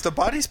that is the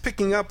body's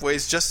picking up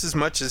weighs just as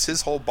much as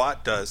his whole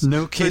bot does.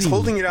 No So kidding. he's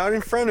holding it out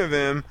in front of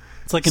him,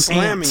 It's like an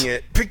slamming ant.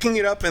 it, picking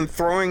it up, and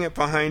throwing it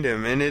behind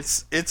him. And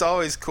it's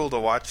always cool to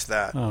watch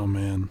that. Oh,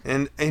 man.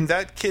 And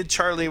that kid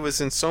Charlie was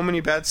in so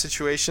many bad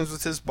situations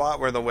with his bot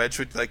where the wedge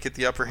would like get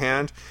the upper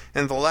hand,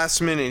 and the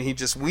last minute he'd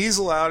just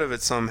weasel out of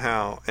it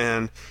somehow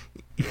and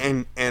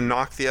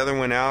knock the other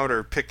one out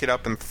or pick it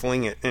up and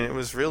fling it, and it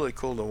was really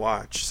cool to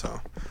watch.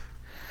 So,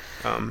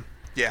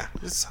 yeah.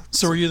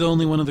 So are you the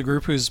only one of the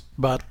group who's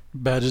bought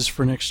badges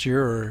for next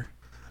year, or?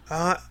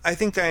 I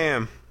think I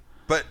am.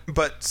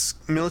 But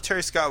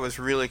Military Scott was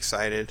really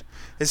excited.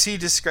 As he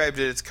described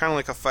it, it's kind of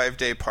like a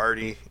 5-day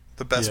party,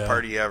 the best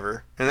party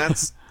ever. And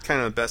that's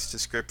kind of the best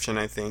description,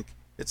 I think.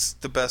 It's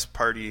the best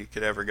party you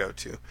could ever go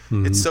to.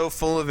 Mm-hmm. It's so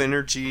full of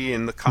energy,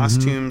 and the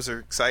costumes are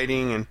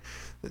exciting, and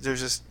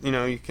there's just,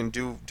 you can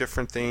do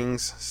different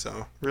things.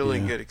 So really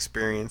good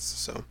experience.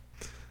 So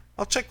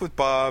I'll check with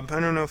Bob.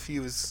 I don't know if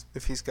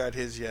he's got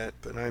his yet,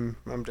 but I'm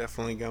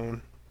definitely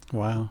going.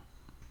 Wow.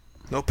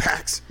 No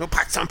PAX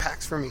on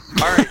PAX for me.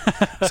 All right.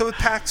 So with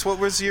PAX, what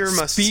was your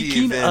must-see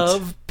Speaking event?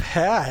 of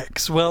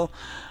PAX, well,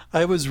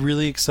 I was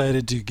really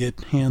excited to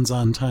get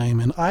hands-on time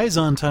and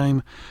eyes-on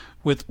time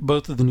with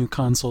both of the new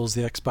consoles,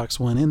 the Xbox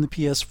One and the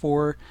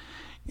PS4.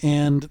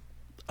 And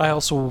I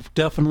also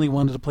definitely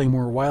wanted to play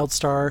more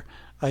WildStar.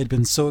 I had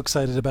been so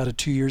excited about it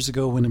 2 years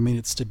ago when it made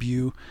its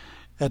debut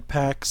at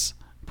PAX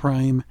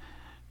Prime,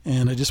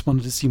 and I just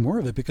wanted to see more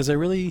of it because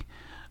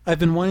I've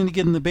been wanting to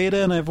get in the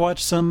beta, and I've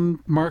watched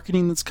some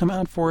marketing that's come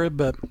out for it,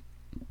 but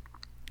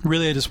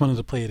really I just wanted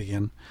to play it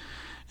again.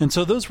 And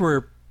so those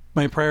were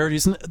my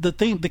priorities. And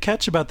the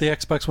catch about the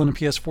Xbox One and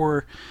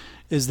PS4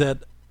 is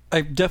that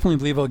I definitely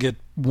believe I'll get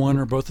one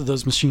or both of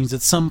those machines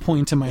at some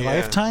point in my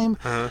lifetime.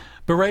 Uh-huh.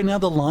 But right now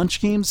the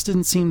launch games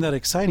didn't seem that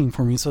exciting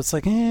for me, so it's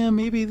like,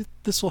 maybe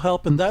this will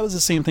help. And that was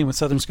the same thing with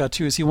Southern Scott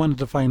too, is he wanted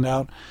to find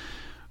out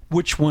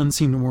which one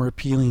seemed more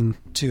appealing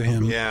to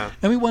him. Yeah.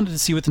 And we wanted to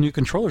see what the new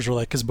controllers were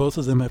like, because both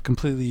of them have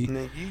completely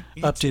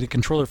updated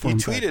controller form You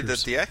factors. tweeted that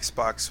the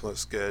Xbox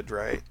was good,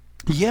 right?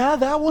 Yeah,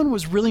 that one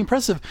was really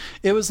impressive.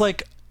 It was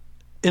like,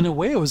 in a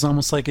way, it was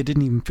almost like it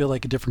didn't even feel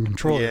like a different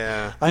controller.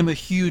 Yeah. I'm a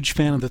huge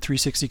fan of the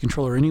 360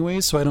 controller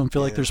anyways, so I don't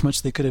feel like there's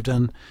much they could have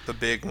done The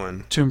big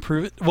one. to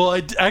improve it. Well,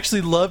 I actually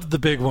loved the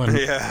big one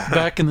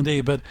back in the day,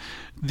 but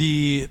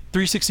the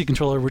 360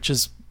 controller, which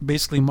is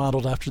basically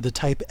modeled after the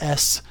Type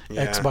S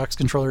Xbox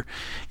controller,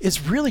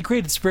 is really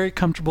great. It's very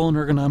comfortable and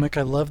ergonomic.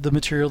 I love the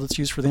material that's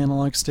used for the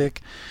analog stick.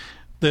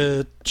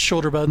 The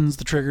shoulder buttons,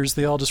 the triggers,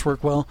 they all just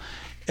work well.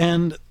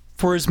 And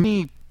for as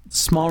many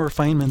small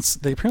refinements,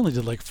 they apparently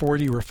did like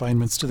 40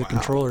 refinements to the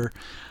controller.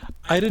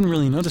 I didn't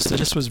really notice it. It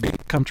just was very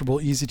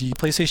comfortable, easy to use.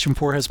 PlayStation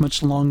 4 has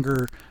much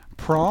longer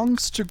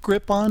prongs to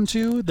grip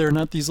onto. They're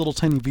not these little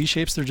tiny V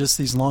shapes. They're just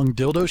these long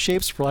dildo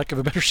shapes, for lack of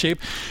a better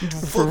shape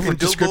for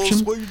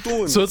description. What are you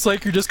doing? So it's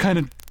like you're just kind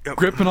of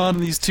gripping on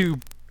these two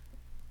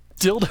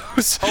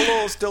dildos.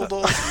 Hello,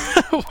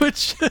 dildos.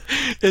 Which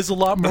is a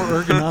lot more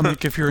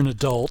ergonomic if you're an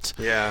adult.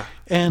 Yeah.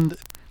 And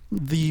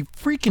the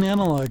freaking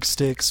analog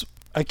sticks,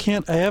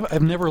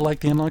 I've never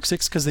liked the analog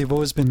sticks because they've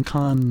always been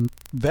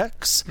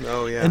convex.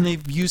 Oh, yeah. And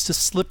they've used a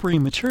slippery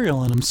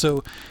material in them.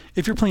 So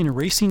if you're playing a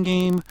racing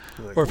game,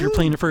 or if you're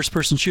playing a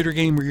first-person shooter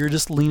game where you're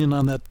just leaning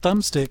on that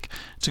thumbstick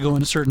to go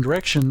in a certain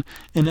direction,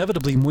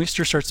 inevitably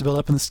moisture starts to build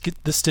up and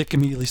the stick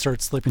immediately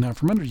starts slipping out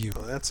from under you.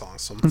 Oh, that's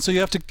awesome. And so you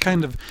have to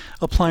kind of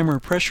apply more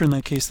pressure in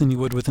that case than you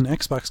would with an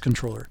Xbox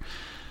controller.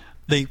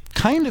 They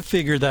kind of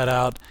figured that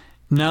out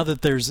now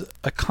that there's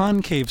a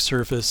concave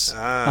surface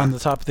on the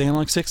top of the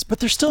analog sticks, but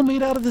they're still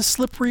made out of this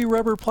slippery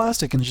rubber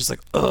plastic, and it's just like,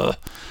 ugh.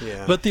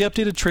 Yeah. But the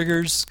updated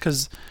triggers,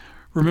 because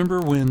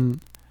remember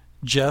when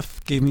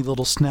Jeff gave me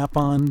little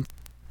snap-on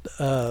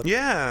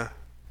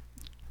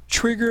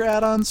trigger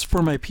add-ons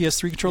for my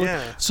PS3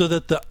 controller, so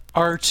that the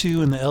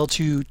R2 and the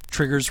L2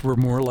 triggers were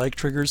more like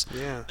triggers.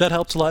 Yeah. That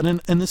helped a lot,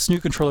 and this new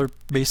controller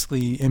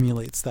basically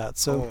emulates that.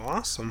 So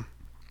awesome.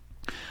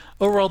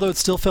 overall, though, it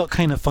still felt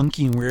kind of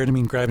funky and weird. I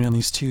mean, grabbing on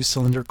these two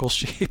cylindrical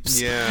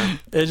shapes. Yeah.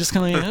 It just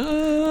kind of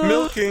like...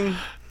 Milking.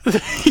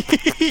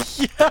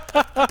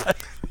 Yeah.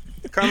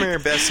 Come here,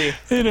 Bessie.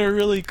 In a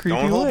really creepy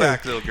way. Don't hold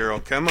back, little girl.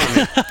 Come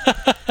on.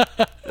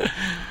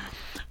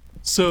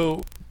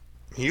 So...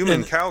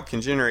 Human cow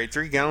can generate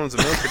 3 gallons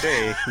of milk a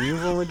day.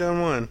 You've only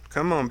done 1.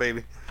 Come on,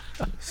 baby.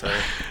 Sorry.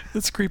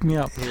 That's creeping me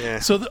out. Yeah.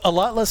 So a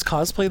lot less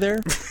cosplay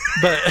there,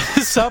 but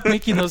stop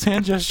making those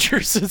hand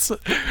gestures.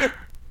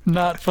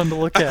 not fun to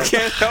look I at.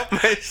 can't help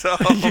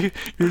myself.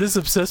 You're just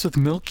obsessed with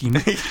milking.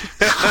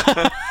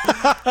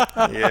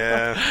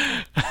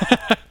 Yeah.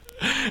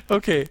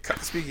 Okay.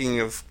 Speaking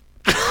of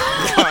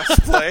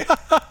cosplay,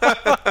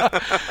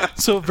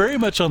 So very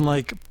much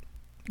unlike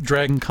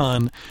Dragon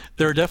Con,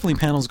 there are definitely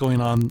panels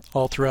going on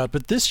all throughout.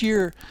 But this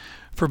year,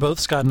 for both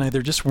Scott and I,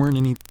 there just weren't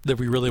any that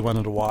we really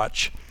wanted to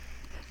watch.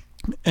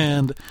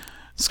 And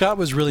Scott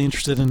was really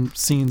interested in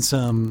seeing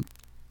some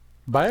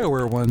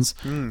BioWare ones.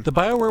 The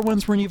BioWare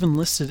ones weren't even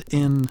listed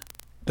in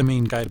the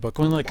main guidebook.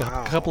 Only like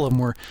a couple of them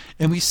were.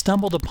 And we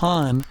stumbled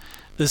upon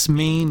this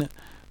main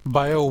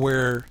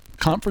BioWare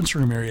conference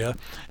room area,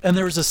 and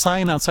there was a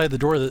sign outside the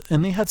door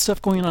and they had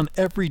stuff going on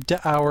every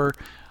hour,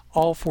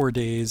 all 4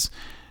 days.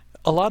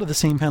 A lot of the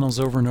same panels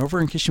over and over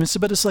in case you missed it,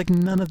 but it's like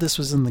none of this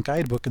was in the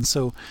guidebook. And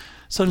so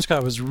Southern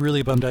Scott was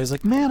really bummed out. He's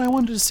like, man, I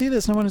wanted to see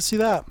this and I wanted to see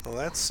that. well,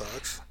 that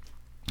sucks.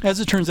 As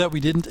it turns out, we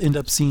didn't end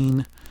up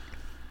seeing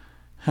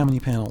how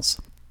many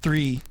panels?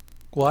 3.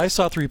 Well, I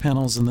saw 3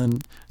 panels, and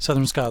then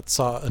Southern Scott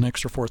saw an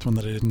extra 4th one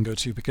that I didn't go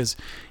to because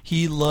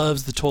he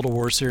loves the Total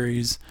War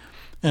series,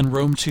 and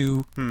Rome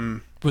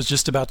 2 was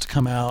just about to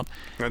come out.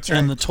 That's right.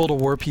 And the Total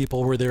War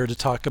people were there to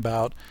talk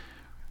about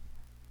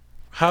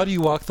how do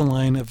you walk the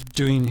line of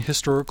doing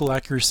historical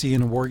accuracy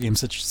in a war game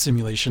such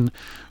simulation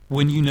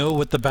when you know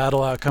what the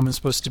battle outcome is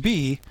supposed to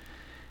be,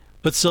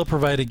 but still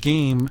provide a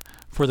game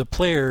for the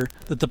player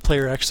that the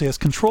player actually has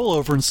control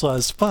over and still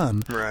has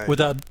fun Right.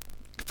 without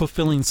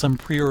fulfilling some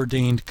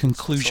preordained It's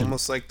conclusion.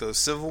 almost like those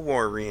Civil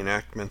War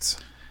reenactments.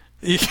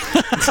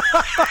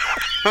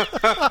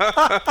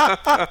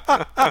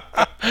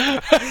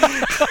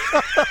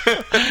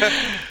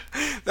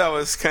 That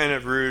was kind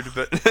of rude,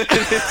 but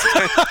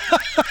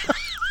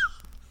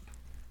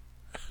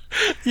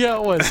Yeah,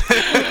 it was.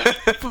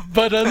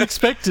 But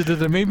unexpected,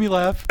 and it made me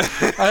laugh.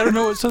 I don't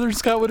know what Southern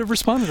Scott would have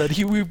responded to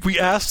that. We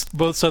asked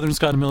both Southern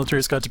Scott and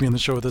Military Scott to be on the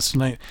show with us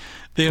tonight.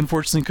 They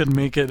unfortunately couldn't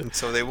make it.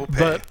 so they will pay.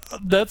 But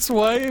that's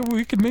why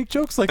we can make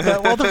jokes like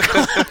that while they're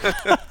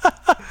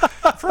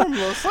From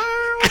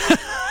LaSalle,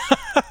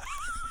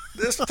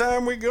 this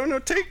time we're gonna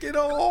take it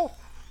all.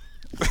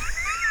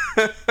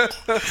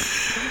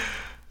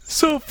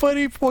 So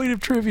funny point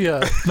of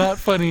trivia. Not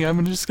funny.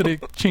 I'm just going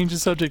to change the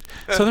subject.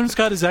 Southern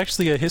Scott is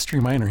actually a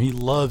history minor. He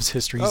loves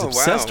history. He's Oh,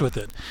 obsessed wow. with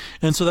it.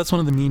 And so that's one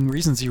of the main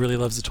reasons he really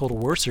loves the Total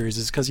War series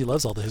is because he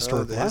loves all the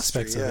historical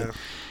aspects of it.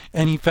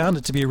 And he found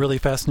it to be a really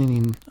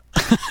fascinating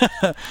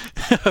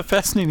a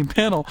fascinating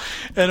panel.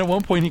 And at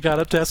one point he got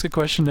up to ask a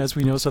question, as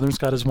we know Southern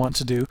Scott is wont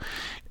to do.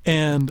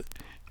 And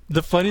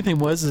the funny thing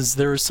was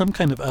there was some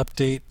kind of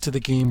update to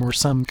the game or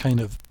some kind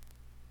of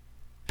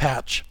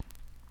patch.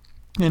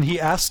 And he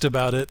asked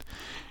about it,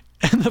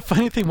 and the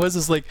funny thing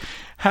was like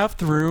half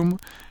the room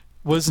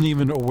wasn't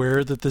even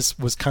aware that this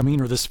was coming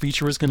or this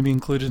feature was going to be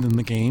included in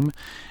the game,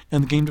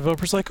 and the game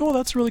developer's like, oh,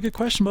 that's a really good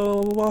question,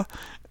 blah, blah, blah.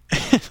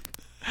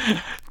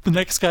 The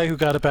next guy who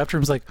got up after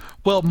him was like,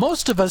 well,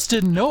 most of us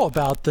didn't know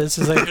about this.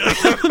 Is like,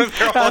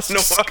 asked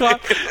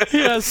Scott,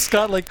 he asked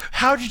Scott, like,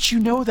 how did you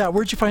know that?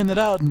 Where'd you find that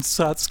out? And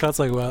Scott's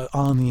like, well,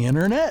 on the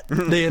internet.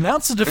 They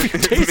announced it a few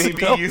days Maybe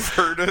ago. you've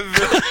heard of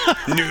it,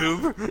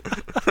 noob.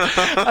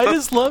 I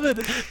just love it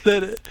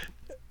that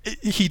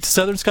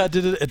Southern Scott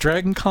did it at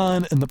Dragon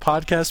Con in the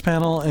podcast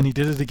panel, and he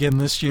did it again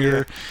this year.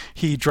 Yeah.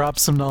 He dropped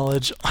some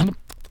knowledge on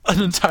an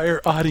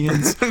entire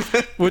audience,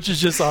 which is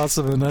just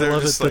awesome, and I They're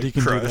love it just, that he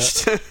can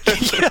crushed. do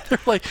that. Yeah, they're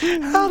like,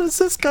 how does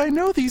this guy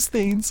know these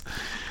things?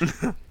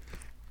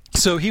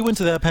 So he went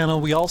to that panel.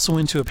 We also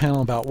went to a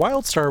panel about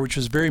WildStar, which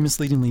was very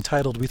misleadingly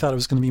titled. We thought it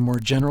was going to be a more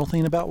general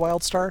thing about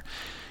WildStar.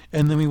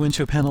 And then we went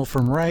to a panel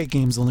from Riot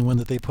Games, the only one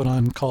that they put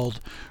on, called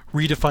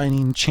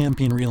Redefining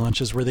Champion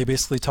Relaunches, where they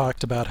basically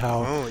talked about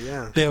how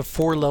they have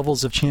 4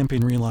 levels of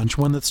Champion Relaunch.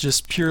 One that's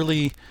just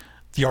purely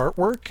the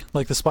artwork,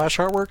 like the splash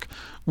artwork.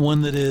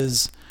 One that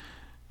is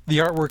the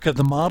artwork of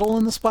the model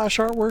in the splash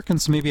artwork, and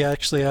so maybe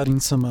actually adding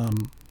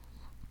some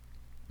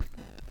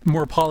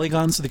more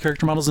polygons to the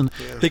character models. And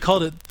they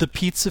called it the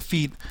Pizza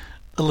Feet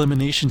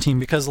Elimination Team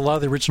because a lot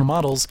of the original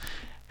models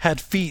had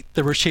feet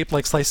that were shaped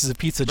like slices of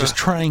pizza, just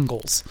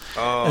triangles.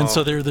 And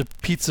so they're the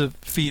Pizza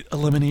Feet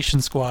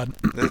Elimination Squad.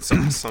 That's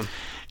awesome.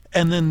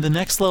 And then the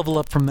next level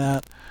up from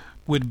that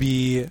would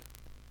be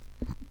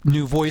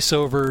new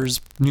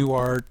voiceovers, new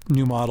art,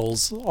 new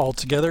models all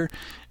together.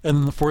 And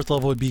then the 4th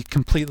level would be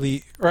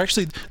completely, or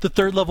actually the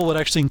 3rd level would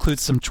actually include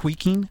some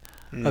tweaking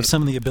of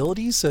some of the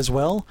abilities as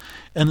well.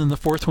 And then the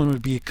 4th one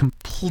would be a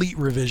complete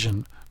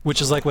revision,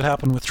 which is like what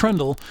happened with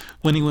Trundle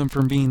when he went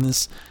from being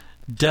this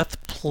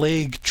death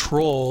plague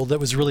troll that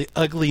was really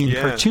ugly and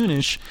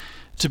cartoonish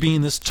to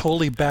being this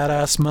totally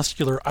badass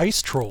muscular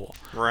ice troll.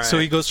 Right. So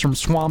he goes from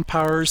swamp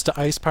powers to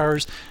ice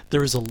powers.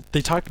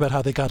 They talked about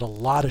how they got a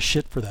lot of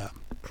shit for that.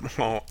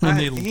 Well,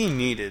 he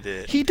needed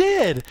it. He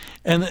did,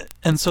 and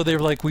so they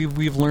were like,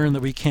 we've learned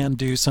that we can't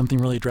do something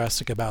really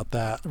drastic about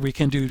that. We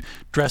can do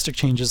drastic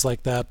changes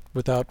like that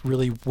without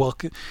really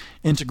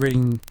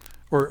integrating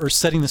or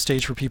setting the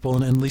stage for people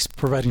and at least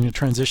providing a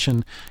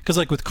transition. Because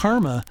like with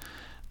Karma,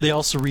 They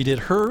also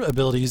redid her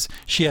abilities.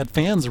 She had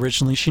fans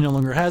originally. She no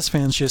longer has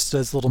fans. She just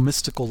does little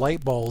mystical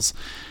light balls.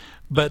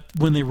 But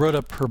when they wrote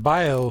up her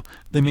bio,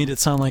 they made it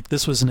sound like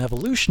this was an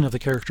evolution of the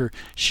character.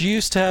 She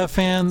used to have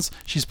fans.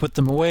 She's put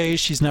them away.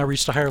 She's now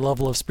reached a higher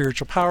level of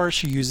spiritual power.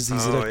 She uses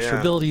these extra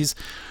abilities.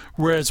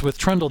 Whereas with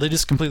Trundle, they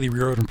just completely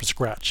rewrote him from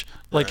scratch.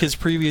 Like his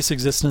previous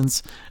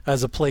existence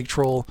as a plague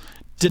troll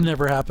didn't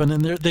ever happen.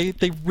 And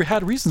they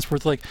had reasons for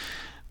it. Like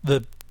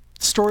the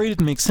story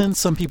didn't make sense.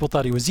 Some people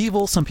thought he was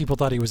evil. Some people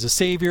thought he was a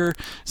savior.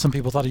 Some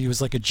people thought he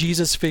was like a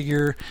Jesus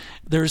figure.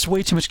 There was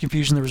way too much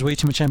confusion. There was way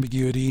too much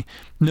ambiguity.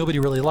 Nobody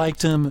really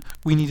liked him.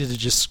 We needed to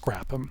just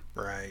scrap him.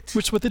 Right.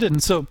 Which is what they did.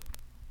 And so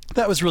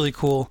that was really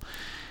cool.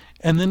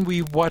 And then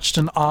we watched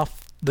an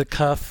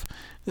off-the-cuff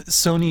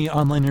Sony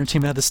Online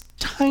Entertainment had this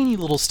tiny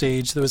little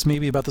stage that was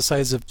maybe about the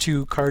size of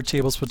 2 card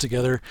tables put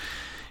together.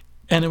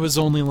 And it was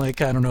only like,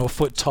 I don't know, a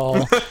foot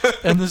tall.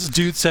 And this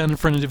dude sat in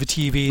front of a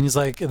TV, and he's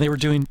like, and they were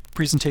doing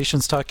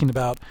presentations talking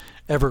about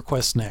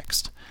EverQuest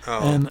Next. Oh.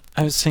 And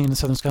I was saying to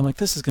Southern Sky, I'm like,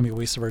 this is going to be a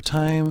waste of our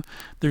time.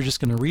 They're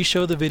just going to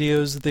re-show the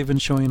videos that they've been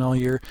showing all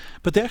year.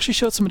 But they actually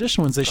showed some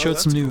additional ones. They showed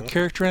some new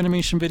character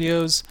animation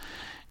videos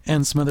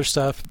and some other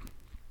stuff.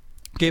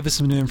 Gave us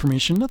some new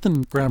information.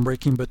 Nothing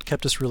groundbreaking, but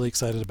kept us really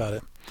excited about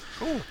it.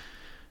 Cool.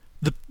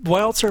 The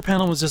WildStar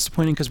panel was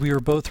disappointing because we were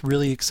both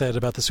really excited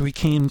about this. We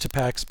came to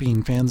PAX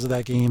being fans of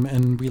that game,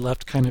 and we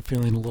left kind of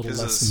feeling a little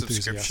less enthusiastic. Is it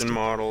a subscription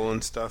model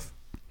and stuff?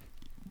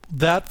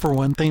 That for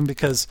one thing,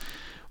 because,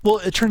 well,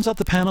 it turns out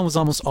the panel was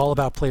almost all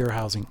about player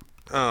housing.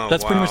 Oh,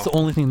 That's wow. pretty much the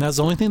only thing. That's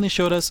the only thing they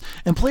showed us.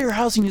 And player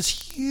housing is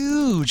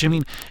huge. I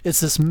mean, it's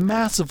this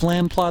massive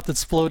land plot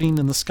that's floating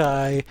in the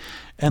sky,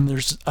 and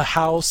there's a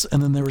house,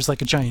 and then there was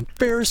like a giant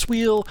Ferris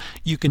wheel.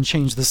 You can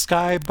change the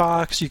sky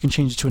box. You can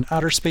change it to an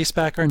outer space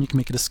background. You can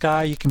make it a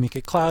sky. You can make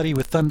it cloudy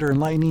with thunder and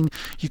lightning.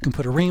 You can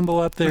put a rainbow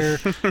up there.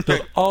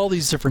 Build all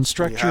these different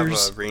structures. You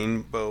have a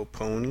rainbow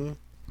pony?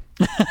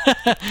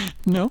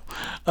 No.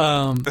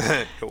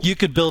 You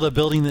could build a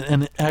building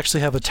and actually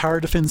have a tower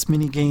defense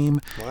mini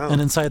game. Wow.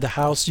 And inside the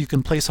house, you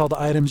can place all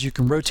the items. You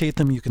can rotate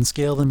them. You can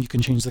scale them. You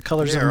can change the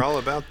colors. They're all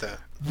about that.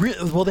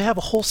 Well, they have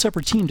a whole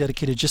separate team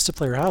dedicated just to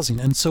player housing,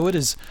 and so it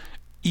is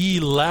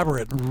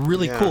elaborate,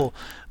 really cool.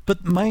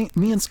 But me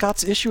and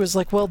Scott's issue is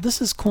like, well,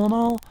 this is cool and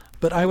all,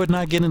 but I would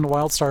not get into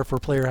WildStar for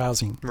player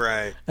housing.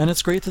 Right. And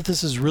it's great that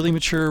this is really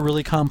mature,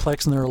 really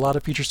complex, and there are a lot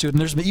of features to it. And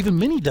there's even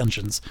mini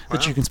dungeons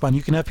that you can spawn.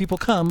 You can have people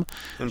come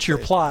to your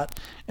plot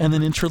and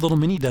then enter a little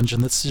mini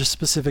dungeon that's just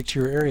specific to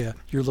your area,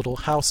 your little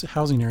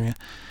housing area.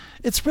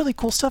 It's really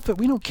cool stuff, but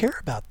we don't care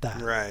about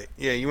that. Right.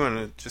 Yeah, you want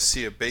to just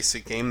see a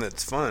basic game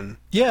that's fun.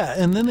 Yeah,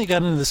 and then they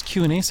got into this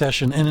Q&A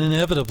session, and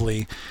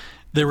inevitably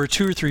there were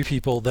 2 or 3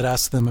 people that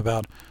asked them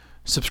about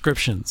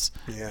subscriptions.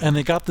 Yeah. And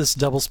they got this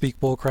doublespeak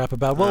bullcrap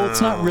about, well, it's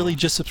not really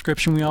just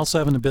subscription. We also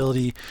have an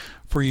ability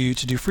for you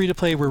to do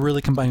free-to-play. We're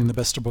really combining the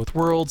best of both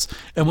worlds.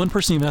 And one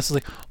person even asked,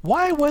 like,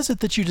 why was it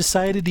that you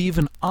decided to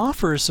even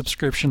offer a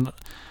subscription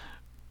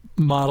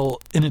model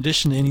in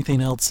addition to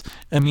anything else?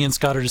 And me and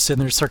Scott are just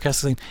sitting there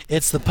sarcastically saying,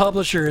 it's the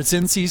publisher, it's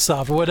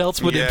NCSoft, what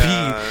else would it be?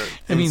 I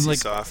mean, like,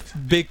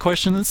 big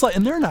question. It's like,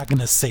 and they're not going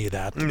to say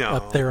that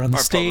up there on the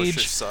stage.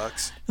 Publisher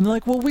sucks. And they're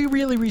like, well, we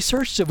really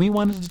researched it. We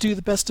wanted to do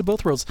the best of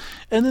both worlds.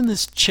 And then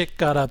this chick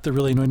got up that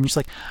really annoyed me. She's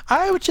like,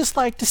 I would just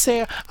like to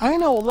say, I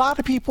know a lot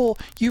of people,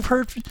 you've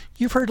heard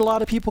a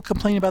lot of people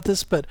complain about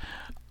this, but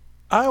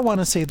I want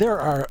to say there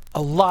are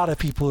a lot of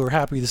people who are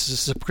happy this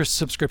is a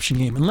subscription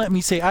game. And let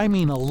me say, I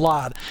mean a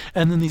lot.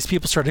 And then these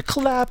people started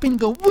clapping and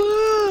go,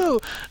 woo!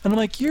 And I'm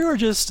like, you're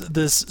just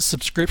this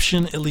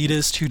subscription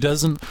elitist who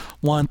doesn't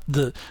want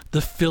the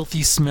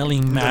filthy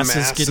smelling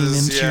masses getting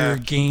into your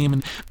game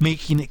and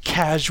making it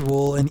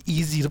casual and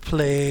easy to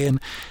play. And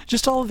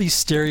just all of these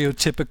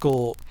stereotyped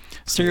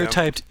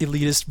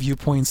elitist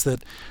viewpoints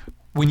that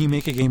when you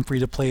make a game free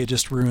to play, it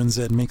just ruins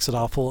it and makes it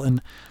awful. And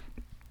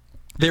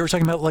they were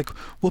talking about, like,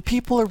 well,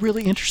 people are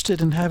really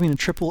interested in having a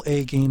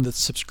AAA game that's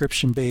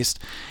subscription-based,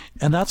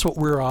 and that's what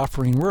we're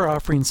offering. We're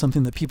offering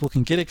something that people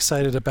can get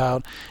excited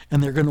about,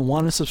 and they're going to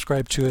want to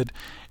subscribe to it,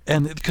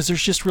 and because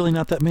there's just really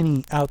not that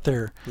many out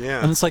there.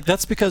 Yeah. And it's like,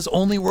 that's because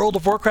only World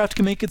of Warcraft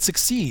can make it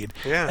succeed.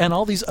 Yeah. And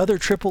all these other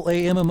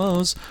AAA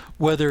MMOs,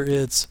 whether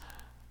it's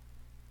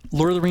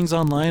Lord of the Rings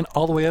Online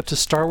all the way up to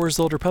Star Wars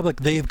The Old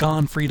Republic, they've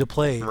gone free to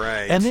play.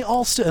 Right. And they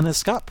all still, and as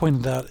Scott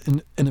pointed out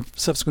in a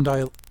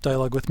subsequent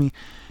dialogue with me,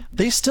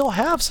 they still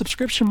have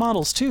subscription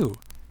models too,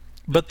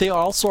 but they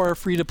also are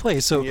free to play.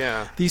 So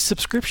these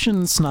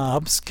subscription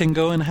snobs can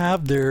go and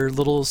have their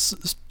little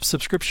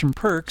subscription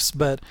perks,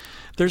 but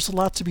there's a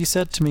lot to be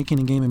said to making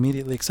a game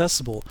immediately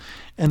accessible.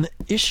 And the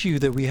issue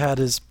that we had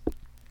is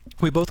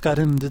we both got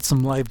in and did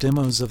some live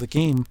demos of the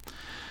game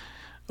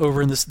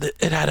over in this.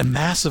 It had a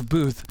massive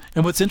booth,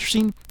 and what's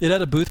interesting, it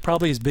had a booth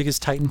probably as big as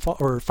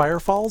Titanfall or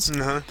Firefall's.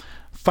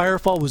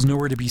 Firefall was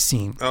nowhere to be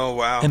seen. Oh,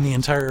 wow. In the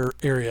entire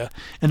area.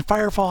 And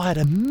Firefall had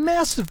a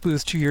massive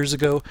booth 2 years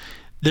ago.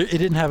 It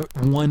didn't have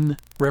one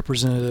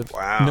representative,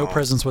 Wow. no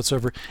presence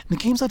whatsoever. And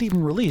the game's not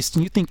even released.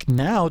 And you think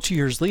now, 2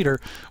 years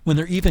later, when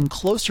they're even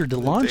closer to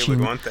launching, They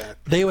would want that.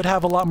 they would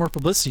have a lot more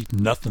publicity.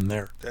 Nothing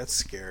there. That's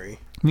scary.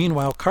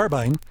 Meanwhile,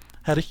 Carbine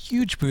had a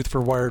huge booth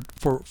for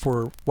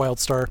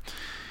WildStar,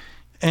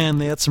 and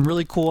they had some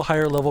really cool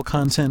higher level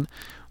content.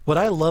 What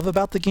I love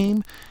about the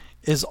game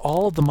is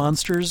all of the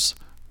monsters,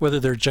 whether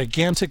they're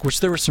gigantic,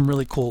 which there were some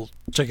really cool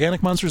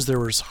gigantic monsters, there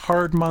was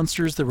hard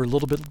monsters that were a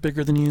little bit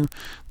bigger than you,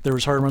 there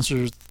was hard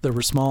monsters that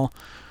were small.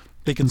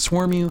 They can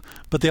swarm you,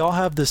 but they all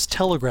have this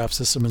telegraph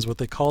system, is what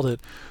they called it,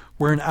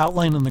 where an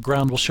outline on the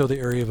ground will show the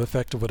area of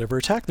effect of whatever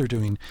attack they're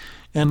doing.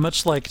 And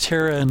much like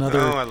Terra and other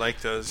I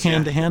like those.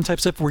 hand-to-hand type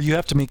stuff where you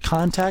have to make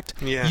contact,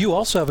 Yeah. you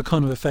also have a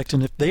cone of effect,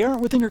 and if they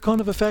aren't within your cone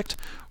of effect,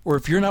 or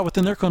if you're not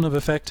within their cone of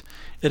effect,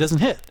 it doesn't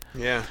hit.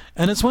 Yeah.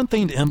 And it's one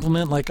thing to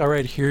implement, like, all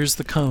right, here's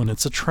the cone.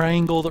 It's a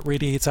triangle that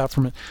radiates out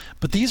from it.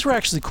 But these were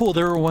actually cool.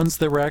 There were ones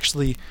that were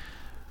actually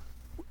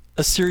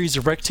a series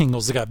of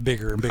rectangles that got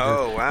bigger and bigger.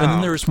 Oh, wow. And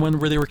then there was one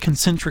where they were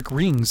concentric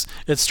rings.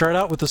 It started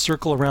out with a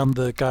circle around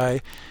the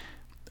guy,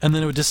 and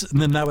then and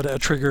then that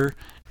would trigger.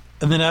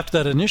 And then after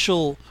that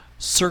initial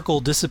circle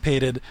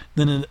dissipated,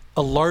 then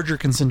a larger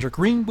concentric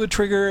ring would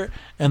trigger,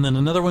 and then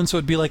another one. So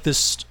it'd be like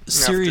this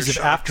series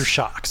of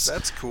aftershocks.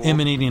 That's cool.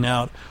 Emanating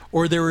out.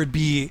 Or there would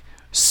be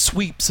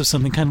sweeps of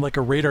something, kind of like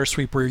a radar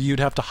sweep where you'd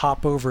have to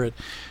hop over it.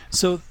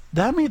 So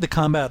that made the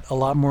combat a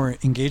lot more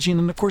engaging.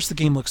 And of course, the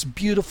game looks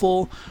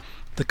beautiful.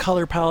 The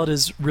color palette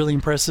is really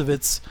impressive.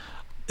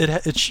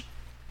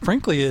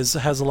 Frankly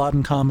has a lot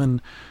in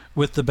common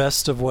with the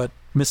best of what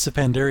Mists of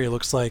Pandaria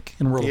looks like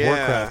in World of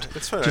Warcraft.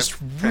 That's what Just I've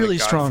kinda really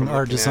got strong from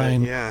art looking at it.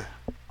 design, Yeah.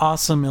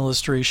 awesome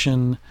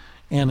illustration,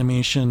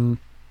 animation,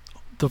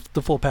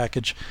 the full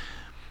package.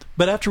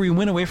 But after we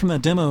went away from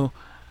that demo,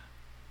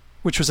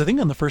 which was I think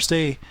on the first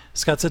day,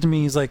 Scott said to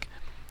me, he's like,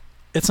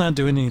 it's not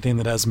doing anything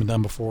that hasn't been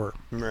done before.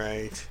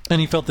 Right. And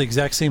he felt the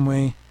exact same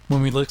way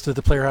when we looked at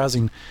the player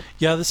housing.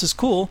 Yeah, this is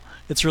cool.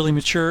 It's really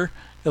mature.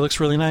 It looks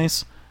really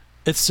nice.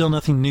 It's still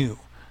nothing new.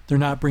 They're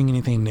not bringing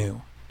anything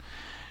new.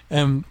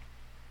 And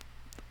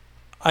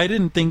I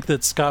didn't think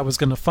that Scott was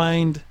going to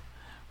find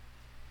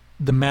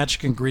the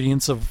magic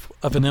ingredients of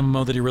an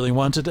MMO that he really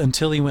wanted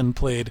until he went and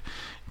played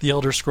the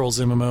Elder Scrolls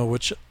MMO,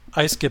 which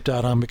I skipped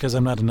out on because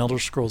I'm not an Elder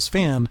Scrolls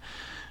fan.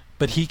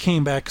 But he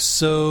came back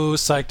so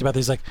psyched about it.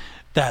 He's like,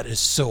 that is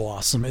so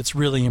awesome. It's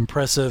really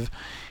impressive.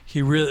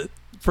 He really,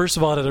 first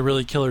of all, it had a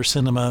really killer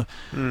cinema,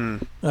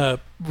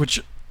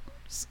 which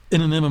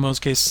in an MMO's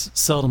case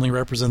seldomly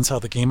represents how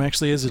the game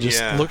actually is. It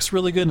just looks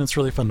really good and it's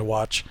really fun to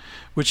watch,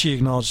 which he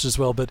acknowledged as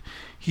well. But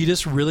he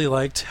just really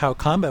liked how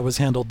combat was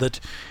handled, that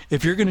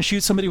if you're going to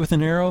shoot somebody with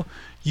an arrow,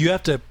 you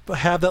have to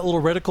have that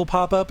little reticle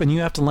pop up and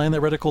you have to line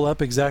that reticle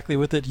up exactly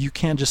with it. You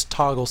can't just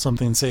toggle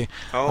something and say,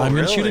 I'm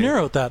going to shoot an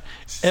arrow at that.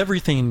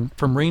 Everything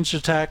from ranged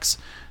attacks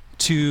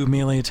to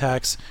melee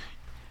attacks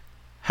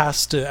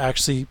has to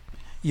actually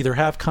either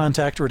have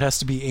contact or it has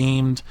to be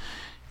aimed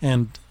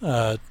and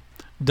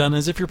done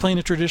as if you're playing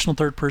a traditional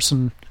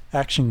third-person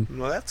action.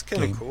 Well, that's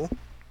kind of cool.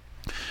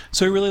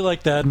 So I really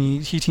liked that,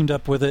 and he teamed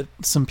up with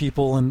some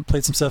people and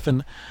played some stuff,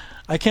 and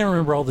I can't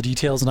remember all the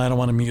details, and I don't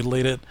want to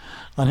mutilate it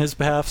on his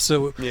behalf,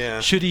 so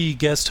should he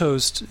guest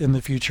host in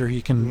the future,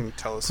 he can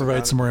tell us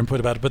provide some more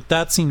input about it. But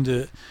that seemed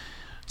to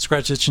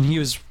scratch itch, and he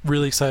was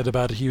really excited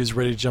about it. He was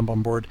ready to jump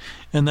on board.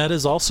 And that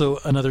is also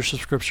another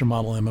subscription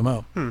model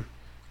MMO,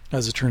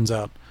 as it turns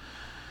out.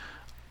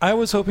 I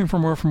was hoping for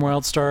more from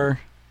WildStar,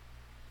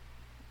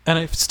 and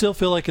I still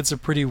feel like it's a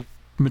pretty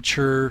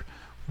mature,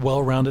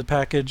 well-rounded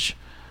package,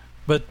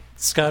 but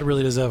Scott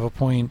really does have a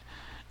point.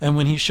 And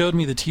when he showed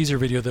me the teaser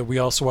video that we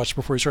also watched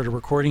before we started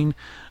recording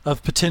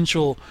of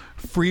potential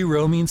free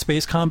roaming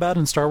space combat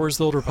in Star Wars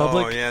The Old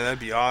Republic. Oh, yeah, that'd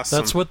be awesome.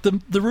 That's what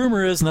the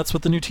rumor is, and that's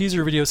what the new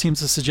teaser video seems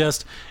to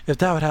suggest. If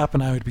that would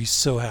happen, I would be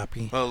so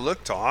happy. Well, it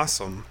looked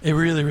awesome. It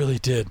really, really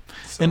did.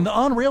 So, and the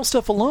on-rail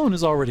stuff alone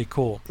is already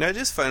cool. I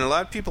just find a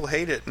lot of people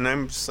hate it, and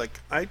I'm just like,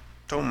 I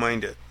don't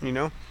mind it, you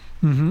know?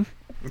 Mm-hmm.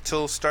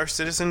 Until Star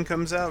Citizen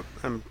comes out,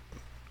 I'm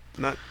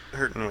not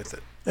hurting with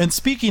it. And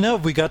speaking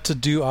of, we got to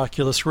do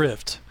Oculus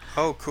Rift.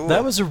 Oh, cool.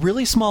 That was a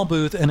really small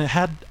booth, and it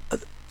had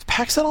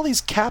PAX had all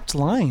these capped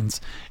lines.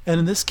 And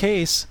in this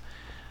case,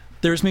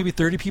 there was maybe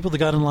 30 people that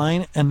got in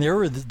line, and there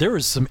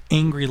was some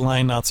angry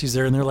line Nazis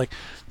there, and they're like,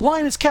 the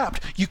line is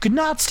capped. You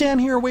cannot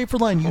stand here and wait for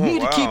line. You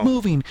need to keep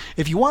moving.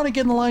 If you want to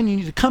get in the line, you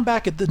need to come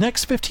back at the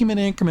next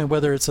 15-minute increment,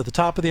 whether it's at the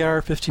top of the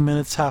hour, 15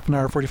 minutes, half an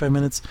hour, 45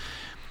 minutes.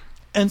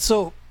 And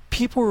so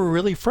people were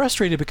really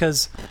frustrated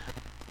because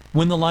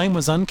when the line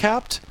was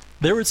uncapped,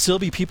 there would still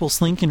be people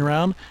slinking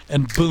around,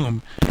 and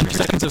boom, 3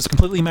 seconds it was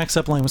completely maxed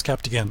up, line was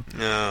capped again.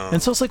 No.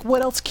 And so it's like,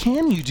 what else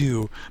can you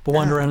do but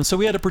wander around? And so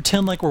we had to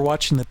pretend like we're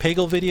watching the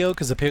Pagel video,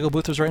 because the Pagel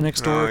booth was right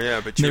next door. Oh,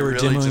 yeah, but you were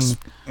really just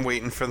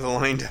waiting for the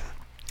line to...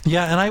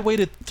 Yeah, and I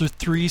waited through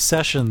 3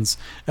 sessions,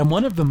 and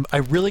one of them, I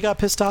really got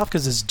pissed off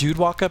because this dude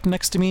walked up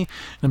next to me,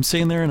 and I'm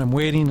sitting there, and I'm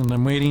waiting,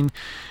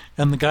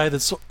 and the guy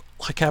that's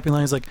capping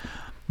line is like,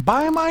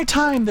 by my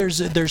time,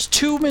 there's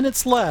 2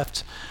 minutes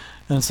left.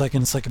 And it's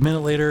like a minute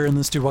later, and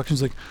this dude walks in,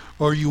 he's like,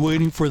 "Are you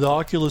waiting for the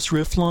Oculus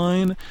Rift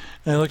line?"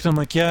 And I looked at him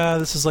like, "Yeah,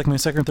 this is like my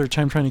second or third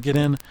time trying to get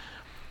in."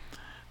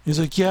 He's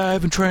like, "Yeah,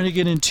 I've been trying to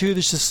get in too.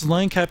 There's this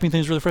line capping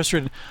thing is really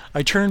frustrating."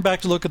 I turned back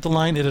to look at the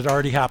line. It had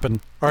already happened.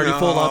 Already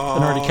full up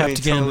and already capped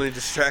again. Totally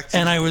distracted.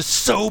 And I was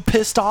so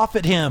pissed off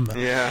at him.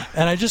 Yeah.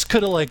 And I just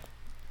could have, like,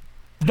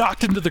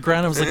 knocked him to the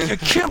ground. I was like, "I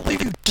can't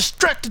believe you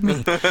distracted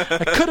me.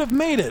 I could have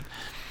made it."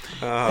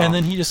 And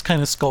then he just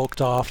kind of skulked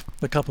off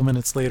a couple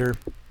minutes later.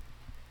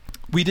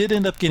 We did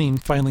end up getting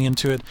finally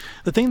into it.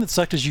 The thing that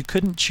sucked is you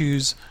couldn't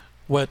choose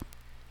what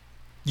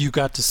you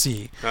got to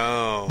see.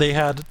 Oh. They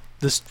had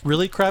this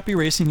really crappy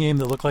racing game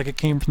that looked like it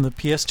came from the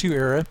PS2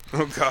 era.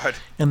 Oh, God.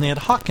 And they had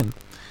Hawken.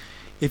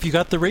 If you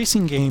got the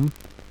racing game,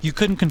 you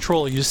couldn't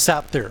control it. You just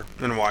sat there.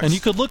 And watched. And you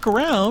could look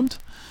around,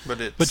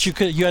 but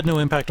you had no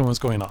impact on what's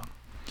going on.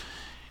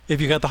 If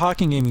you got the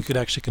Hawken game, you could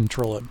actually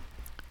control it.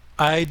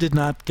 I did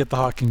not get the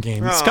Hawken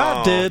game. Oh.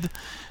 Scott did,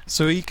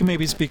 so he can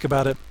maybe speak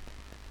about it.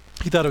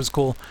 He thought it was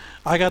cool.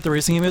 I got the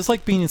racing game. It was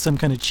like being in some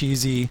kind of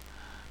cheesy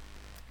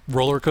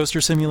roller coaster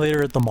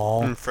simulator at the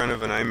mall. in front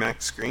of an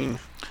IMAX screen.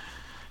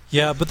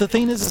 Yeah, but the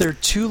thing is, they're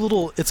two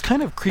little... It's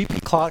kind of creepy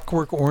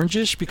Clockwork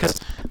Orange-ish because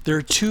there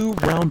are two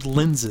round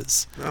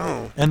lenses.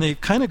 Oh. And they've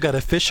kind of got a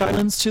fisheye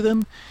lens to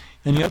them,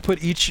 and you have to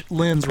put each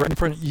lens right in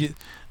front of you.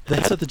 The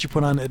headset that you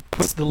put on, it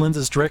puts the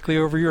lenses directly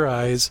over your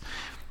eyes.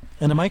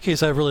 And in my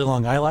case, I have really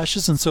long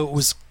eyelashes, and so it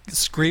was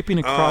scraping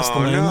across the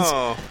lens.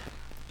 No.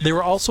 They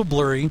were also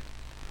blurry.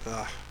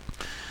 Ugh.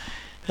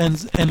 And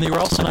they were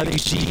also not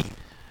HD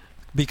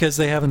because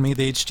they haven't made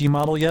the HD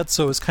model yet,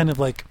 so it's kind of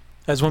like,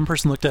 as one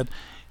person looked at,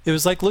 it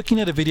was like looking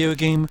at a video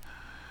game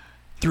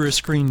through a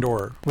screen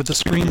door. With the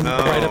screen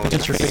right up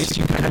against your face,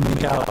 you can kind of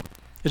make out.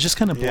 It's just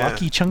kind of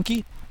blocky,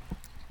 chunky.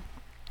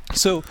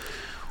 So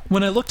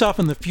when I looked off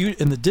in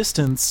the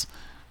distance,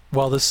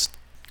 while this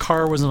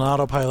car was on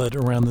autopilot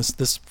around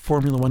this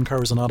Formula One car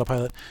was on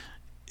autopilot,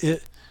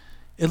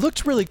 it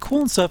looked really cool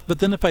and stuff, but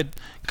then if I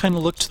kind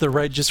of looked to the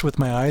right just with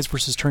my eyes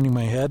versus turning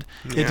my head,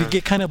 it did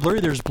get kind of blurry.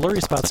 There's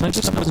blurry spots, and I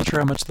just wasn't sure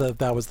how much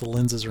that was the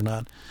lenses or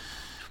not.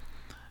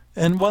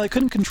 And while I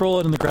couldn't control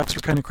it and the graphics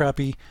were kind of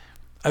crappy,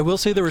 I will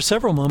say there were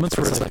several moments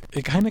where it's like,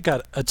 it kind of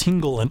got a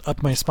tingle and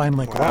up my spine. I'm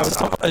like, wow,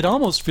 it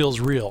almost feels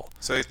real.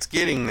 So it's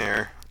getting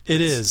there. It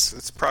is.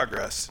 It's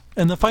progress.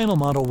 And the final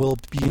model will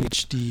be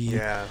HD.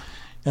 Yeah.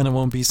 And it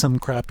won't be some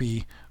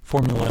crappy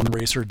Formula One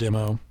racer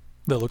demo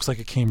that looks like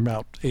it came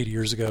out 80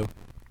 years ago.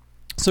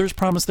 So there's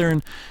promise there,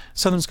 and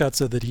Southern Scott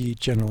said that he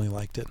generally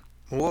liked it.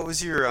 What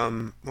was your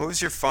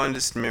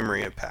fondest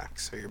memory of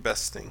PAX, or your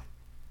best thing?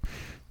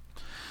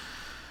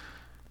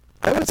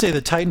 I would say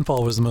that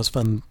Titanfall was the most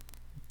fun,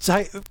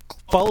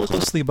 followed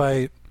closely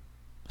by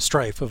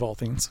Strife, of all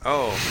things.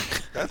 Oh,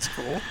 that's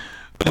cool.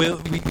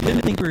 Well, we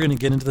didn't think we were going to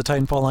get into the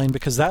Titanfall line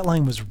because that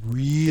line was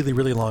really,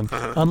 really long.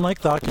 Unlike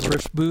the Oculus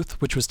Rift booth,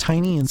 which was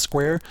tiny and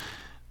square,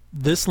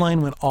 this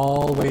line went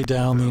all the way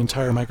down the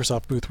entire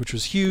Microsoft booth, which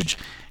was huge.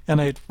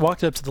 And I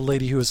walked up to the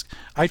lady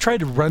I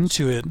tried to run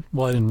to it.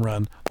 Well, I didn't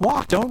run.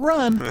 Walk, don't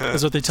run,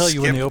 is what they tell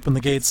you when they open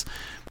the gates.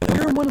 And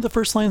we were one of the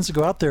first lines to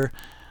go out there.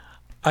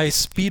 I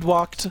speed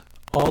walked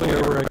all the way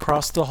over. I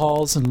crossed the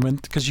halls and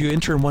went, because you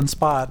enter in one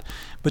spot,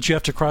 but you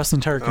have to cross the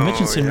entire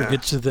convention center to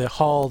get to the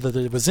hall that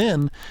it was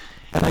in.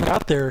 And I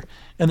got there,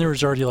 and there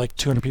was already like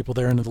 200 people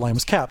there, and the line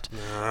was capped.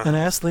 And I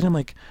asked the lady, I'm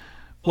like,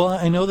 well,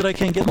 I know that I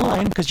can't get in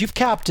line because you've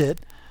capped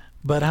it,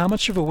 but how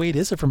much of a wait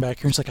is it from back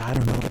here? And she's like, I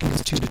don't know, I think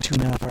it's 2 to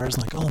 2.5 hours.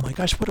 I'm like, oh my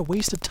gosh, what a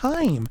waste of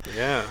time.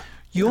 Yeah.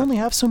 You only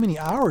have so many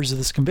hours of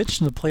this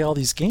convention to play all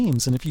these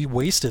games, and if you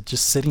waste it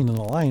just sitting in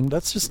a line,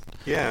 that's just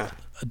a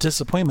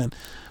disappointment.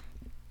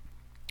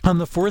 On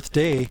the fourth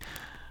day,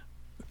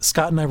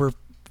 Scott and I were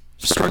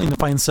struggling to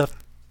find stuff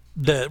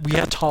that we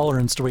had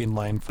tolerance to wait in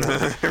line for.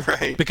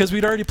 Right. Because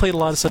we'd already played a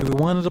lot of stuff we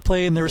wanted to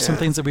play, and there were some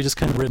things that we just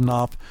kind of written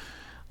off.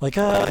 Like,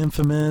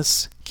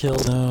 Infamous,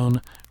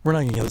 Killzone. We're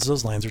not going to get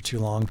those lines are too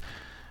long.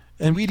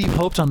 And we'd even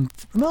hoped on,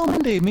 well,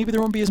 Monday, maybe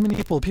there won't be as many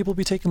people. People will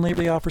be taking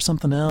Labor Day off or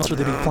something else, or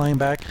they'd be flying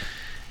back.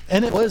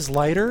 And it was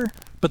lighter,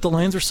 but the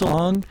lines were so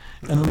long.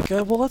 And I'm like,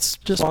 well, let's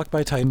just walk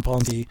by Titanfall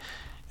and see.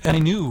 And I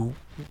knew,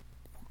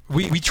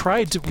 we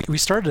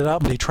started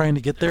out Monday trying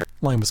to get there.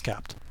 Line was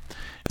capped.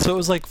 So it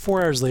was like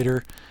 4 hours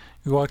later,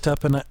 we walked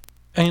up, and I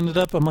ended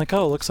up, I'm like,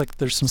 oh, it looks like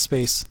there's some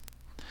space.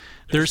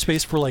 There's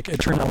space for, like, it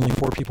turned out only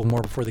 4 people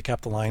more before they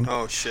capped the line.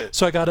 Oh, shit.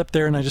 So I got up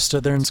there, and I just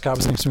stood there, and Scott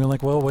was next to me,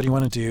 like, well, what do you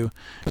want to do?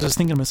 Because I was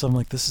thinking to myself, I'm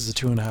like, this is a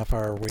 2.5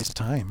 hour waste of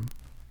time,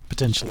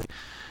 potentially.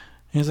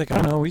 And he's like, I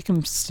don't know, we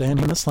can stand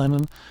in this line.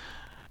 And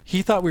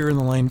he thought we were in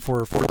the line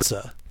for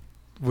Forza,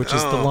 which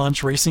is the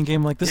launch racing game.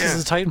 I'm like, this is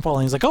a Titanfall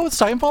line. He's like, oh, it's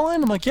Titanfall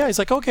line? I'm like, yeah. He's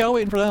like, okay, I'll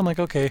wait for that. I'm like,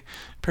 okay.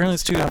 Apparently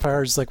it's 2.5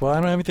 hours. He's like, well, I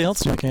don't have anything else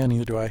to do. I'm like, yeah,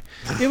 neither do I.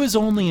 It was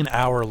only an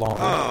hour long.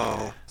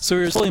 Oh. So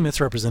we were slowly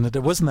misrepresented.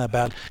 It wasn't that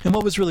bad. And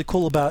what was really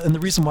cool about, and the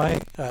reason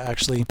why,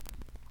 actually,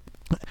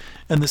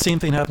 and the same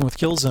thing happened with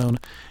Killzone,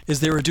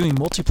 is they were doing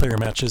multiplayer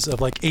matches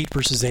of like 8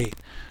 versus 8.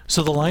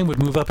 So the line would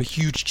move up a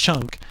huge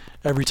chunk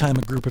every time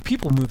a group of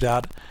people moved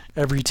out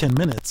every 10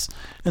 minutes.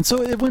 And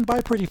so it went by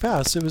pretty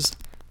fast. It was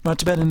Not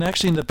too bad, and it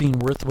actually ended up being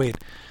worth the wait.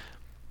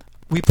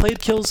 We played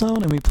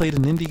Killzone, and we played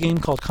an indie game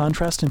called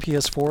Contrast in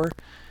PS4.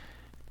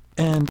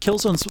 And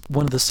Killzone's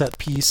one of the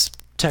set-piece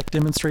tech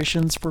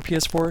demonstrations for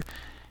PS4.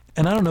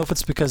 And I don't know if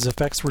it's because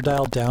effects were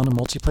dialed down in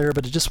multiplayer,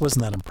 but it just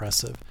wasn't that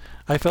impressive.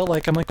 I felt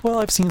like, I'm like, well,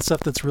 I've seen stuff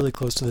that's really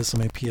close to this on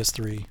my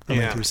PS3, on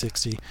my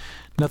 360.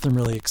 Nothing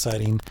really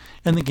exciting.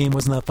 And the game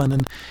wasn't that fun.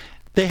 And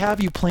they have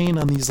you playing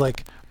on these,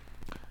 like,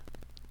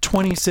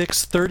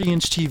 26,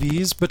 30-inch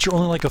TVs, but you're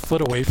only like a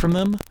foot away from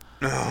them.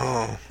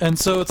 No. And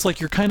so it's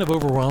like you're kind of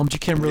overwhelmed. You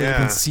can't really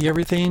even see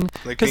everything.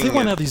 Because they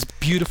want to have these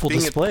beautiful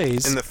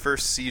displays. In the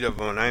first seat of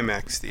an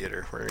IMAX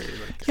theater. Where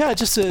you're like, yeah, it's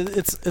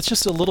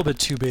just a little bit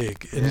too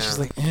big. And it's just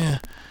like,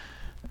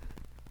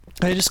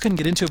 I just couldn't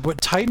get into it. But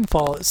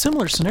Titanfall,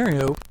 similar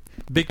scenario,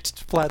 big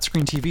flat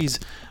screen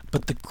TVs,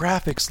 but the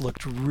graphics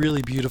looked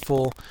really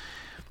beautiful.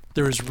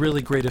 There was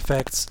really great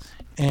effects.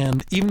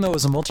 And even though it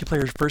was a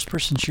multiplayer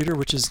first-person shooter,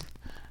 which is...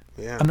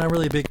 I'm not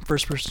really a big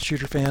first-person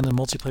shooter fan, and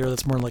multiplayer,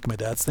 that's more like my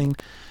dad's thing,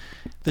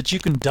 that you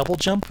can double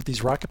jump with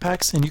these rocket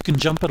packs, and you can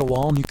jump at a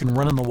wall, and you can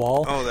run on the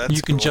wall, and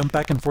you can jump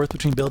back and forth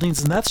between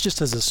buildings, and that's just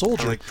as a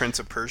soldier. Kind of like Prince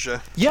of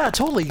Persia? Yeah,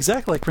 totally,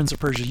 exactly like Prince of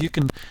Persia. You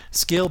can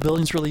scale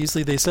buildings really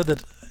easily. They said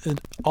that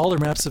all their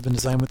maps have been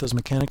designed with those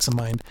mechanics in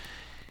mind,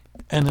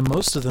 and in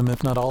most of them,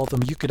 if not all of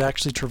them, you could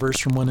actually traverse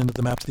from one end of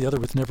the map to the other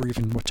with never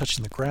even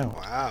touching the ground.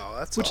 Wow,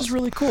 that's Which awesome. is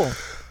really cool.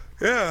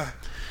 Yeah.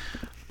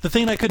 The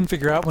thing I couldn't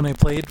figure out when I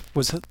played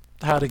was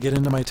how to get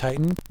into my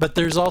Titan, but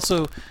there's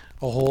also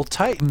a whole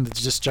Titan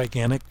that's just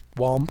gigantic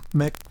wall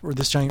mech, or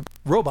this giant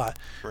robot,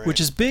 which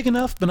is big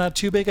enough, but not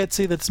too big. I would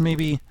say it's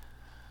maybe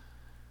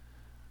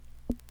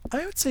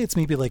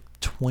like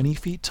 20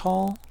 feet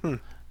tall,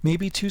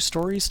 maybe 2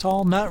 stories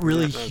tall. Not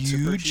really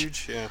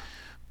huge,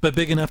 but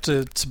big enough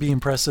to be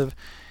impressive.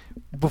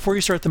 Before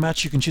you start the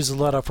match, you can choose a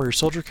loadout for your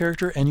soldier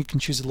character, and you can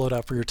choose a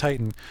loadout for your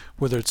Titan,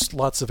 whether it's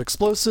lots of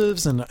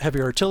explosives and heavy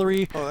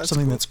artillery,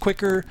 something that's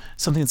quicker,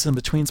 something that's in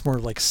between, it's more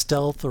like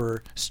stealth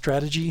or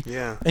strategy.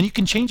 Yeah. And you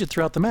can change it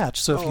throughout the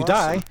match. So if you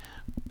die,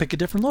 pick a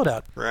different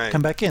loadout. Right.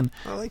 Come back in.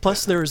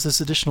 Plus, that. there is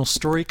this additional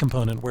story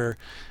component where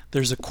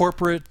there's a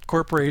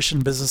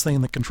corporation business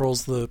thing that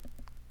controls the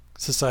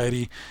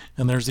society,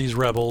 and there's these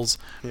rebels.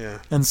 Yeah.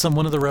 And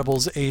one of the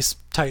rebels, ace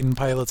Titan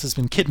pilots, has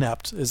been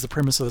kidnapped, is the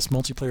premise of this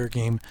multiplayer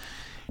game.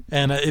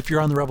 And if you're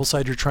on the rebel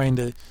side, you're trying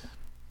to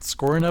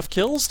score enough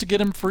kills to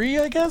get him free,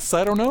 I guess?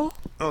 I don't know.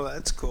 Oh,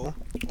 that's cool.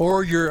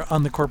 Or you're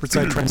on the corporate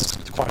side trying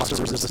to quash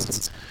the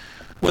resistance.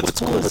 What's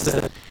cool is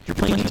that you're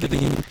playing the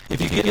game,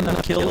 if you get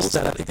enough kills,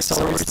 that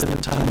accelerates the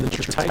time that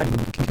your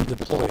Titan can be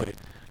deployed.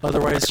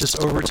 Otherwise, just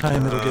over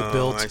time, it'll get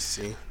built. I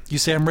see. You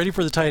say, I'm ready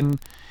for the Titan.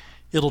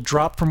 It'll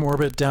drop from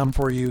orbit down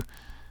for you.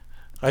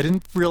 I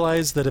didn't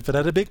realize that if it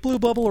had a big blue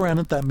bubble around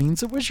it, that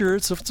means it was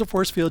yours. So if it's a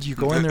force field, you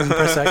go in there and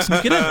press X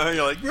and you get in.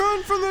 You're like,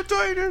 run from the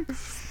Titan!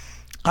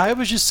 I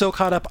was just so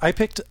caught up. I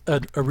picked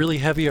a really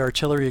heavy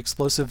artillery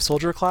explosive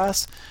soldier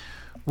class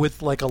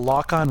with like a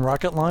lock-on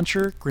rocket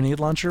launcher,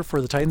 grenade launcher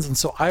for the Titans. And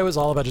so I was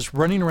all about just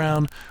running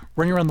around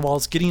the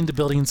walls, getting into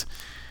buildings,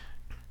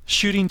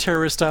 shooting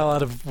terrorist style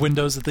out of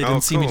windows that they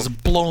didn't see me,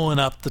 just blowing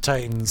up the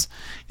Titans.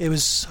 It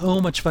was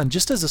so much fun,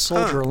 just as a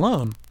soldier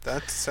alone.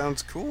 That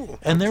sounds cool.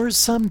 And there was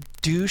some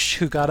douche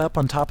who got up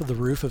on top of the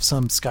roof of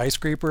some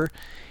skyscraper.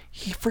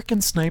 He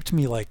freaking sniped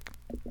me like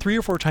 3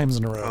 or 4 times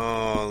in a row.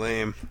 Oh,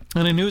 lame.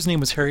 And I knew his name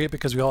was Harriet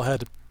because we all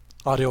had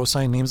audio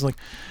assigned names. Like,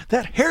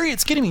 that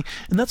Harriet's getting me!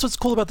 And that's what's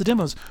cool about the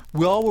demos.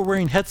 We all were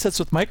wearing headsets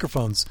with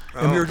microphones,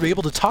 and we were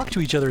able to talk to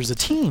each other as a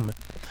team.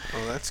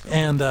 Oh, that's cool.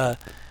 And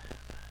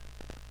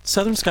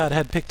Southern Scott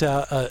had picked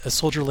out a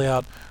soldier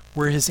layout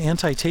where his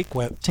anti-tank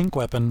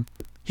weapon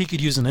he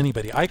could use on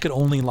anybody. I could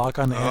only lock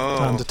on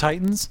to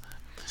Titans.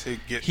 So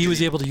he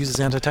was able to use his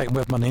anti-tank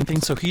weapon on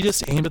anything, so he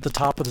just aimed at the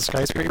top of the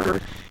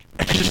skyscraper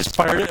and just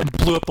fired it and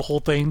blew up the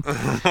whole thing.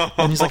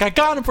 And he's like, I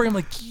got him for him. I'm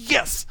like,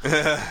 yes!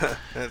 That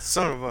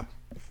son of a...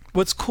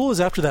 What's cool is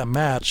after that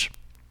match,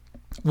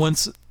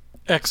 once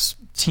X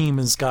team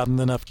has gotten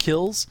enough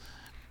kills,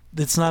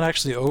 it's not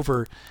actually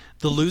over.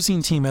 The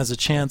losing team has a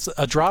chance.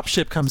 A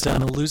dropship comes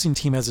down, and the losing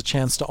team has a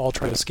chance to all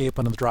try to escape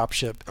onto the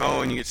dropship.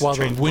 Oh, and you get to while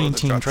the winning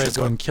team tries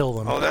to go up. and kill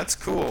them. Oh, that's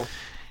cool.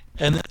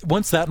 And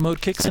once that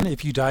mode kicks in,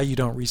 if you die, you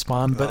don't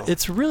respawn. But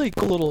it's a really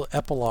cool little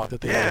epilogue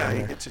that they have in you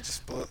there. get to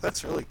just blow.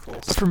 That's really cool.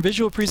 From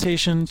visual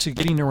presentation to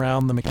getting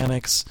around the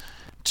mechanics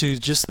to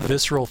just the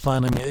visceral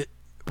fun. I mean,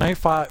 when I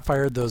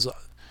fired those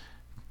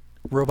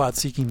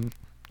robot-seeking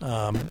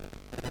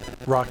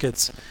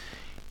rockets,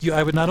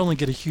 I would not only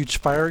get a huge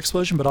fire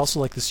explosion, but also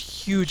like this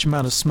huge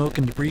amount of smoke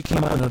and debris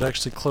came out, and it would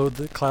actually cloud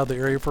the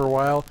area for a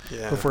while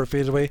before it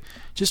faded away.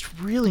 Just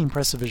really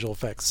impressive visual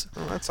effects.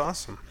 Oh, that's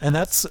awesome. And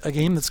that's a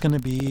game that's going to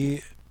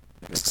be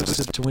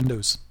exclusive to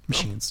Windows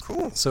machines. Oh,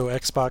 cool. So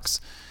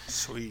Xbox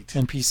Sweet.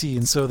 and PC.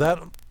 And so that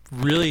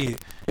really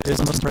is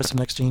the most impressive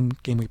next-gen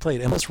game we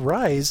played. And plus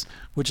Rise,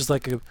 which is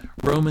like a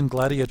Roman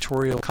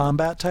gladiatorial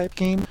combat type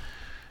game,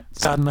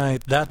 Scott and I,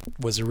 that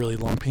was a really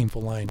long,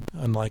 painful line,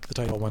 unlike the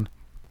title one.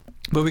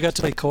 But we got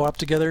to play co-op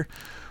together,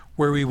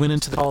 where we went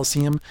into the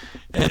Coliseum,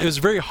 and it was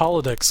very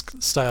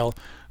holodeck style,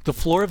 the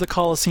floor of the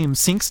Colosseum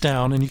sinks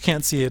down and you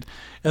can't see it,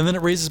 and then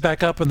it raises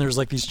back up and there's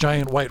like these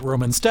giant white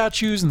Roman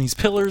statues and these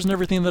pillars and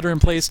everything that are in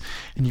place,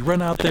 and you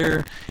run out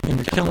there and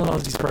you're killing all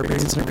these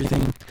barbarians and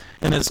everything.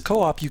 And as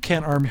co-op, you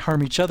can't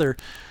harm each other.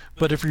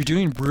 But if you're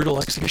doing brutal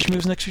execution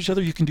moves next to each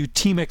other, you can do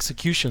team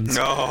executions.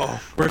 No.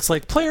 Where it's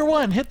like, player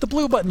one, hit the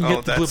blue button. You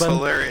hit the blue button.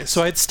 Hilarious.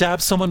 So I'd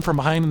stab someone from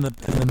behind in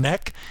the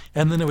neck,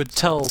 and then it would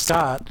tell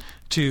Scott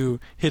to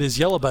hit his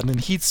yellow button, and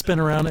he'd spin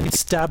around and he'd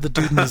stab the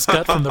dude in his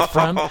gut from the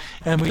front,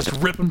 and we'd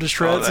just rip him to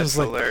shreds. That's it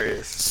was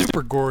hilarious.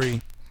 Super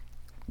gory.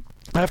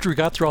 After we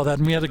got through all that,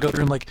 and we had to go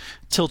through and like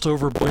tilt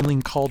over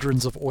boiling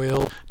cauldrons of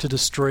oil to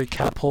destroy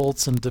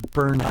catapults and to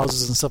burn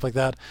houses and stuff like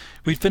that.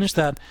 We'd finish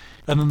that,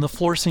 and then the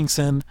floor sinks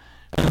in,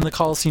 and then the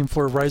Colosseum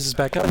floor rises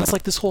back up, and it's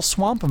like this whole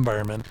swamp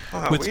environment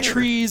with weird.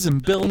 trees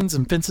and buildings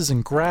and fences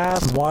and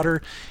grass and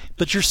water.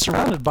 But you're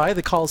surrounded by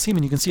the Colosseum,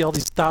 and you can see all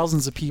these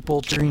thousands of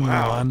people cheering you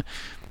on,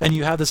 and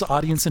you have this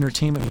audience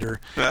entertainment meter,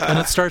 and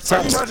it starts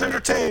out. I'm not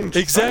entertained.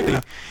 Exactly,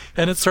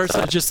 and it starts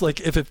out just like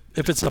if it's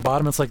at the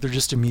bottom, it's like they're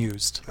just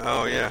amused.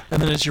 Oh yeah.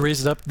 And then as you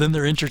raise it up, then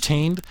they're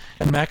entertained,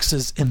 and Max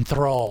is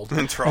enthralled.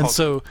 Enthralled. And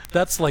so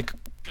that's like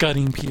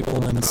gutting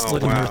people and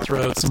slitting their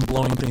throats and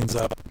blowing things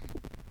up.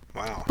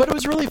 Wow. But it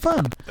was really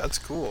fun. That's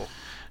cool.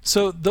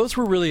 So those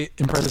were really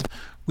impressive.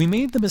 We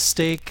made the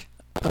mistake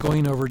of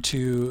going over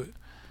to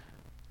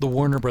the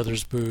Warner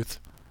Brothers booth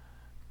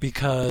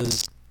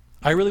because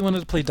I really wanted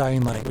to play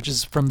Dying Light, which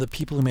is from the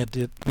people who made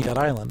Dead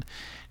Island.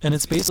 And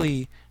it's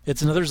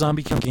another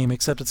zombie killing game,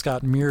 except it's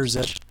got Mirror's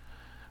Edge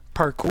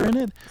parkour in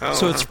it. Oh,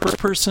 so it's first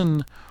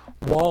person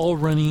wall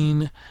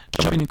running,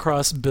 jumping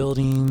across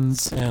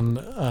buildings, and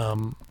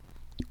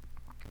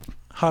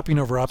hopping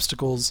over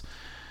obstacles.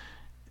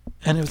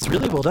 And it was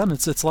really well done.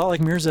 It's a lot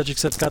like Mirror's Edge,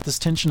 except it's got this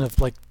tension of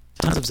like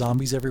tons of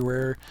zombies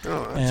everywhere,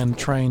 and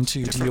trying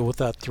to deal with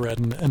that threat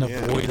and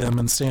avoid them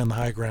and stay on the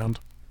high ground.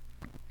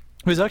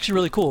 It was actually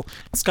really cool.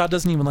 Scott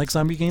doesn't even like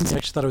zombie games. He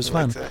actually thought it was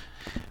fun.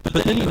 But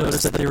then he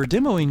noticed that they were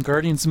demoing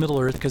Guardians of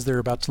Middle-earth because they were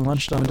about to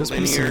launch it on Windows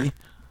PC.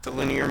 The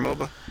linear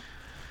MOBA?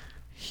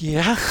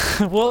 Yeah.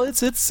 Well,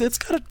 it's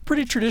got a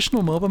pretty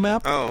traditional MOBA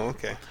map. Oh,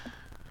 okay.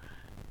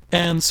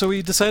 And so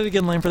we decided to get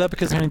in line for that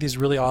because they had these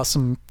really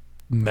awesome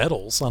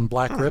medals on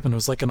black ribbon. It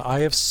was like an Eye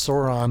of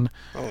Sauron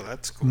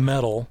that's cool.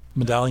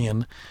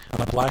 medallion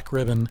on a black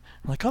ribbon.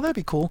 I'm like, oh, that'd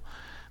be cool.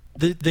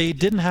 They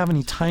didn't have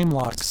any time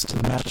locks to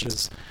the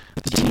matches.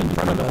 The team in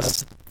front of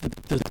us,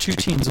 the two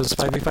teams, those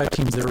 5v5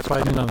 teams,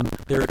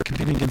 they were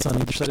competing against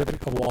on either side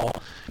of a wall.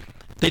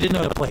 They didn't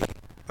know how to play.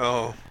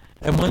 Oh.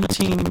 And one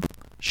team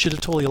should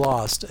have totally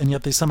lost, and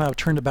yet they somehow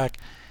turned it back.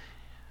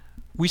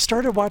 We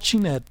started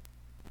watching at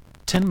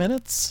 10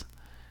 minutes,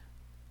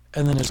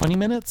 and then at 20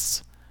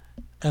 minutes,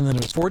 and then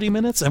it was 40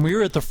 minutes, and we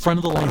were at the front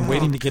of the line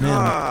waiting to get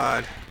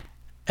in.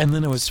 And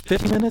then it was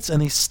 50 minutes,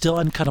 and they still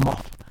hadn't cut them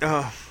off.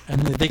 Oh.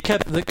 And they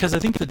kept, because I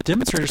think the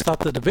demonstrators thought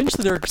that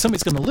eventually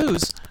somebody's going to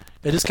lose.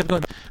 It just kept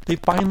going. They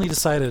finally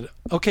decided,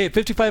 okay,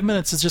 55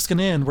 minutes is just going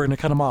to end. We're going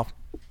to cut them off.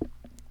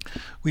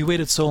 We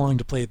waited so long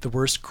to play the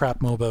worst crap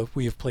MOBA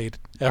we have played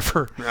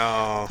ever.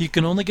 Oh. You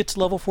can only get to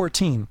level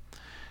 14.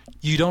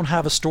 You don't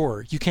have a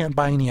store. You can't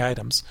buy any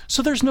items.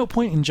 So there's no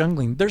point in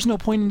jungling. There's no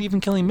point in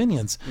even killing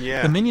minions.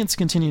 Yeah. The minions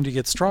continue to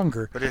get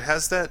stronger. But it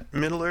has that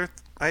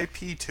Middle-earth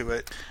IP to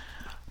it.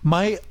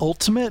 My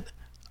ultimate,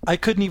 I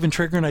couldn't even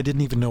trigger, and I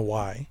didn't even know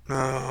why.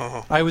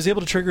 Oh. I was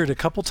able to trigger it a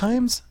couple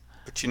times.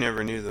 But you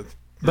never knew the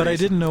But reason. I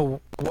didn't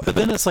know.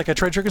 Then it's like I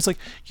tried triggering. It's like,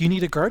 you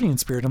need a guardian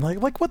spirit. I'm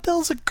like, what the hell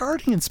is a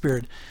guardian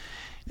spirit?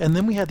 And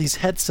then we had these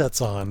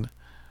headsets on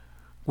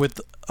with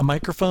a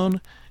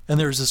microphone, and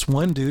there was this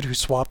one dude who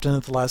swapped in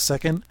at the last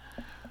second.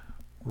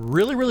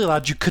 Really, really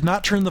loud. You could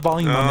not turn the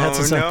volume on the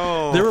headset.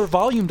 No. There were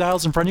volume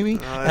dials in front of me,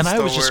 and I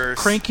was just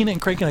worst. cranking it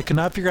and cranking it. I could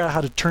not figure out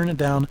how to turn it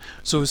down,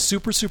 so it was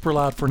super, super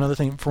loud for one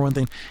thing. And for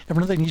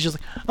another thing, he's just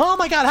like, oh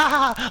my god, ha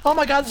ha ha, oh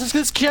my god,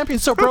 this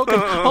champion's so broken.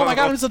 Oh my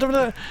god,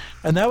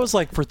 and that was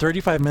like for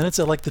 35 minutes.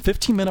 At like the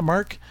 15-minute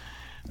mark,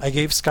 I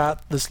gave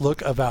Scott this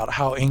look about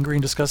how angry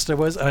and disgusted I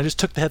was, and I just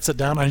took the headset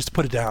down and I just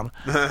put it down.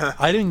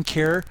 I didn't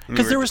care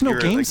because there was no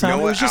game like, sound.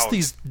 no, It was just out.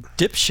 these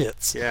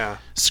dipshits Yeah.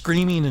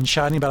 screaming and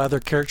shouting about how their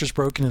character's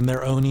broken and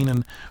they're owning,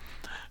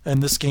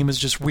 and this game is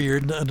just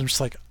weird. And I'm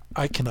just like,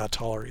 I cannot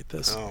tolerate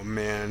this. Oh,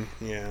 man.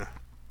 Yeah.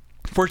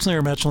 Fortunately,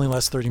 our match only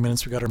lasted 30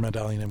 minutes. We got our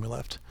medallion and we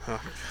left. Oh,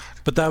 God.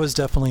 But that was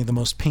definitely the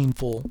most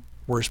painful,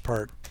 worst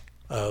part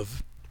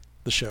of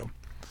the show.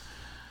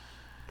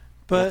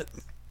 But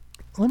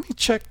let me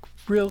check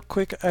real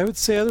quick. I would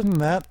say other than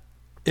that,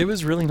 it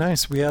was really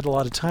nice. We had a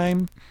lot of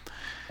time,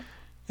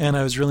 and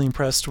I was really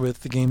impressed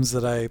with the games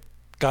that I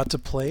got to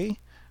play.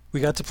 We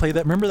got to play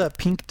that. Remember that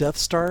pink Death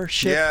Star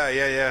shit?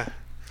 Yeah.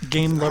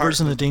 Game Lovers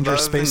in a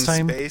Dangerous Space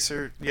Time?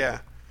 Yeah.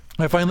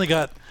 I finally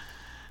got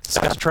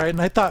Scott to try it,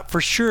 and I thought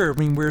for sure, I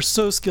mean, we're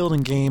so skilled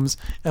in games,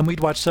 and we'd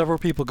watched several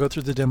people go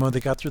through the demo. They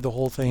got through the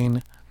whole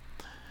thing.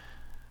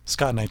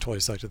 Scott and I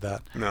totally sucked at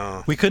that.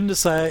 No. We couldn't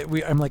decide.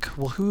 I'm like,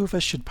 well, who of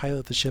us should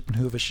pilot the ship and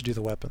who of us should do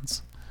the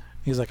weapons?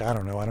 He's like, I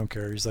don't know. I don't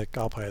care. He's like,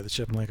 I'll pilot the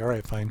ship. I'm like, all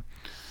right, fine.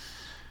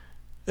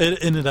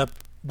 It ended up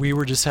we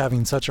were just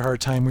having such a hard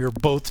time. We were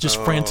both just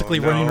Oh, frantically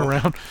no. running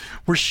around.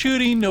 We're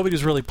shooting. Nobody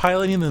was really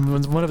piloting. And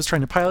when one of us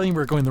trying to pilot, we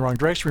were going the wrong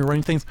direction. We were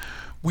running things.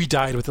 We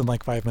died within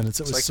like 5 minutes.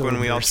 It was It's so like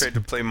when we all embarrassing.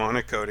 tried to play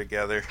Monaco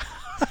together.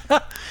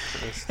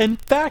 In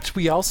fact,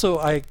 we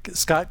also,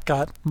 Scott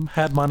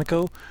had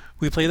Monaco.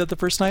 We played that the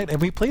first night, and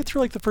we played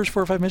through like the first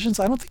 4 or 5 missions.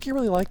 I don't think he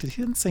really liked it.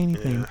 He didn't say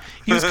anything. Yeah.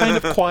 He was kind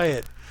of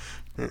quiet.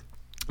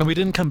 And we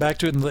didn't come back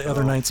to it in the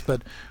other nights,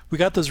 but we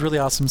got those really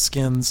awesome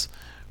skins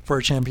for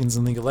our champions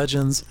in League of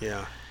Legends.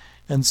 Yeah.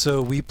 And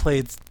so we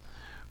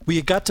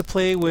got to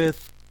play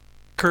with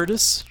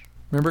Curtis.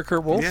 Remember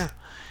Kurt Wolf? Yeah.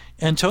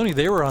 And Tony,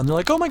 they were on. They're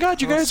like, "Oh my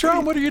God, you Oh, guys are on.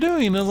 sweet. What are you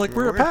doing?" And I was like,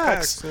 "We're at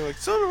PAX." They're like,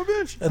 son of a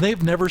bitch. And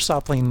they've never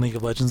stopped playing League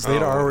of Legends.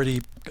 They'd Oh.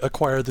 already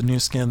acquired the new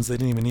skins. They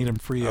didn't even need them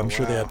free. Oh, I'm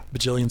sure they had wow.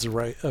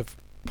 bajillions of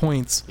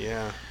points.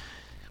 Yeah.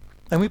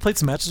 And we played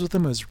some matches with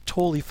them. It was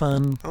totally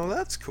fun. Oh,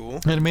 that's cool.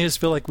 And it made us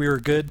feel like we were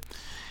good.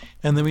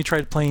 And then we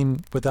tried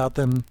playing without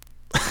them.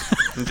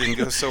 It didn't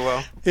go so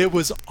well. It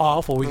was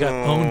awful. We got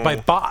owned by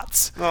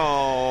bots.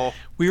 Oh,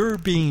 We were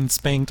being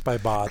spanked by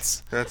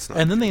bots. that's not.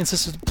 And then they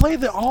insisted, play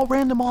the all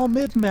random, all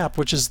mid map,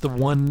 which is the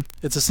one,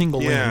 it's a single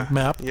lane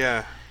map.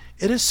 Yeah.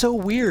 It is so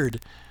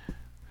weird.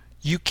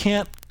 You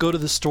can't go to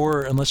the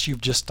store unless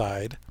you've just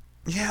died.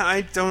 Yeah,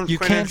 I don't. You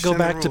quite can't go understand the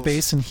back to rules.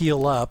 base and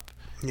heal up.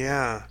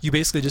 Yeah. You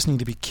basically just need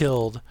to be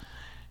killed.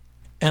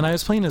 And I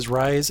was playing as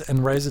Ryze, and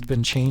Ryze had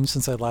been changed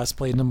since I last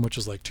played him, which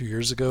was like 2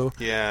 years ago.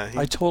 Yeah.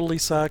 I totally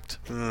sucked.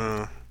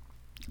 uh,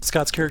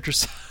 Scott's character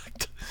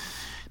sucked.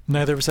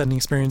 Neither of us had any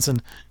experience,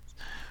 and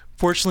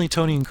fortunately,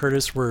 Tony and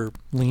Curtis were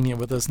lenient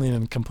with us, and they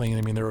didn't complain.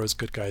 I mean, they were always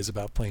good guys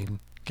about playing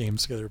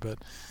games together, but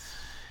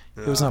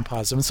it was not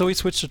positive. And so we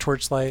switched to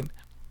Torchlight,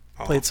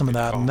 played some of good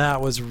that, call. and that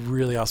was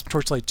really awesome.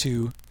 Torchlight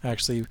 2,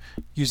 actually,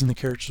 using the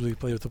characters we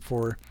played with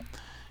before.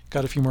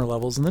 Got a few more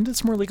levels, and then did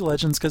some more League of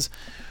Legends, because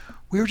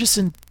we were just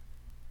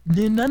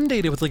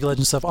inundated with League of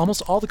Legends stuff.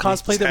 Almost all the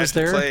cosplay that was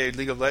there. Play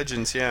League of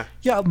Legends, yeah.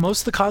 Yeah,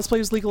 most of the cosplay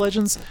was League of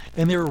Legends,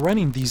 and they were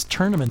running these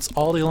tournaments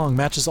all day long,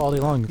 matches all day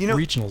long, You know,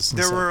 regionals and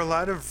there stuff. were a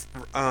lot of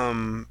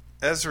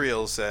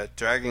Ezreals at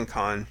Dragon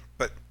Con,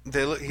 but he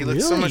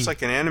looked so Really? much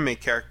like an anime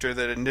character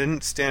that it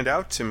didn't stand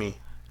out to me.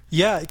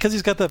 Yeah, because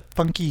he's got that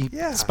funky,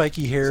 Yeah.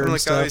 spiky hair Sounded and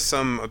like stuff. always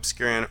some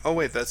obscure. Oh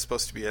wait, that's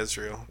supposed to be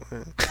Ezreal.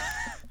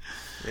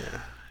 Yeah.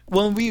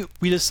 Well, we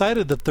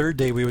decided the third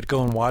day we would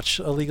go and watch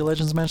a League of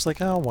Legends match.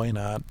 Like, oh, why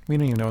not? We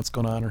don't even know what's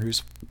going on or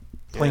who's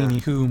playing Yeah.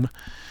 whom.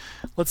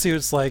 Let's see what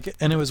it's like.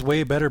 And it was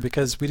way better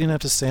because we didn't have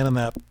to stand in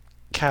that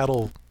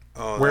cattle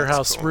Oh,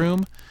 warehouse that's cool.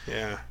 room.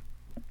 Yeah.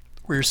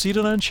 We were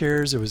seated on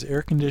chairs. It was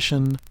air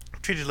conditioned.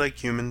 Treated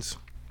like humans.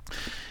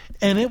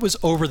 And it was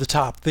over the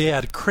top. They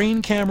had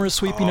crane cameras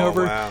sweeping Oh,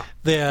 over. wow.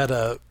 They had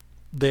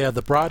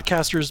the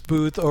broadcaster's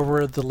booth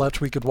over at the left.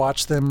 We could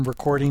watch them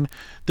recording.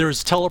 There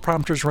was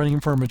teleprompters running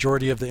for a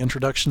majority of the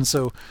introduction,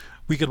 so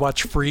we could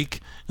watch Freak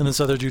and this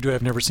other dude who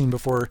I've never seen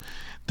before.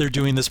 They're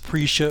doing this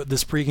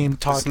pregame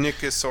talk. Is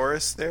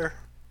Nicosaurus there?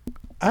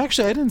 I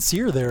didn't see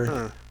her there.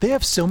 Huh. They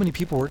have so many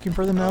people working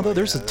for them now, Oh, though.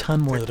 There's yeah, a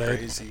ton more they're that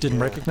crazy, I didn't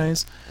yeah.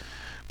 recognize.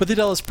 But they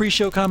did all this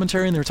pre-show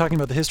commentary, and they were talking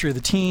about the history of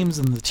the teams,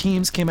 and the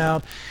teams came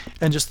out,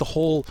 and just the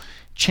whole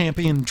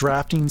champion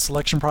drafting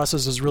selection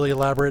process was really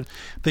elaborate.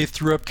 They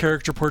threw up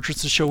character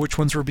portraits to show which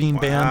ones were being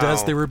banned as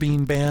Wow. they were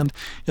being banned,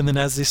 and then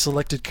as they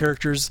selected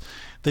characters,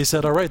 they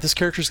said, all right, this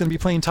character's going to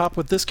be playing top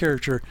with this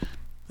character,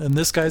 and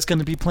this guy's going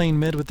to be playing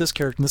mid with this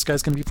character, and this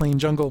guy's going to be playing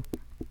jungle.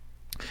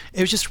 It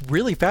was just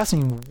really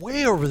fascinating,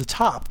 way over the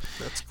top.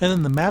 That's cool. And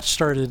then the match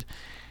started,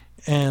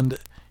 and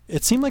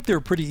it seemed like they were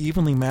pretty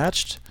evenly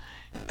matched.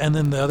 And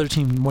then the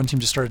one team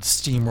just started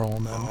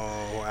steamrolling them.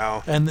 Oh,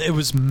 wow. And it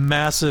was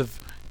massive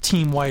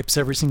team wipes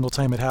every single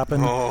time it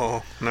happened.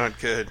 Oh, not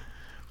good.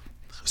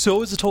 So it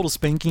was a total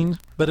spanking,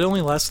 but it only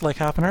lasted like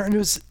half an hour, and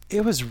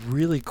it was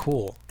really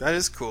cool. That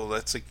is cool.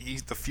 That's like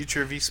the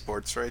future of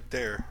esports right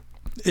there.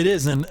 It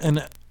is,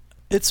 and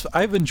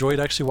I've enjoyed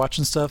actually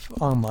watching stuff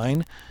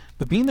online,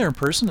 but being there in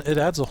person, it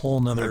adds a whole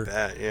I nother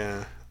bet,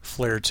 yeah.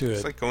 flair to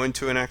It's it. like going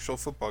to an actual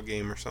football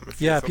game or something.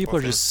 if you're Yeah, a people football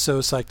are fan. just so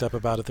psyched up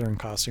about it. They're in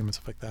costume and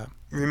stuff like that.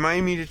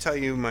 Remind me to tell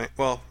you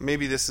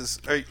maybe this is,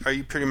 are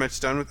you pretty much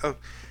done with,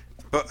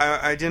 but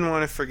I didn't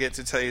want to forget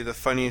to tell you the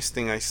funniest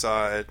thing I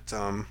saw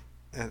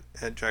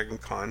at Dragon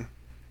Con.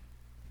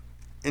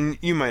 And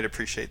you might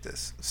appreciate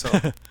this.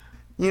 So,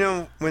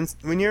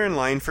 when you're in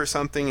line for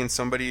something and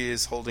somebody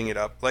is holding it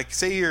up, like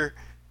say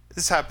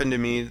this happened to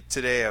me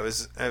today. I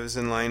was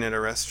in line at a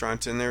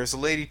restaurant and there was a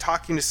lady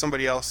talking to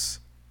somebody else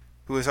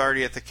who was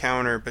already at the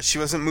counter, but she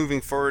wasn't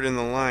moving forward in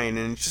the line,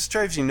 and it just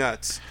drives you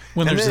nuts.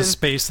 When And there's a then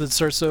space that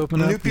starts to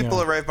open up. new people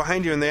yeah. arrive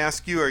behind you and they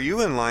ask you, "Are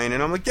you in line?"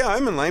 And I'm like, "Yeah,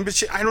 I'm in line,"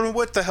 but I don't know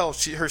what the hell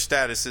her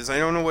status is. I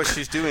don't know what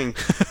she's doing.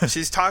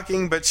 She's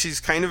talking, but she's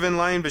kind of in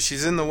line, but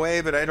she's in the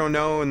way, but I don't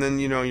know. And then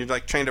you're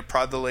like trying to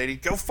prod the lady,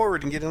 "Go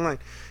forward and get in line."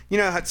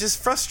 It's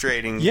just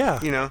frustrating.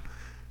 Yeah.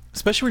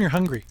 Especially when you're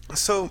hungry.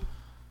 So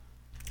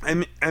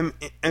I'm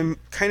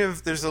kind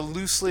of, there's a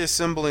loosely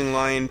assembling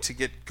line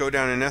to go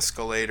down an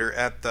escalator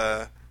at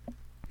the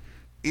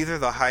either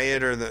the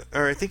Hyatt or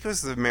I think it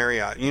was the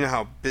Marriott. You know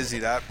how busy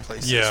that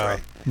place is, Yeah.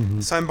 right?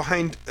 Mhm. So I'm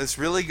behind this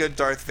really good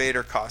Darth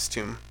Vader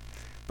costume,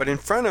 but in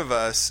front of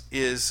us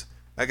is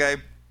a guy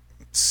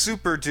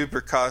super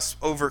duper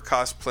over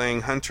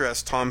cosplaying Hunter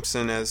S.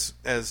 Thompson as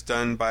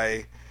done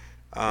by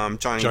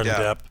Johnny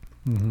Depp.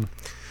 Mhm.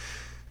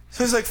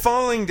 So he's like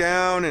falling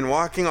down and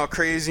walking all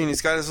crazy, and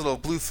he's got his little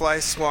blue fly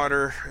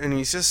swatter, and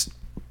he's just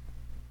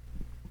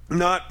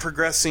not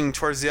progressing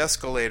towards the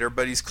escalator,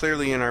 but he's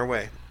clearly in our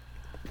way.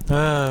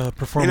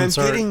 Performance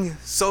And I'm art. getting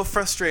so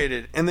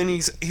frustrated. And then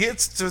he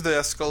hits to the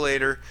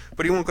escalator,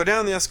 but he won't go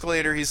down the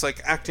escalator. He's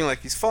like acting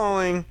like he's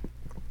falling.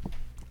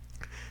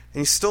 And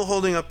he's still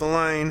holding up the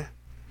line.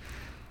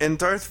 And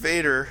Darth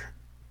Vader,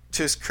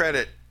 to his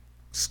credit,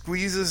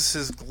 squeezes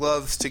his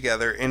gloves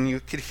together, and you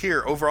could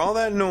hear, over all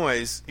that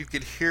noise, you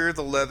could hear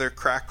the leather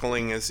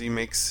crackling as he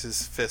makes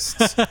his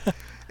fists.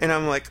 And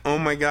I'm like, oh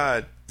my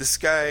god, this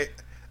guy,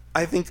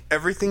 I think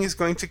everything is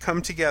going to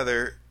come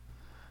together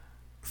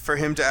for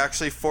him to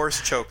actually force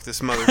choke this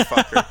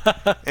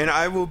motherfucker. And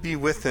I will be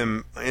with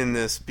him in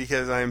this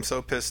because I am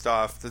so pissed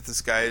off that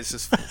this guy is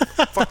just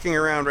fucking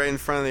around right in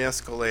front of the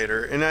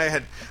escalator. And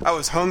I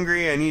was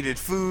hungry, I needed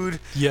food.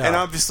 Yeah. And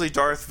obviously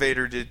Darth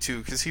Vader did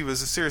too, because he was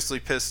seriously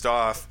pissed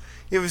off.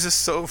 It was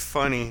just so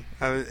funny.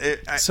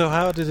 So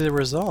how did it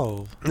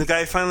resolve? The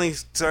guy finally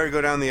started to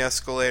go down the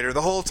escalator.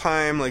 The whole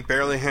time, like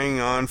barely hanging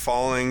on,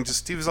 falling.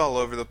 He was all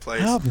over the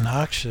place. How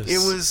obnoxious.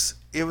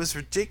 It was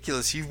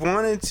ridiculous. You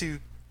wanted to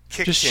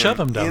kick Just him shove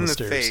him down in the the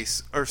stairs.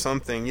 face or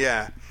something,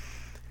 yeah.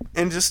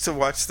 And just to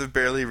watch the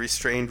barely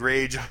restrained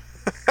rage.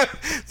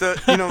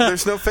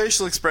 There's no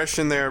facial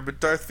expression there,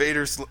 but Darth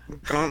Vader's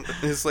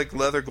his like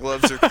leather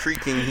gloves are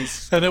creaking.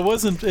 And it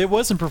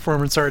wasn't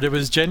performance art. It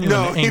was genuine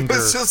No, anger. he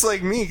was just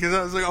like me, because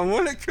I was like, I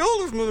want to kill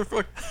this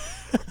motherfucker.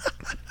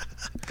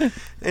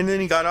 And then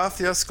he got off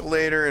the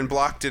escalator and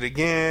blocked it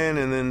again,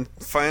 and then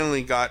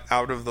finally got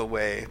out of the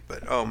way.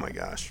 But oh my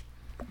gosh,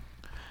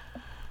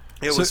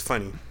 it was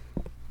funny.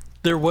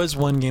 There was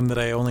one game that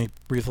I only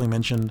briefly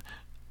mentioned,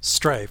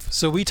 Strife.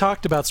 So we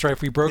talked about Strife.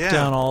 We broke Yeah.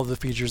 down all of the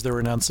features that were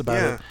announced about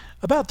Yeah. it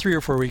about 3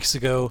 or 4 weeks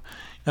ago.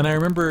 And I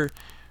remember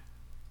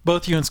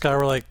both you and Scott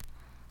were like,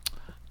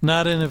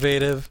 not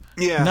innovative.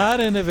 Yeah. Not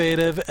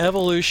innovative,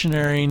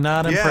 evolutionary,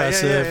 not Yeah,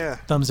 impressive. yeah.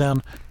 Thumbs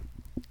down.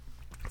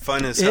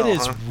 Fun as It hell,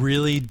 is huh?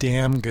 really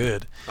damn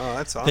good. Oh,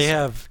 that's awesome. They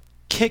have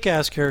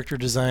kick-ass character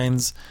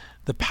designs.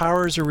 The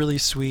powers are really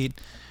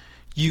sweet.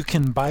 You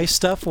can buy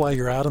stuff while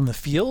you're out in the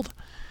field.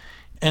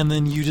 And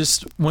then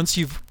once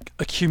you've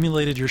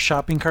accumulated your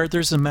shopping cart,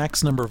 there's a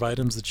max number of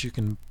items that you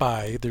can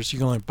buy. You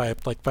can only buy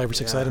like 5 or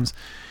 6 Yeah. items.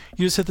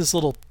 You just hit this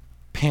little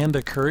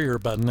panda courier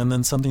button, and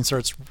then something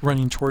starts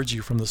running towards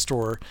you from the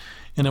store,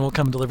 and it will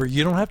come deliver.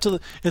 You don't have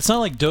to. It's not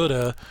like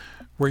Dota,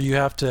 where you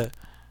have to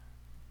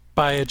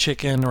buy a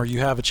chicken or you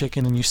have a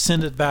chicken and you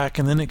send it back,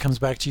 and then it comes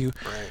back to you.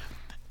 Right.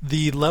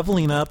 The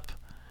leveling up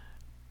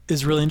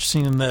is really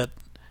interesting in that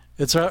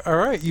it's all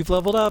right. You've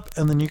leveled up,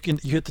 and then you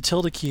hit the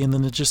tilde key, and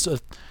then it just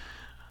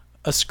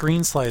a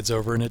screen slides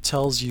over, and it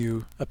tells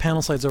you, a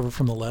panel slides over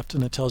from the left,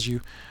 and it tells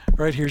you,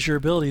 all right, here's your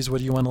abilities. What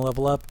do you want to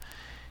level up?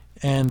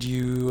 And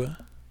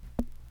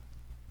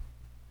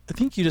I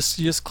think you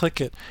just click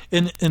it.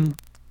 In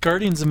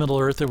Guardians of Middle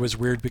Earth, it was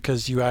weird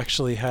because you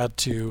actually had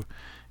to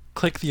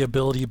click the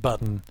ability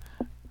button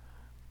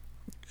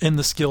in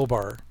the skill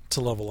bar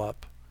to level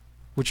up,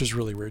 which was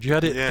really weird. You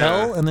had to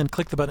Yeah. L and then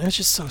click the button. It's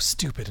just so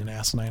stupid and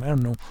asinine. I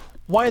don't know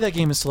why that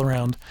game is still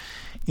around.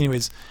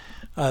 Anyways,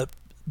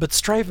 but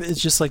Strife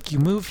is just like you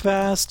move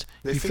fast,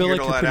 They you feel figured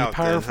like all you're that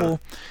pretty out then, powerful,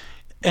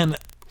 and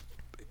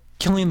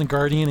killing the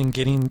Guardian and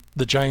getting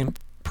the giant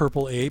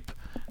purple ape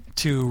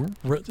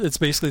it's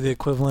basically the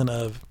equivalent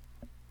of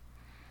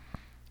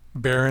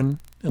Baron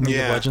in League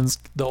of Yeah. Legends,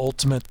 the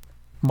ultimate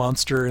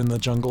monster in the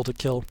jungle to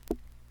kill.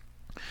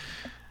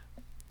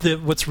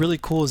 What's really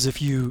cool is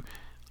if your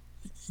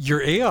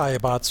AI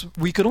bots,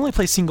 we could only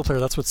play single player.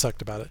 That's what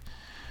sucked about it.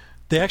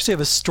 They actually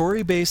have a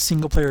story-based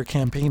single-player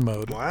campagn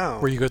mode. Wow.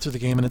 Where you go through the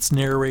game and it's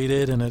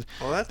narrated, and there's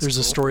a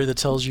cool. story that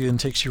tells you and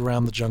takes you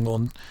around the jungle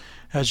and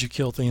has you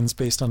kill things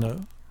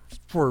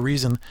for a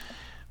reason.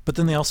 But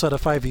then they also had a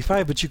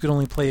 5v5, but you could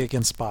only play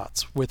against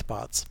with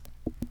bots.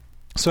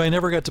 So I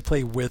never got to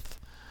play with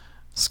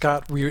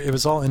Scott. It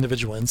was all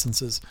individual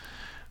instances.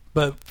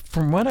 But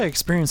from what I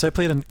experienced, I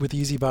played with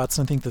easy bots,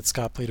 and I think that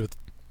Scott played with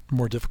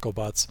more difficult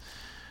bots.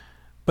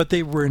 But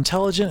they were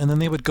intelligent, and then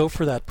they would go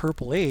for that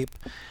purple ape.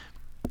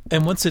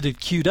 And once it had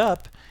queued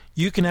up,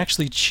 you can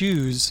actually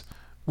choose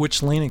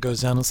which lane it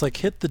goes down. It's like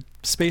hit the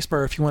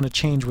spacebar if you want to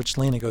change which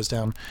lane it goes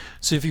down.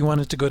 So if you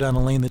want it to go down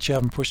a lane that you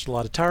haven't pushed a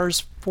lot of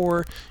towers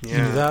for, you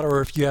can do that.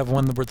 Or if you have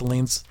one where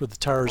the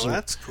towers are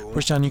that's cool.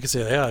 pushed down, you can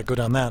say, yeah, go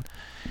down that.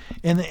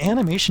 And the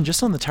animation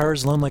just on the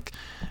towers alone, like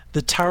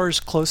the towers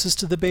closest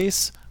to the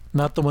base,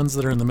 not the ones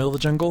that are in the middle of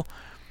the jungle,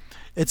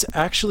 it's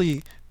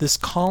actually this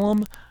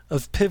column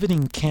of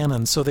pivoting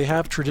cannons. So they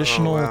have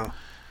traditional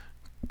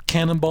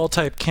cannonball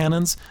type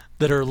cannons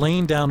that are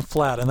laying down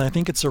flat, and I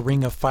think it's a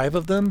ring of 5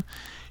 of them,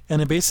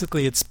 and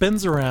it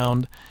spins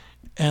around,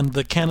 and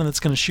the cannon that's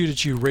going to shoot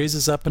at you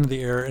raises up into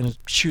the air and it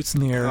shoots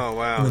in the air Oh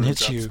wow! and then it hits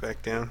drops you.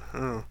 back down.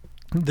 Oh.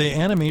 The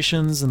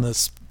animations and the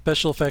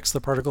special effects,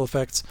 the particle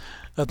effects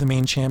of the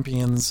main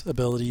champion's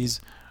abilities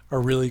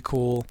are really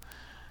cool.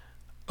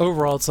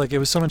 Overall, it's like it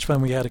was so much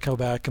fun we had to go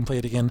back and play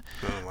it again.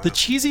 Oh, wow. The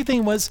cheesy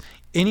thing was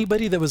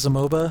anybody that was a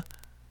MOBA,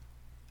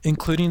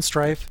 including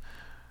Strife,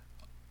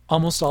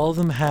 almost all of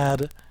them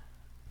had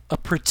a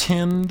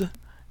pretend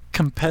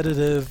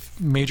competitive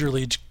Major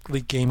League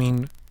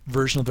Gaming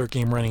version of their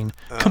game running,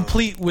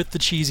 complete with the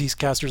cheesy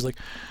casters like,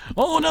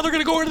 oh, now they're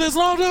going to go into this.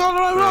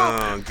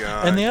 Oh,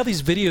 God. And they have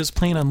these videos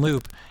playing on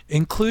loop,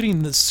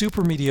 including the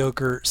super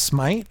mediocre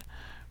Smite,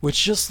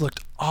 which just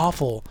looked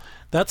awful.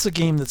 That's a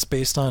game that's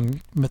based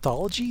on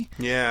mythology,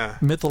 Yeah.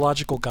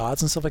 mythological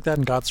gods and stuff like that,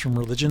 and gods from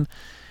religion.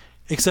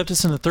 Except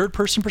it's in a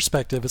third-person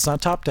perspective. It's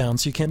not top-down,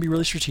 so you can't be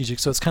really strategic.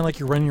 So it's kind of like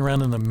you're running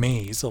around in a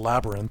maze, a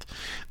labyrinth.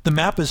 The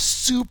map is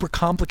super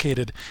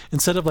complicated.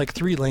 Instead of like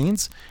 3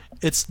 lanes,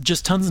 it's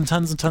just tons and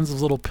tons and tons of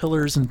little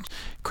pillars and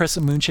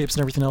crescent moon shapes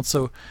and everything else.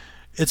 So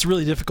it's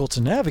really difficult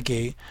to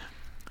navigate.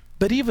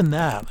 But even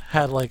that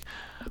had like,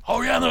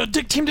 oh yeah,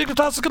 Team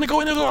Dignitas is going to go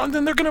in there, and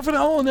then they're going to,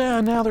 oh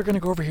now they're going to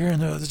go over here,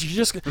 and you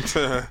just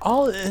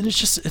all, and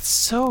it's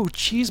so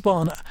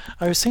cheeseball. And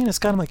I was saying to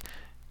Scott, I'm like,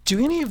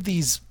 do any of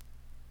these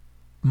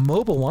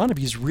mobile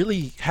wannabes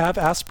really have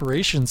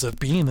aspirations of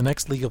being the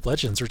next League of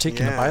Legends or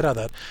taking a bite out of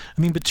that? I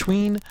mean,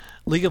 between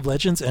League of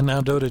Legends and now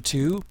Dota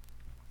 2,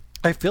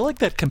 I feel like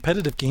that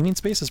competitive gaming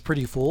space is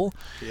pretty full.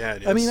 Yeah,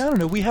 it is. I mean, I don't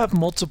know. We have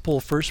multiple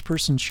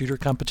first-person shooter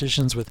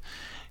competitions with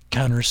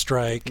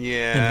Counter-Strike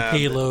and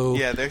Halo.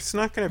 Yeah, there's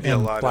not going to be a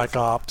and lot Black of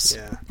Ops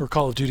or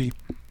Call of Duty.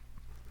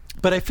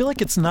 But I feel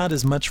like it's not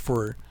as much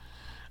for...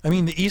 I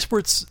mean, the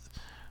esports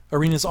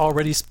arena is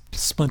already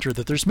splintered,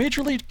 that there's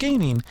Major League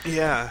Gaming,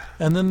 Yeah.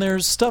 and then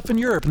there's stuff in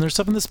Europe, and there's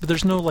stuff in this, but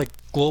there's no like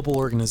global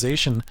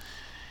organization.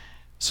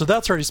 So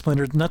that's already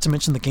splintered, not to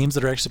mention the games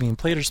that are actually being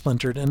played are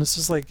splintered, and it's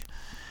just like,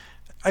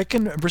 I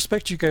can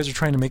respect you guys are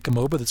trying to make a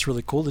MOBA that's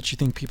really cool, that you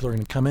think people are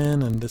going to come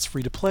in, and it's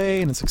free to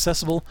play, and it's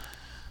accessible,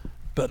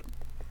 but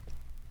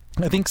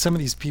I think some of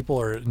these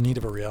people are in need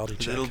of a reality A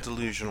check. little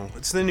delusional.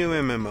 It's the new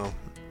MMO.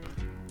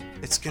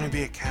 It's going to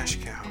be a cash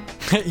cow.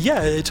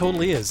 Yeah, it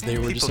totally is. They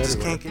were People just just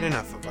everywhere. can't get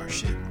enough of our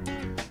shit.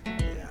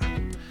 Yeah.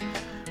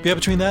 Yeah,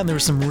 between that and there were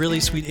some really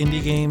sweet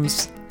indie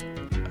games.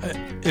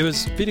 It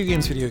was video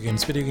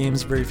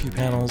games, very few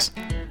panels,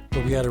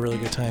 but we had a really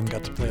good time,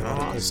 got to play a lot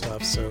of cool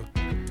stuff, so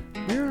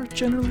we're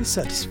generally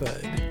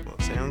satisfied. Well,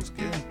 sounds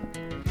good.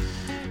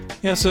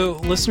 Yeah, so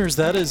listeners,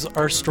 that is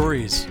our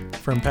stories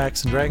from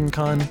PAX and Dragon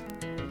Con.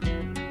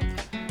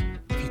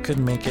 If you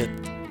couldn't make it,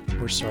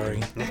 we're sorry.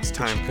 Next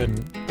But you time.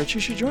 couldn't. But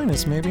you should join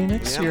us maybe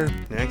next Yeah, year.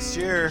 Next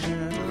year.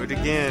 Do it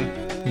again.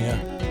 Yeah.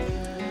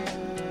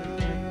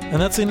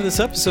 And that's the end of this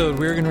episode.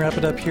 We're going to wrap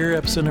it up here,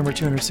 episode number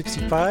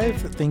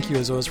 265. Thank you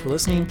as always for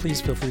listening. Please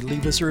feel free to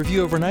leave us a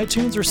review over on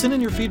iTunes or send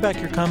in your feedback,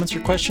 your comments,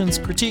 your questions,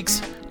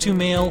 critiques to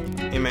mail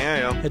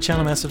MAIL. at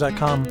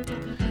channelmassive.com.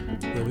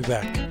 We'll be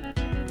back.